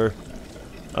 Thank you, sir.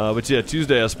 But yeah,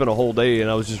 Tuesday I spent a whole day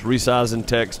and I was just resizing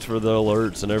text for the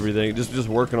alerts and everything. Just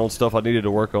working on stuff I needed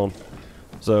to work on.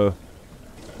 So,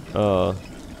 no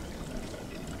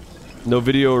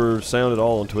video or sound at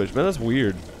all on Twitch. Man, that's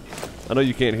weird. I know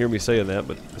you can't hear me saying that,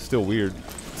 but it's still weird.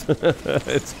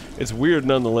 it's weird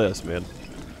nonetheless, man.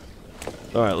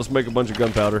 Alright, let's make a bunch of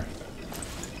gunpowder.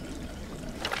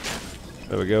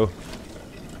 There we go.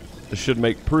 This should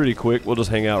make pretty quick. We'll just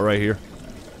hang out right here.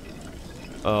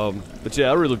 But yeah,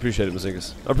 I really appreciate it,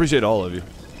 Mazinkus. I appreciate all of you.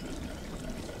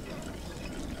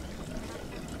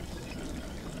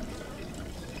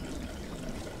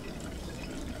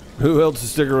 Who else to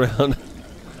stick around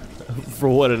for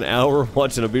what, an hour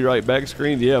watching a Be Right Back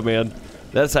screen? Yeah, man.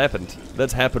 That's happened.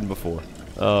 That's happened before.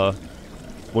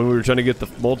 When we were trying to get the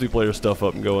multiplayer stuff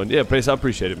up and going. Yeah, Pace, I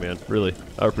appreciate it, man. Really.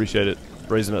 I appreciate it.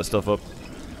 Raising that stuff up.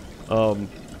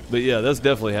 But yeah, that's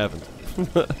definitely happened.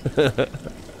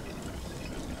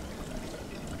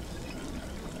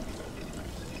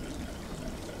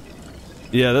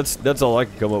 Yeah, that's all I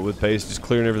can come up with, Pace. Just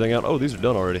clearing everything out. Oh, these are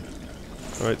done already.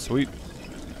 Alright, sweet.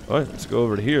 Alright, let's go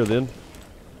over to here then.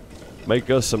 Make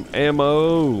us some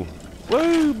ammo.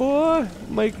 Woo, boy!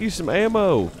 Make you some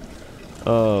ammo.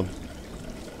 Or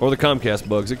the Comcast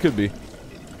bugs. It could be.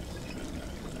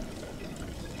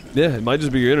 Yeah, it might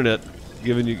just be your internet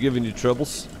giving you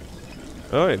troubles.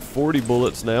 Alright, 40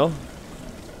 bullets now.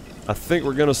 I think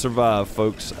we're gonna survive,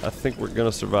 folks. I think we're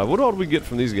gonna survive. What all do we get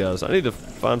from these guys? I need to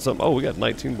find something. Oh, we got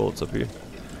 19 bullets up here.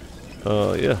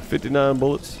 Yeah, 59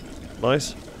 bullets.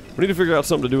 Nice. We need to figure out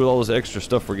something to do with all this extra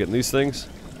stuff we're getting. These things.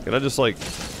 Can I just like...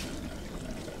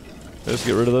 just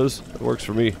get rid of those? That works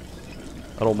for me.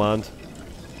 I don't mind.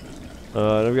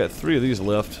 And I've got 3 of these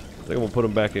left. I think I'm gonna put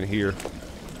them back in here.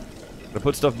 Can I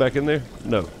put stuff back in there?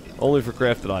 No. Only for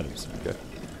crafted items. Okay.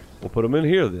 We'll put them in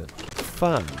here then.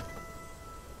 Fine.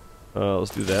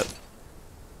 Let's do that.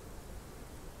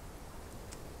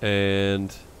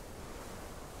 And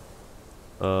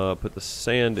put the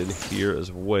sand in here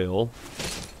as well.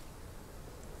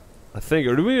 I think,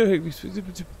 or do we...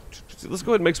 let's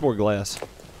go ahead and make some more glass.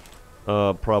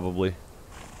 Probably.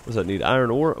 What does that need? Iron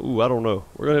ore? Ooh, I don't know.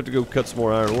 We're gonna have to go cut some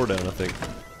more iron ore down, I think.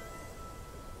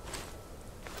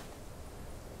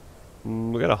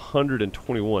 We got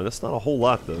 121. That's not a whole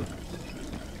lot, though.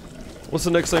 What's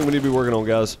the next thing we need to be working on,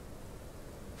 guys?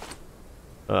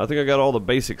 I think I got all the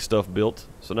basic stuff built.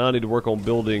 So now I need to work on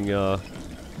building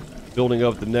building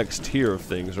up the next tier of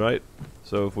things, right?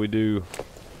 So if we do...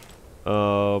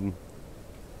 can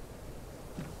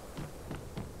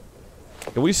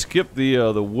we skip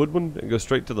the wood one and go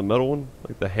straight to the metal one?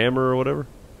 Like the hammer or whatever?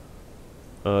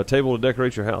 Table to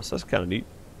decorate your house. That's kind of neat.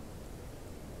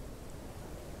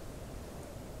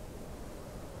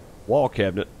 Wall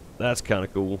cabinet. That's kind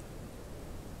of cool.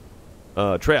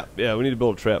 Trap. Yeah, we need to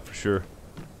build a trap for sure.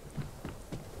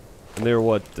 And they're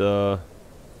what,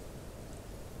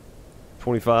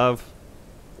 25.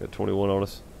 Got 21 on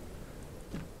us.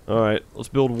 Alright, let's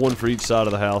build one for each side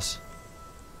of the house.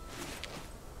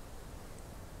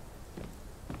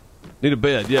 Need a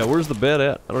bed. Yeah, where's the bed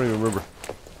at? I don't even remember.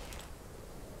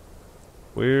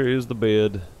 Where is the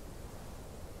bed?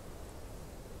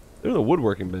 They're in the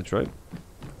woodworking bench, right?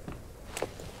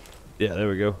 Yeah, there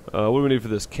we go. What do we need for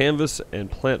this? Canvas and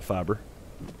plant fiber.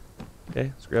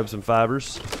 Okay, let's grab some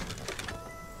fibers.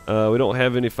 We don't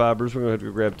have any fibers. We're going to have to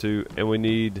go grab 2. And we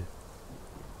need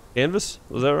canvas?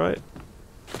 Was that right?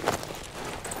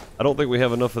 I don't think we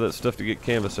have enough of that stuff to get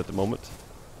canvas at the moment.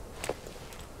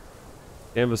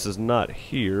 Canvas is not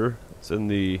here. It's in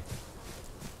the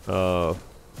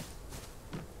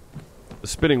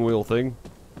spinning wheel thing.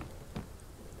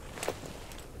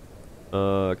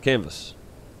 Canvas.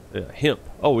 Yeah, hemp.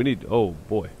 Oh, we need... Oh,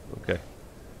 boy. Okay.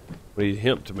 We need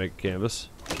hemp to make canvas.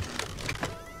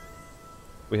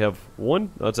 We have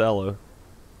 1? That's aloe.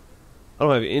 I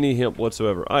don't have any hemp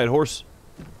whatsoever. Alright, horse.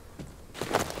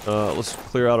 Let's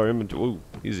clear out our inventory. Ooh,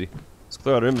 easy. Let's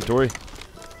clear out our inventory.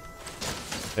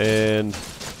 And...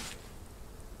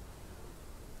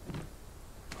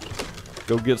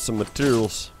 go get some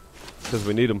materials. Because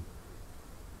we need them.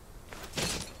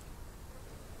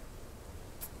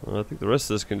 I think the rest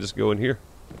of this can just go in here.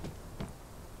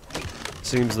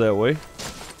 Seems that way.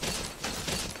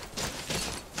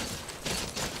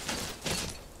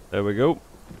 There we go.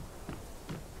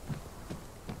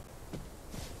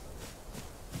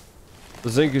 The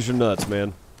zinc is your nuts,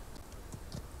 man.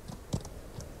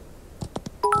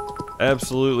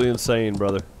 Absolutely insane,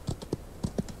 brother.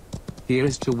 Here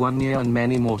is to 1 year and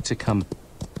many more to come.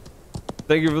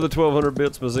 Thank you for the 1,200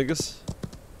 bits, Mazinkus.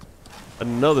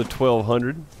 Another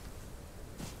 1,200.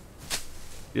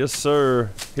 Yes, sir.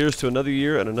 Here's to another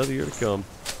year and another year to come.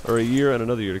 Or a year and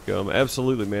another year to come.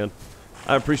 Absolutely, man.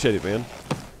 I appreciate it, man.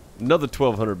 Another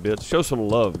 1,200 bits. Show some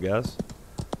love, guys.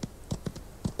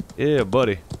 Yeah,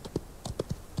 buddy.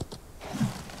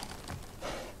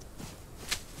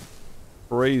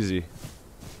 Crazy.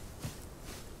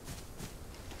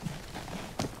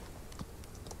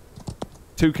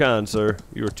 Too kind, sir.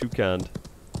 You are too kind.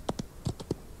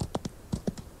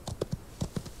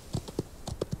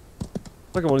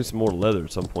 I think I want some more leather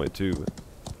at some point too. But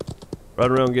right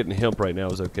around getting hemp right now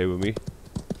is okay with me.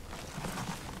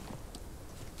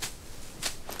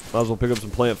 Might as well pick up some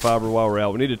plant fiber while we're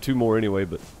out. We needed 2 more anyway,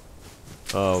 but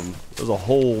there's a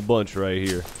whole bunch right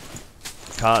here.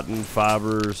 Cotton,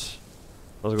 fibers.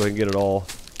 Let's go ahead and get it all.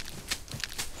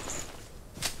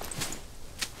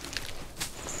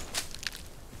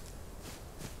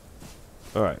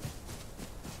 Alright.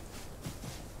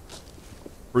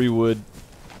 Free wood.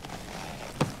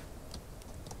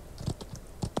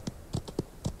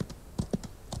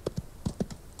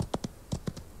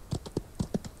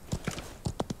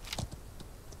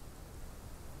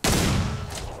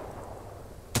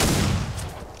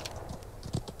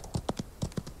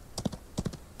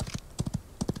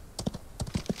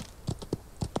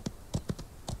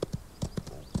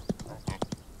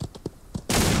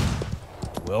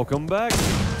 Welcome back.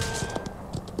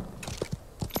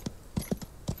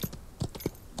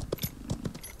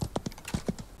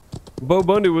 Bo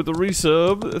Bundy with the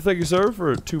resub. Thank you, sir,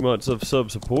 for 2 months of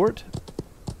sub support.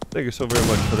 Thank you so very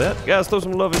much for that. Guys, throw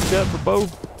some love in chat for Bo.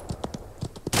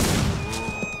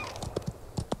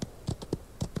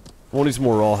 We'll need some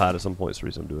more rawhide at some point. That's the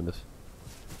reason I'm doing this.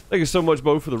 Thank you so much,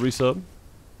 Bo, for the resub.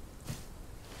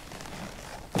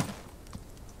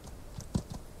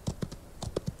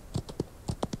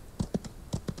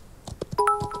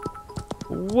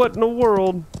 What in the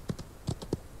world?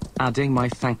 Adding my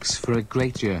thanks for a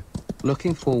great year.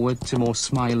 Looking forward to more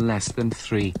smile less than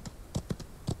 3.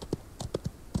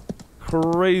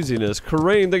 Craziness.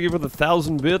 Karain, thank you for the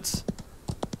 1,000 bits.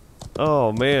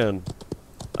 Oh man.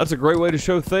 That's a great way to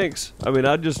show thanks. I mean,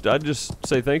 I just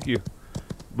say thank you.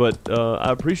 But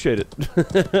I appreciate it.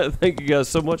 Thank you guys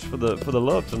so much for the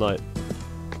love tonight.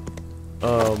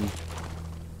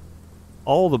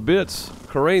 All the bits.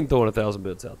 Karain throwing 1,000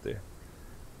 bits out there.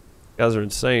 Guys are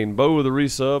insane. Bo with a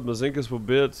resub, Mazinkus with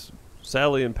bits,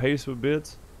 Sally and Pace with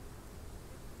bits.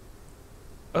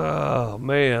 Oh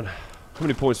man. How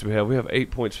many points do we have? We have 8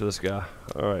 points for this guy.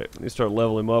 Alright, let me start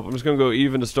leveling him up. I'm just gonna go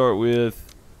even to start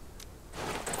with.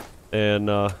 And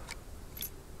what?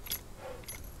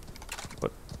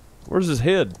 Where's his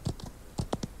head?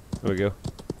 There we go.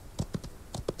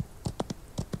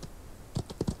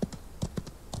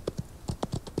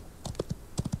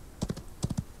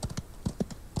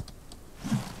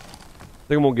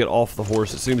 I think I'm gonna get off the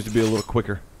horse. It seems to be a little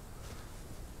quicker.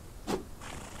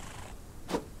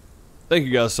 Thank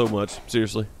you guys so much.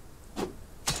 Seriously.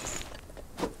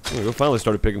 There we go. Finally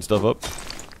started picking stuff up.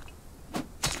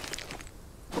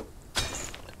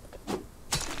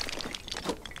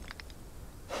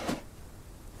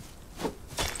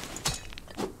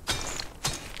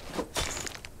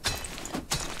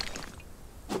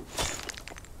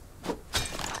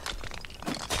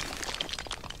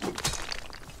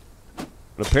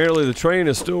 And apparently the train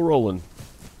is still rolling.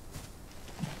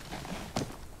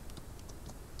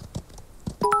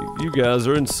 You guys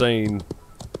are insane.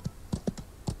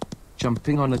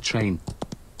 Jumping on a train.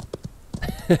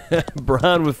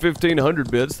 Brian with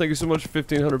 1,500 bits. Thank you so much for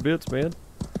 1,500 bits, man.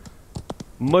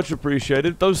 Much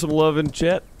appreciated. Throw some love in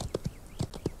chat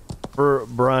for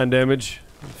Brian Damage.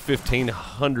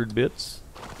 1,500 bits.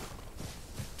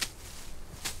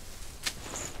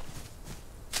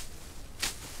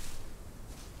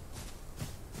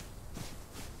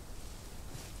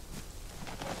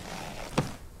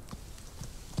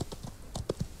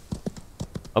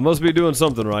 I must be doing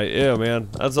something right. Yeah, man.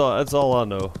 That's all I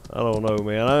know. I don't know,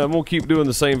 man. I'm gonna keep doing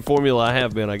the same formula I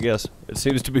have been, I guess. It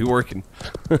seems to be working.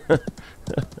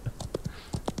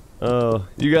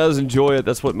 You guys enjoy it.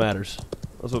 That's what matters.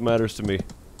 That's what matters to me.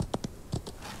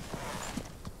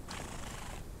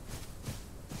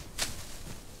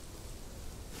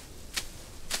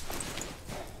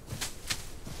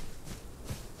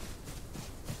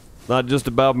 Not just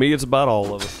about me, it's about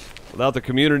all of us. Without the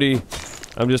community,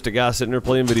 I'm just a guy sitting there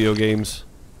playing video games.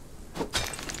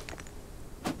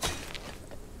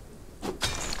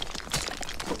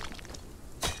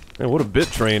 Man, what a bit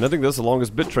train. I think that's the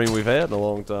longest bit train we've had in a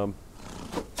long time.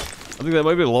 I think that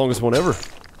might be the longest one ever.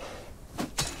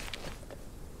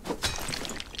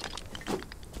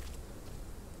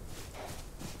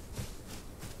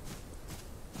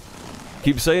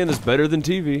 Keep saying it's better than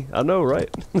TV. I know, right?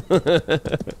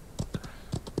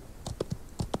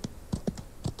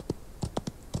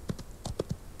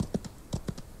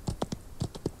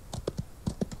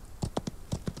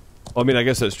 I mean, I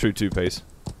guess that's true too, Pace.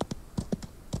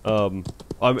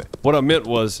 What I meant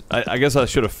was, I guess I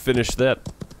should have finished that.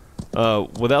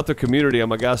 Without the community,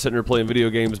 I'm a guy sitting there playing video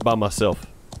games by myself.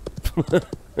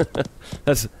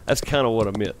 That's kind of what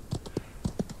I meant.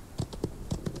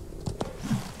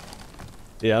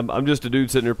 Yeah, I'm just a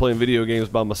dude sitting there playing video games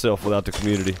by myself without the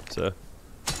community. So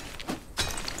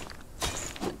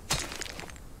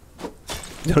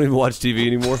don't even watch TV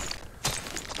anymore.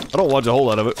 I don't watch a whole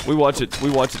lot of it. We watch it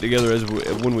together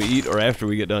when we eat or after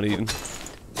we get done eating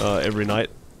every night,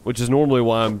 which is normally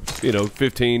why I'm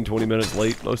 15, 20 minutes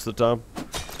late most of the time.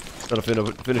 Gotta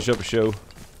finish up a show.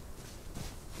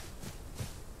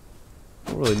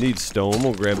 I don't really need stone. I'm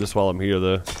gonna grab this while I'm here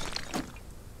though.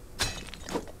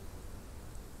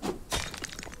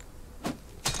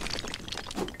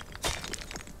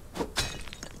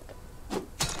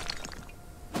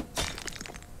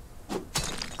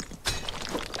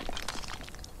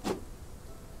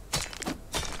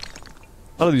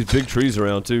 A lot of these big trees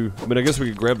around too. I mean, I guess we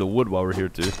could grab the wood while we're here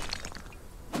too.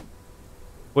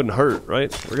 Wouldn't hurt,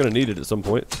 right? We're gonna need it at some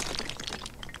point.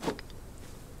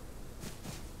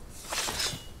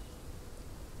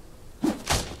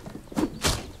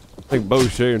 I think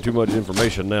Bo's sharing too much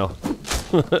information now.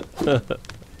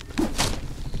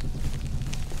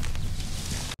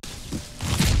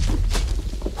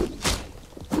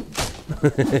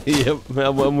 Yep,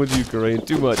 I'm with you, Corinne.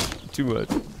 Too much. Too much.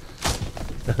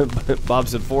 Bob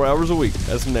said 4 hours a week.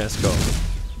 That's NASCAR.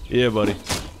 Yeah, buddy.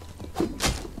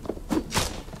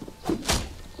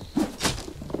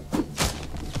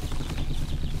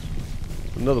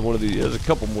 Another one of these. There's a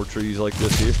couple more trees like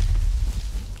this here.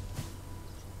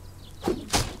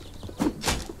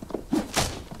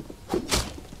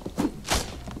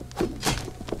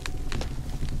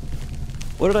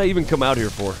 What did I even come out here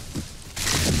for?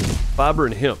 Fiber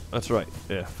and hemp. That's right.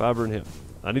 Yeah, fiber and hemp.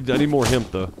 I need more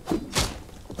hemp though.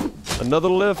 Another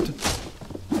lift.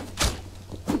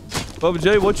 Bubba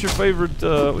J, what's your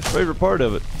favorite part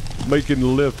of it?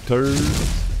 Making left turns.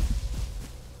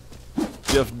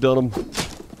 Jeff Dunham.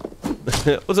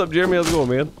 What's up, Jeremy? How's it going,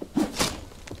 man?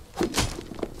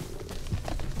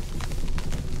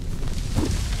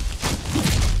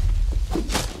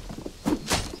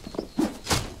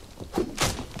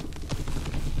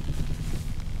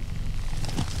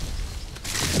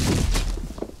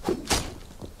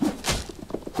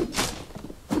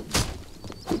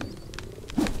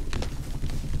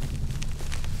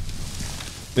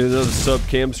 Another sub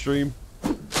cam stream.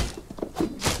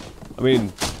 I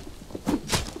mean,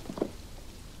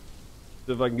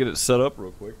 see if I can get it set up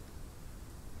real quick.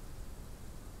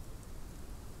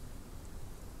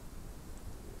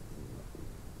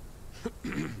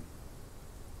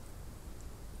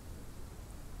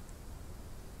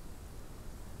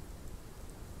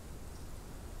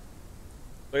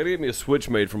 I gotta get me a switch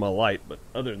made for my light, but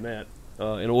other than that,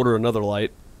 and order another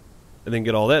light, and then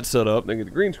get all that set up, then get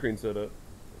the green screen set up.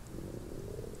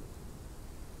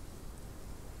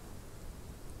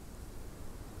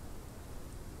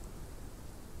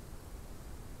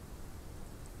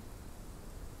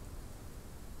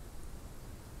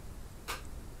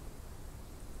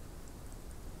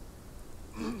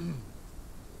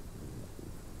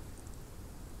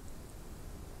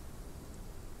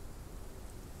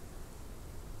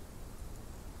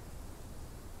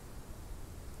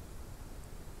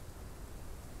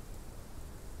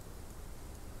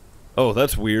 Oh,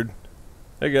 that's weird.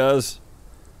 Hey guys.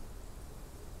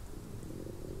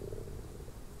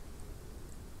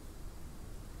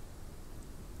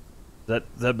 Is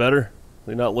that better?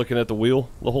 You're not looking at the wheel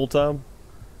the whole time?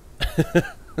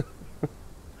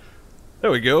 There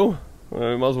we go.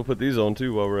 We might as well put these on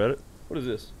too while we're at it. What is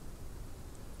this?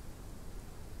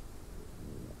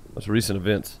 That's recent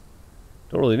events.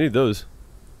 Don't really need those.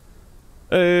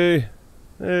 Hey.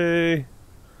 Hey.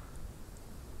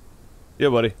 Yeah,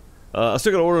 buddy. I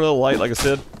still gotta order another light, like I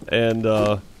said, and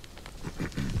yeah,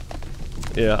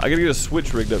 I gotta get a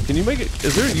switch rigged up. Can you make it?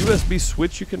 Is there a USB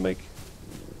switch you can make?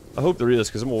 I hope there is,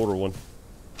 because I'm gonna order one.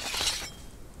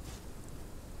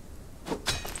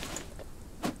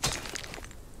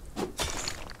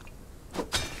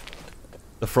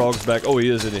 The frog's back. Oh, he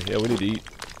is, isn't he? Yeah, we need to eat.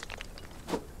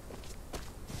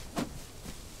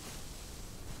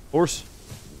 Horse.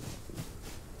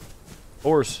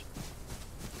 Horse.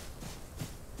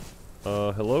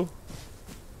 Hello?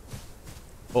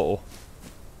 Uh-oh.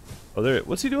 Oh, there.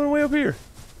 What's he doing way up here?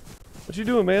 What you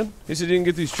doing, man? He said he didn't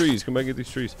get these trees. Come back and get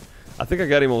these trees. I think I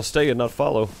got him on stay and not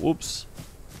follow. Whoops.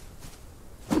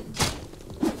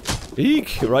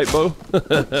 Eek! Right, Bo?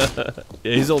 Yeah,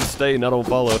 he's on stay, not on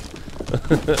follow.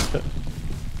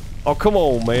 Oh, come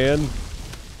on, man.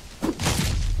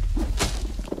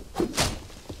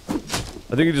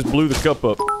 I think he just blew the cup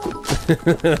up.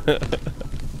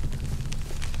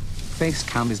 Face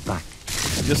cam is back.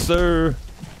 Yes, sir.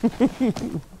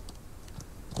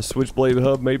 A switchblade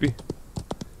hub, maybe?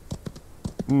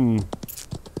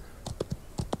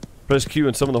 Press Q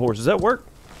and summon the horse. Does that work?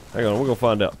 Hang on, we're gonna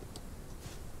find out.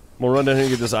 I'm gonna run down here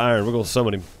and get this iron. We're gonna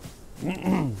summon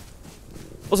him.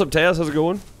 What's up, Taz? How's it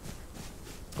going?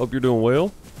 Hope you're doing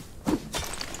well.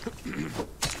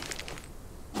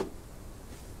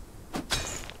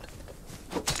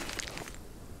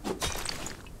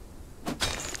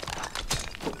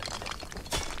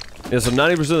 Yeah, so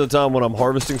 90% of the time when I'm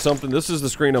harvesting something, this is the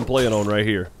screen I'm playing on right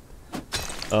here.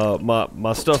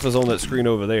 My stuff is on that screen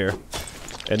over there.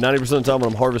 And 90% of the time when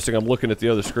I'm harvesting, I'm looking at the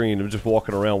other screen. I'm just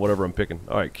walking around whatever I'm picking.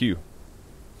 Alright, Q.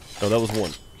 Oh, that was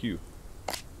one. Q.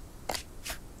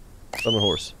 Summon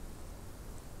horse.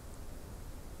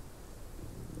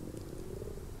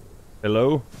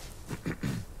 Hello?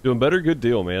 Doing better? Good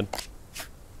deal, man.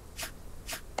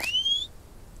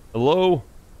 Hello?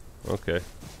 Okay.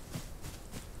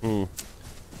 Why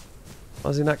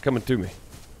is he not coming to me?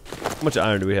 How much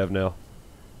iron do we have now?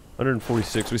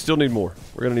 146. We still need more.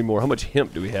 We're gonna need more. How much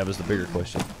hemp do we have is the bigger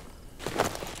question.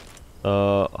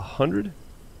 100?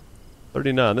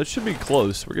 39. That should be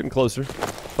close. We're getting closer.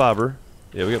 Fiber.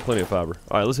 Yeah, we got plenty of fiber.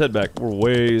 Alright, let's head back. We're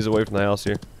ways away from the house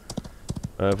here.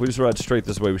 If we just ride straight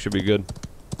this way, we should be good.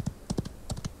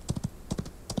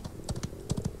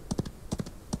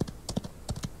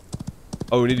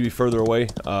 Oh, we need to be further away?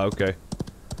 Okay.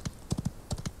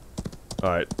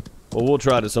 Alright. Well, we'll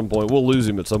try it at some point. We'll lose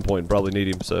him at some point and probably need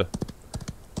him, so.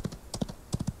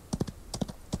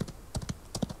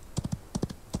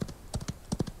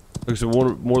 Looks like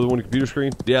more than one computer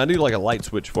screen? Yeah, I need like a light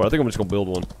switch for it. I think I'm just gonna build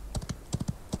one.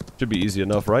 Should be easy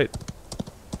enough, right?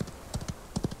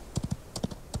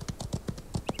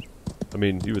 I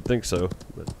mean, you would think so,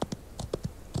 but.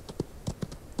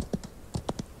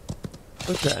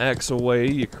 Put the axe away,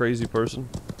 you crazy person.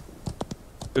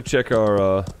 Go check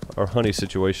our honey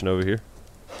situation over here.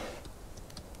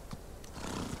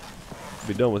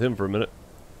 Be done with him for a minute.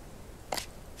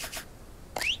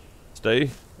 Stay,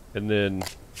 and then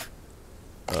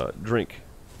drink.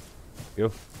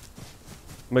 Go.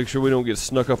 Make sure we don't get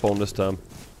snuck up on this time.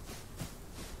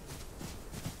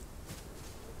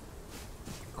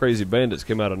 Crazy bandits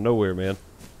came out of nowhere, man.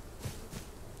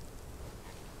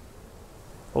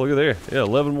 Oh, look at there. Yeah,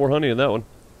 11 more honey in that one.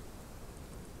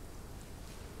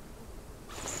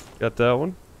 Got that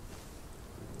one.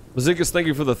 Mazikas, thank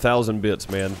you for the 1,000 bits,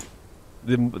 man.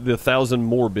 The 1,000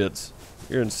 more bits.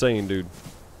 You're insane, dude.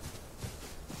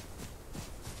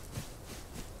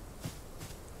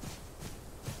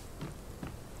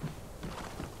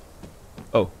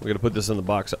 Oh, we gotta put this in the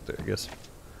box up there, I guess.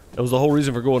 That was the whole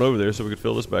reason for going over there, so we could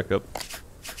fill this back up.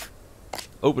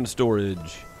 Open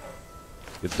storage.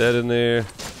 Get that in there.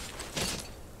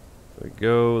 There we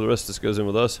go. The rest of this goes in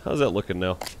with us. How's that looking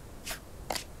now?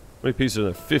 How many pieces are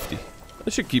there? 50.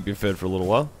 That should keep you fed for a little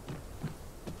while.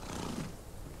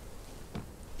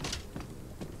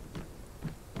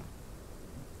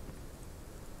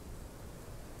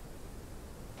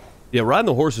 Yeah, riding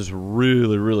the horses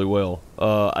really, really well.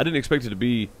 I didn't expect it to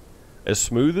be as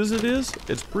smooth as it is.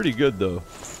 It's pretty good, though.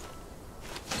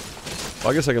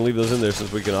 Well, I guess I can leave those in there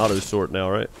since we can auto sort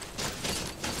now, right?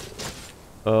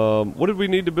 What did we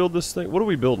need to build this thing? What are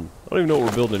we building? I don't even know what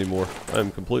we're building anymore.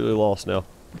 I'm completely lost now.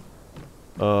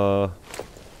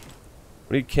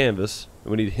 We need canvas,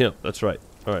 and we need hemp. That's right.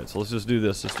 Alright, so let's just do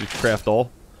this. Let's do craft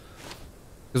all.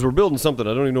 Because we're building something.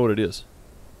 I don't even know what it is.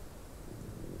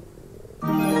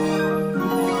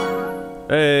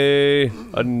 Hey,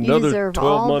 another you deserve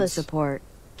 12 all months. the support.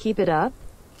 Keep it up.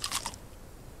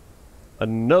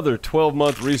 Another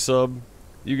 12-month resub.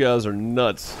 You guys are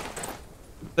nuts.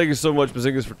 Thank you so much,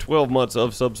 Bazingas, for 12 months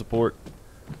of sub support.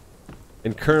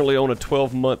 And currently on a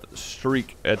 12-month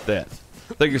streak at that.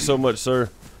 Thank you so much, sir.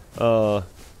 I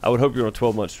would hope you're on a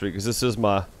 12-month streak, because this is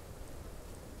my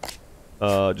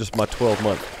just my 12th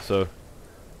month. So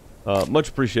much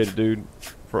appreciated, dude,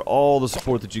 for all the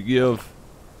support that you give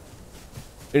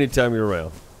anytime you're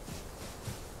around.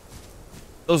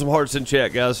 Throw some hearts in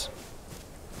chat, guys.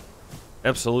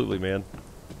 Absolutely, man.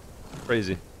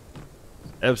 Crazy.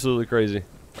 Absolutely crazy.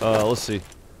 Let's see.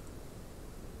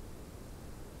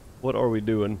 What are we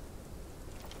doing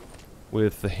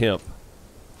with the hemp?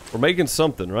 We're making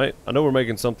something, right? I know we're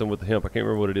making something with the hemp. I can't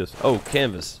remember what it is. Oh,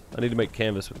 canvas. I need to make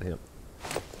canvas with the hemp.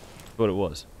 That's what it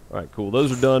was. Alright, cool.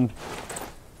 Those are done.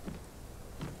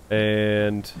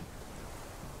 And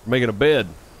we're making a bed.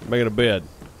 We're making a bed.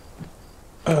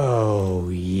 Oh,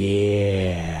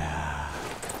 yeah.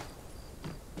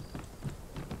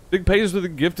 Big Pace with a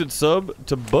gifted sub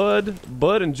to Bud.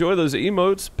 Bud, enjoy those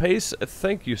emotes. Pace,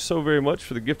 thank you so very much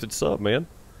for the gifted sub, man.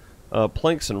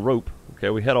 Planks and rope. Okay,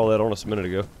 we had all that on us a minute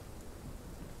ago.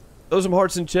 Throw some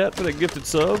hearts in chat for that gifted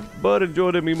sub. Bud,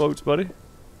 enjoy them emotes, buddy.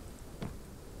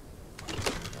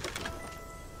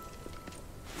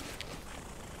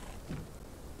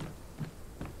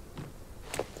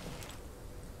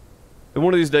 And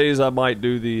one of these days I might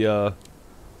do the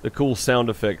cool sound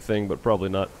effect thing, but probably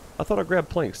not. I thought I grabbed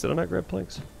planks. Did I not grab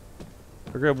planks?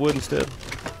 I grabbed wood instead?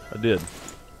 I did.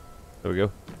 There we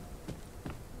go.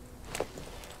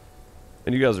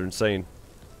 And you guys are insane.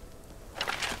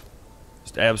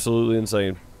 Just absolutely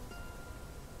insane.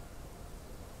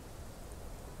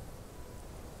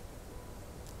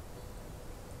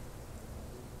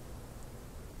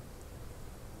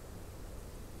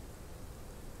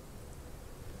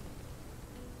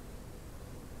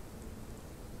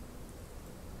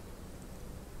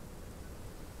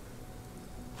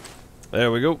 There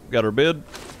we go. Got our bed.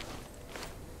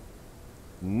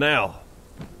 Now,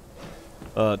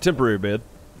 temporary bed.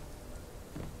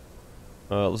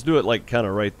 Let's do it like kind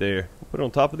of right there. Put it on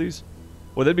top of these.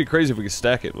 Well, that'd be crazy if we could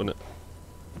stack it, wouldn't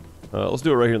it? Let's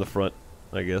do it right here in the front,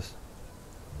 I guess.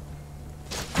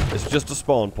 It's just a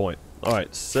spawn point. All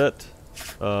right, set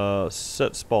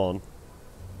spawn.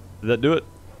 Did that do it?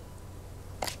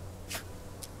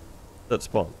 Set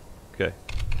spawn. Okay.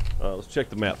 Let's check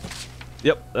the map.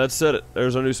 Yep, that set it.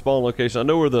 There's our new spawn location. I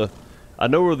know where the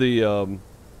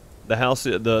house,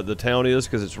 the town is,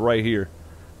 because it's right here.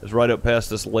 It's right up past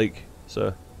this lake,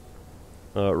 so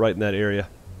right in that area.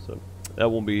 So that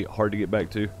won't be hard to get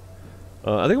back to.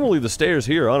 I think I'm gonna leave the stairs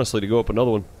here, honestly, to go up another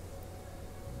one.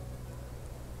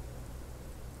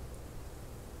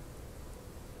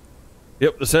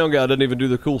 Yep, the sound guy doesn't even do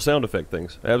the cool sound effect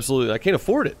things. Absolutely, I can't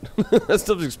afford it. That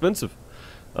stuff's expensive.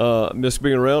 Miss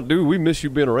being around, dude. We miss you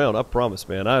being around. I promise,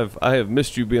 man. I have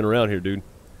missed you being around here, dude.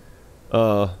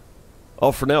 Off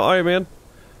for now. All right, man.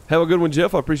 Have a good one,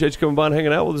 Jeff. I appreciate you coming by and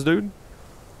hanging out with us, dude.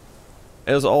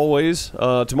 As always.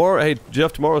 Tomorrow, hey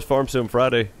Jeff. Tomorrow's Farm Sim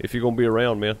Friday. If you're gonna be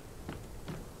around, man.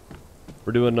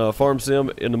 We're doing Farm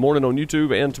Sim in the morning on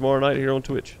YouTube and tomorrow night here on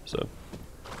Twitch. So.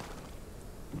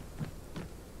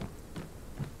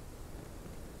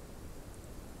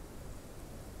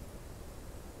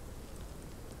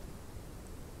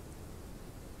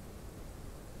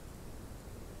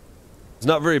 It's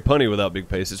not very punny without Big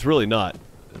Pace. It's really not.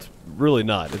 It's really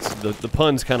not. It's the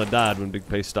puns kind of died when Big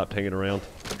Pace stopped hanging around,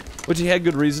 which he had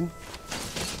good reason.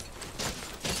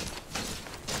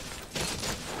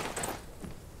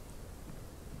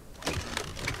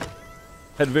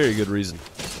 Had very good reason.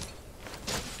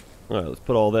 All right, let's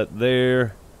put all that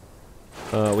there.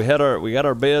 We got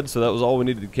our bed, so that was all we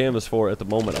needed to canvas for at the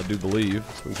moment, I do believe.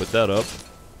 So we can put that up.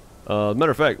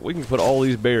 Matter of fact, we can put all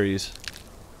these berries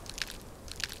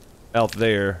out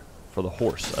there for the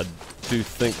horse. I do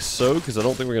think so, because I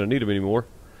don't think we're going to need them anymore.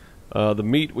 The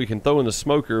meat we can throw in the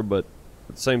smoker, but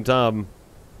at the same time,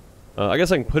 I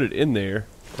guess I can put it in there,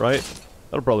 right?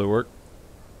 That'll probably work.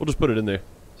 We'll just put it in there.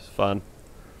 It's fine.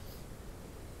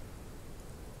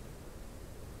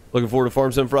 Looking forward to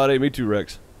Farm Sim Friday. Me too,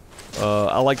 Rex.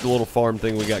 I like the little farm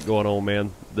thing we got going on,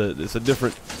 man. It's a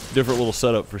different little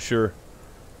setup for sure.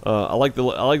 I like the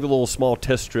little small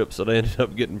test strips that I ended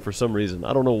up getting for some reason.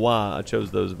 I don't know why I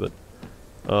chose those, but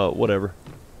whatever.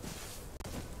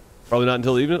 Probably not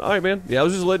until the evening. All right, man. Yeah, I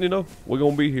was just letting you know we're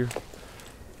gonna be here.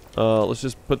 Let's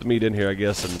just put the meat in here, I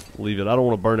guess, and leave it. I don't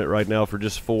want to burn it right now for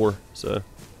just 4. So.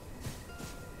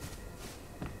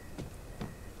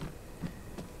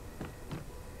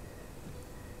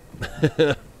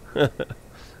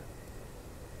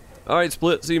 Alright,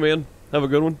 Split. See you, man. Have a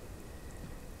good one.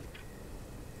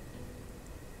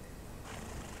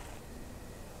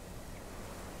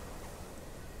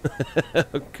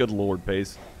 Good lord,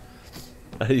 Pace.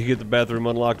 How do you get the bathroom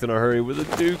unlocked in a hurry with a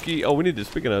dookie? Oh, we need to,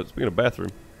 speaking of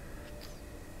bathroom.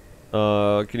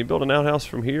 Can you build an outhouse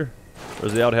from here? Or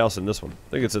is the outhouse in this one? I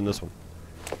think it's in this one.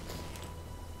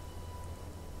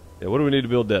 Yeah, what do we need to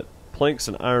build that? Planks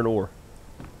and iron ore.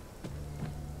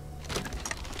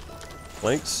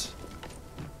 Planks.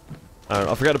 Iron.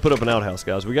 I forgot to put up an outhouse,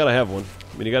 guys. We gotta have one.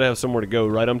 I mean, you gotta have somewhere to go,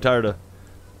 right? I'm tired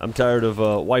of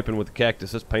wiping with the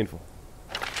cactus. It's painful.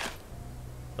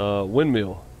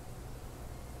 Windmill.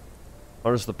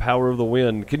 Harness the power of the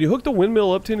wind. Can you hook the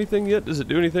windmill up to anything yet? Does it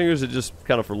do anything, or is it just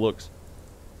kind of for looks?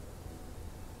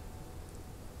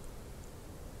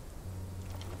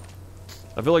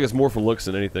 I feel like it's more for looks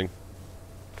than anything.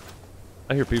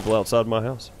 I hear people outside my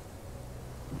house.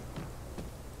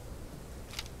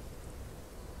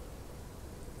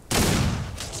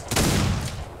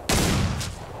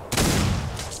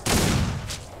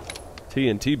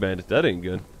 TNT bandit, that ain't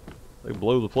good. They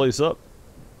blow the place up.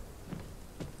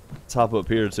 Let's hop up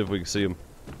here and see if we can see them.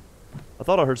 I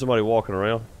thought I heard somebody walking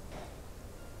around.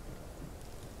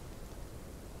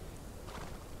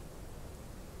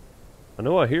 I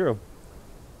know I hear them.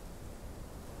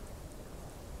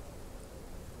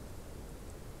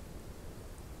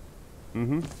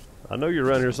 I know you're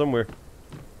around here somewhere.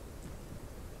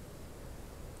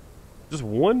 Just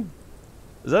one?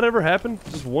 Does that ever happen?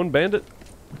 Just one bandit?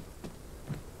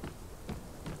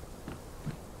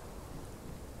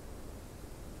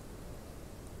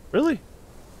 Really?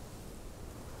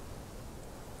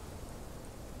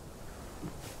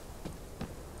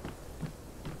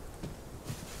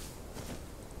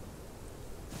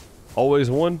 Always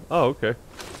one? Oh, okay.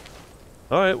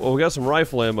 Alright, well, we got some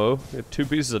rifle ammo. We got 2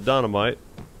 pieces of dynamite.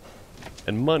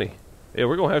 And money. Yeah,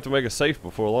 we're gonna have to make a safe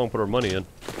before long, put our money in.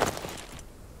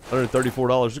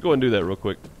 $134. Just go ahead and do that real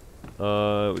quick.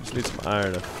 We just need some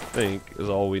iron, I think, is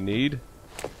all we need.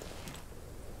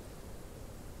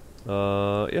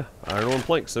 Yeah, iron ore and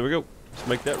planks. There we go. Let's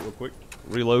make that real quick.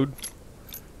 Reload.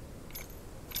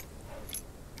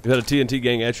 You had a TNT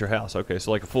gang at your house. Okay,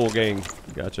 so like a full gang.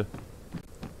 Gotcha.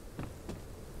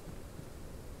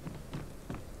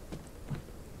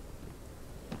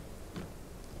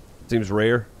 Seems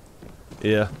rare.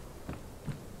 Yeah.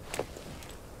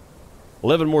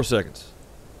 11 more seconds.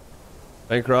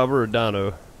 Bank robber or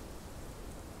dino?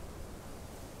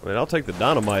 I mean, I'll take the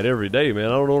dynamite every day, man. I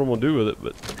don't know what I'm gonna do with it,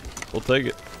 but we'll take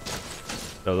it.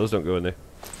 No, those don't go in there.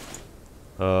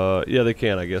 Yeah, they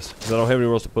can, I guess. 'Cause I don't have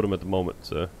anywhere else to put them at the moment,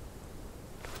 so.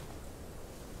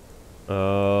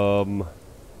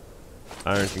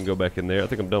 Iron can go back in there. I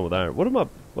think I'm done with iron. What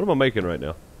am I making right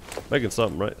now? Making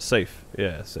something, right? Safe.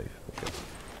 Yeah, safe. Okay.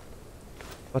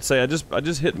 I'd say I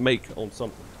just hit make on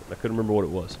something. I couldn't remember what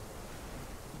it was.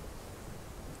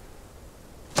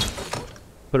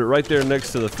 Put it right there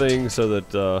next to the thing so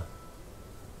that,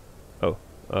 you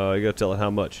gotta tell it how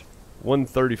much.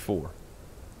 134.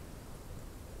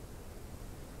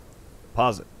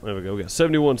 Deposit. There we go. We got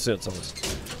 71 cents on this.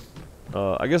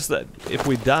 I guess that if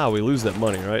we die, we lose that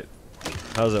money, right?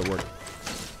 How does that work?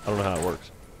 I don't know how it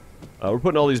works. We're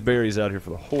putting all these berries out here for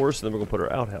the horse, and then we're gonna put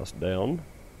our outhouse down.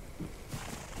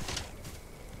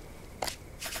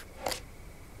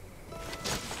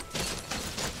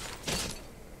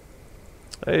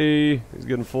 Hey, he's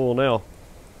getting full now.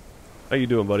 How you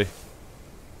doing, buddy?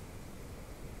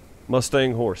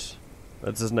 Mustang horse.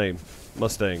 That's his name.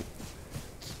 Mustang.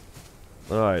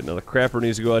 Alright, now the crapper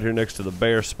needs to go out here next to the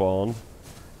bear spawn.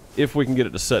 If we can get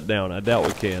it to set down. I doubt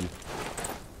we can.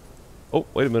 Oh,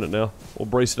 wait a minute now. We'll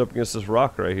brace it up against this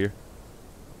rock right here.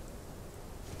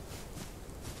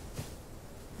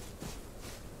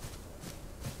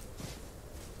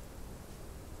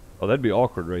 Oh, that'd be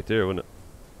awkward right there, wouldn't it?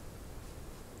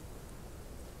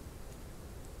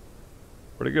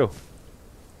 Where'd it go?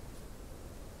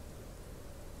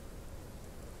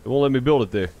 It won't let me build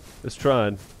it there. It's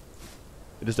trying.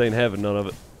 It just ain't having none of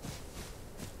it.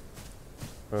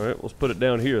 Alright, let's put it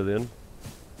down here then.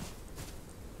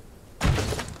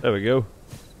 There we go.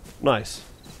 Nice.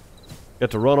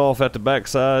 Got to run off at the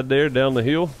backside there, down the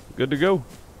hill. Good to go.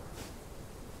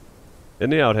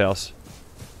 In the outhouse.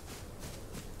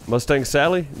 Mustang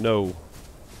Sally? No.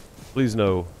 Please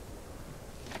no.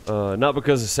 Not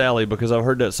because of Sally, because I've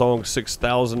heard that song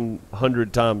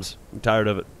 6,100 times. I'm tired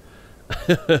of it.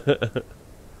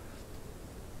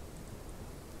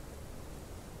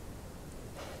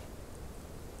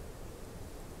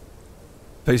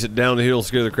 Face it down the hill,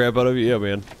 scare the crap out of you? Yeah,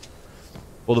 man.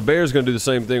 Well, the bear's gonna do the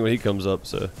same thing when he comes up,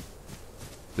 so.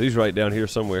 He's right down here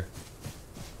somewhere.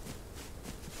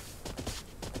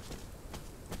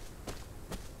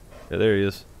 Yeah, there he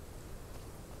is.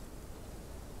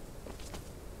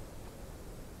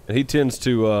 And he tends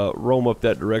to roam up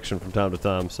that direction from time to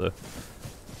time, so.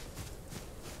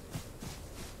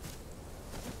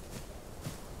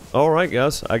 Alright,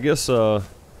 guys. I guess, oh,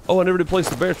 I never did place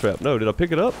the bear trap. No, did I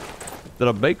pick it up? Did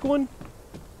I bake one?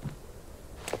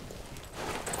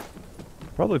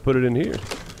 Probably put it in here.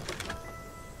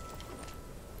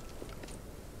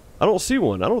 I don't see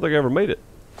one. I don't think I ever made it.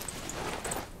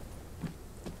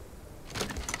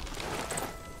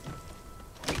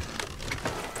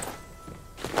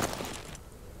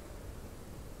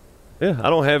 Yeah, I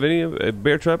don't have any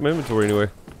bear trap in my inventory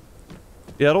anywhere.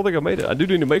 Yeah, I don't think I made it. I do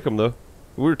need to make them, though.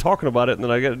 We were talking about it, and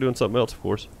then I got it doing something else, of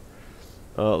course.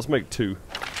 Let's make 2.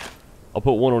 I'll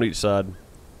put 1 on each side.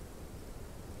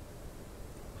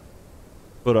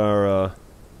 Put our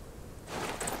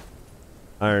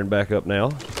iron back up now.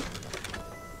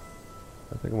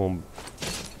 I think I'm going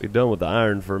to be done with the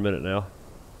iron for a minute now.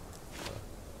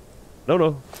 No, I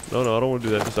don't want to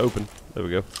do that. Just open. There we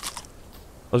go.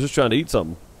 I was just trying to eat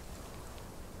something.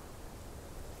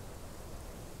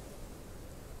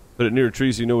 Put it near a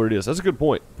tree so you know where it is. That's a good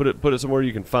point. Put it somewhere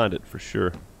you can find it for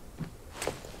sure.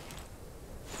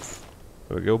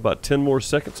 There we go. About 10 more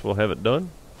seconds. We'll have it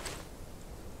done.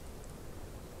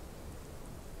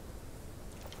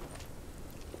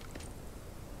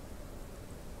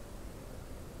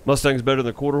 Mustang's better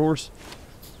than a quarter horse?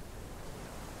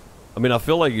 I mean, I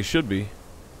feel like you should be.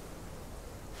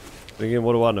 But again,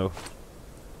 what do I know?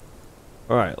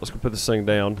 Alright, let's go put this thing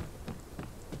down.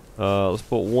 Let's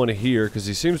put 1 here, because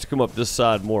he seems to come up this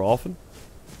side more often.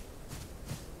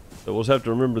 So we'll just have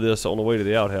to remember this on the way to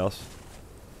the outhouse.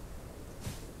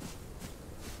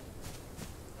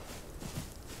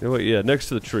 You know what? Yeah, next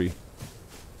to the tree.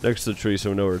 Next to the tree so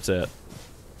we know where it's at.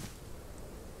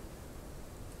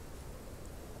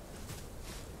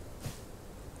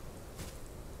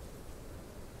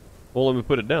 Well, let me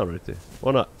put it down right there.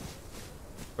 Why not?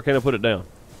 Why can't I put it down?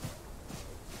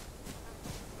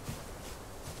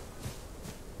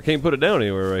 I can't put it down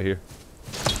anywhere right here.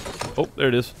 Oh, there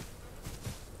it is.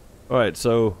 Alright,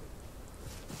 so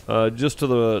just to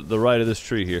the right of this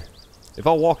tree here. If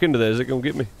I walk into that, is it going to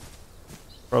get me?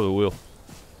 Probably will.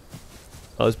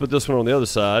 Let's put this one on the other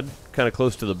side, kind of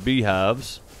close to the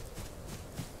beehives.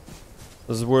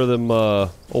 This is where them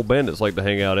old bandits like to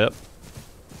hang out at.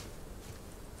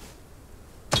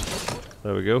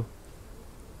 There we go.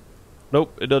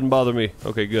 Nope, it doesn't bother me.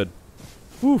 Okay, good.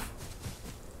 Whew.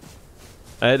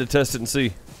 I had to test it and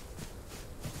see.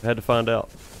 I had to find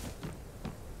out.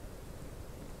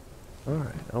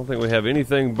 Alright, I don't think we have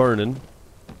anything burning.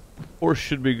 Horse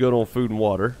should be good on food and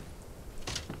water.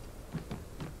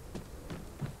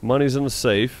 Money's in the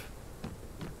safe.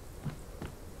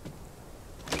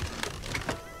 We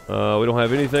don't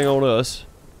have anything on us.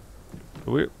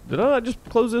 Did I not just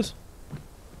close this?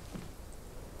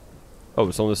 Oh,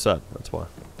 it's on this side. That's why.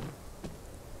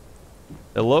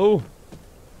 Hello?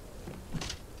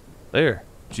 There.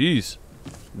 Jeez.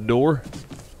 Door.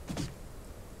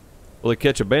 Will they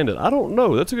catch a bandit? I don't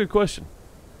know. That's a good question.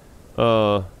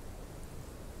 Used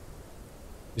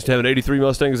to have an 83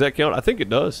 Mustang. Does that count? I think it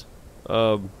does.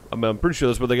 I mean, I'm pretty sure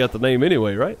that's where they got the name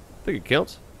anyway, right? I think it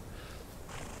counts.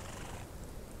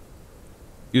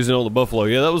 Using it on the Buffalo.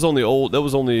 Yeah, that was on the old. That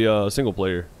was on the single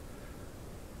player.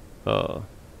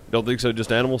 Don't think so.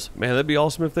 Just animals. Man, that'd be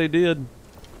awesome if they did.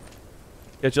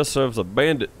 Catch us as a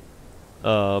bandit.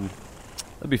 That'd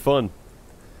be fun.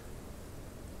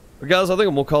 But guys, I think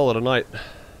I'm gonna call it a night.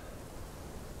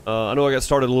 I know I got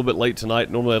started a little bit late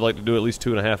tonight. Normally I'd like to do at least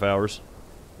 2.5 hours.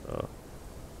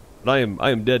 But I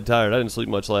am dead tired. I didn't sleep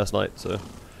much last night, so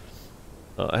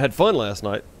I had fun last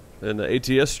night in the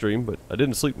ATS stream, but I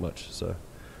didn't sleep much. So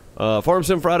Farm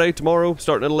Sim Friday tomorrow,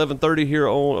 starting at 11:30 here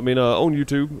on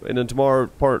YouTube, and then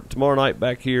tomorrow night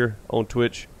back here on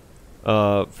Twitch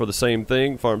for the same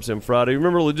thing, Farm Sim Friday.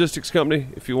 Remember, logistics company.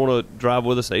 If you want to drive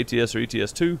with us, ATS or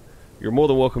ETS2, you're more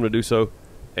than welcome to do so.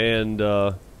 And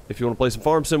if you want to play some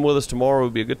Farm Sim with us tomorrow,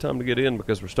 would be a good time to get in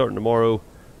because we're starting tomorrow.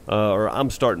 Or I'm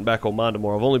starting back on mine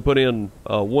tomorrow. I've only put in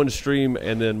one stream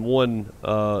and then one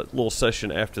little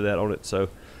session after that on it. So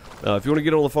if you want to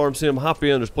get on the Farm Sim, hop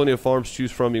in. There's plenty of farms to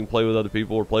choose from. You can play with other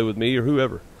people or play with me or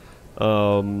whoever.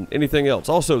 Anything else.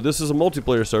 Also, this is a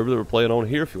multiplayer server that we're playing on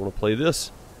here. If you want to play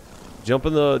this, jump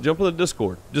in the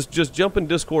Discord. Just jump in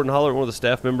Discord and holler at one of the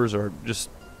staff members or just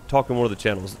talk in one of the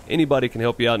channels. Anybody can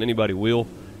help you out and anybody will.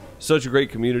 Such a great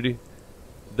community.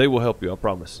 They will help you, I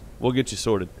promise. We'll get you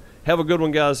sorted. Have a good one,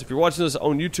 guys. If you're watching this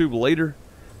on YouTube later,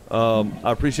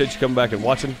 I appreciate you coming back and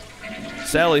watching.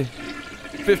 Sally,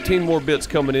 15 more bits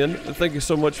coming in. Thank you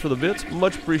so much for the bits.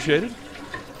 Much appreciated.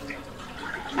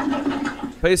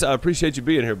 Pace, I appreciate you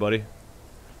being here, buddy.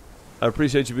 I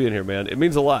appreciate you being here, man. It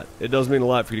means a lot. It does mean a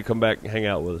lot for you to come back and hang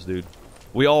out with us, dude.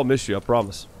 We all miss you, I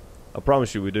promise. I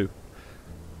promise you we do.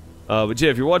 But yeah,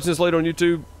 if you're watching this later on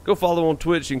YouTube, go follow on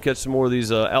Twitch. You can catch some more of these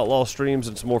Outlaw streams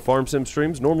and some more Farm Sim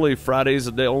streams. Normally,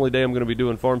 Friday's the only day I'm going to be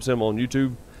doing Farm Sim on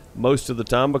YouTube most of the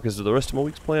time because of the rest of my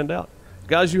week's planned out.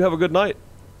 Guys, you have a good night.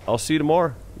 I'll see you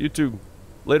tomorrow. YouTube.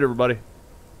 Later, everybody.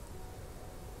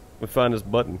 Let me find this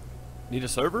button. Need a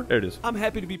server? There it is. I'm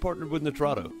happy to be partnered with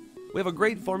Nitrado. We have a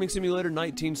great Farming Simulator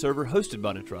 19 server hosted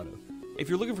by Nitrado. If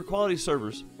you're looking for quality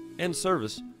servers and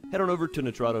service, head on over to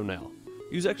Nitrado now.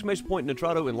 Use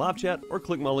 !Nitrado in live chat or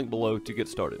click my link below to get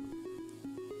started.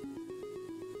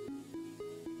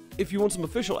 If you want some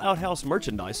official OutHouse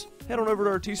merchandise, head on over to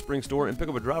our Teespring store and pick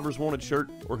up a Driver's Wanted shirt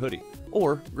or hoodie.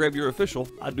 Or grab your official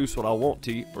I Do What I Want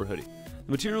tee or hoodie.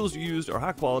 The materials used are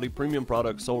high quality premium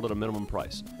products sold at a minimum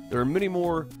price. There are many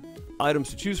more items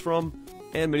to choose from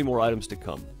and many more items to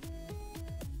come.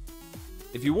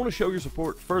 If you want to show your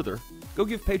support further, go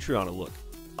give Patreon a look.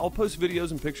 I'll post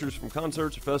videos and pictures from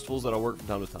concerts or festivals that I work from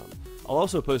time to time. I'll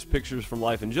also post pictures from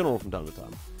life in general from time to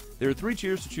time. There are 3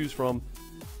 tiers to choose from: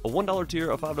 a $1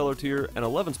 tier, a $5 tier, and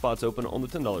 11 spots open on the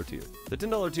 $10 tier. The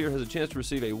 $10 tier has a chance to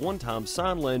receive a one-time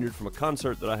signed lanyard from a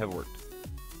concert that I have worked.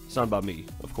 Signed by me,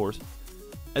 of course.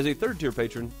 As a 3rd tier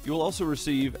patron, you will also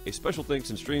receive a special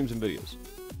thanks in streams and videos.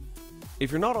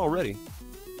 If you're not already,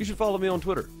 you should follow me on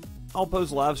Twitter. I'll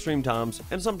post live stream times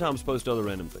and sometimes post other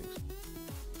random things.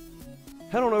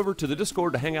 Head on over to the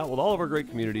Discord to hang out with all of our great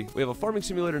community. We have a Farming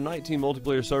Simulator 19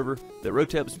 multiplayer server that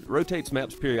rotates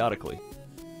maps periodically.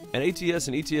 An ATS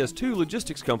and ETS2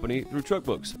 logistics company through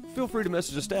Truckbooks. Feel free to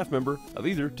message a staff member of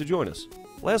either to join us.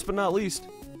 Last but not least,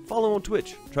 follow on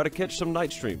Twitch. Try to catch some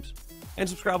night streams. And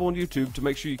subscribe on YouTube to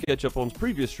make sure you catch up on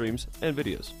previous streams and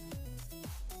videos.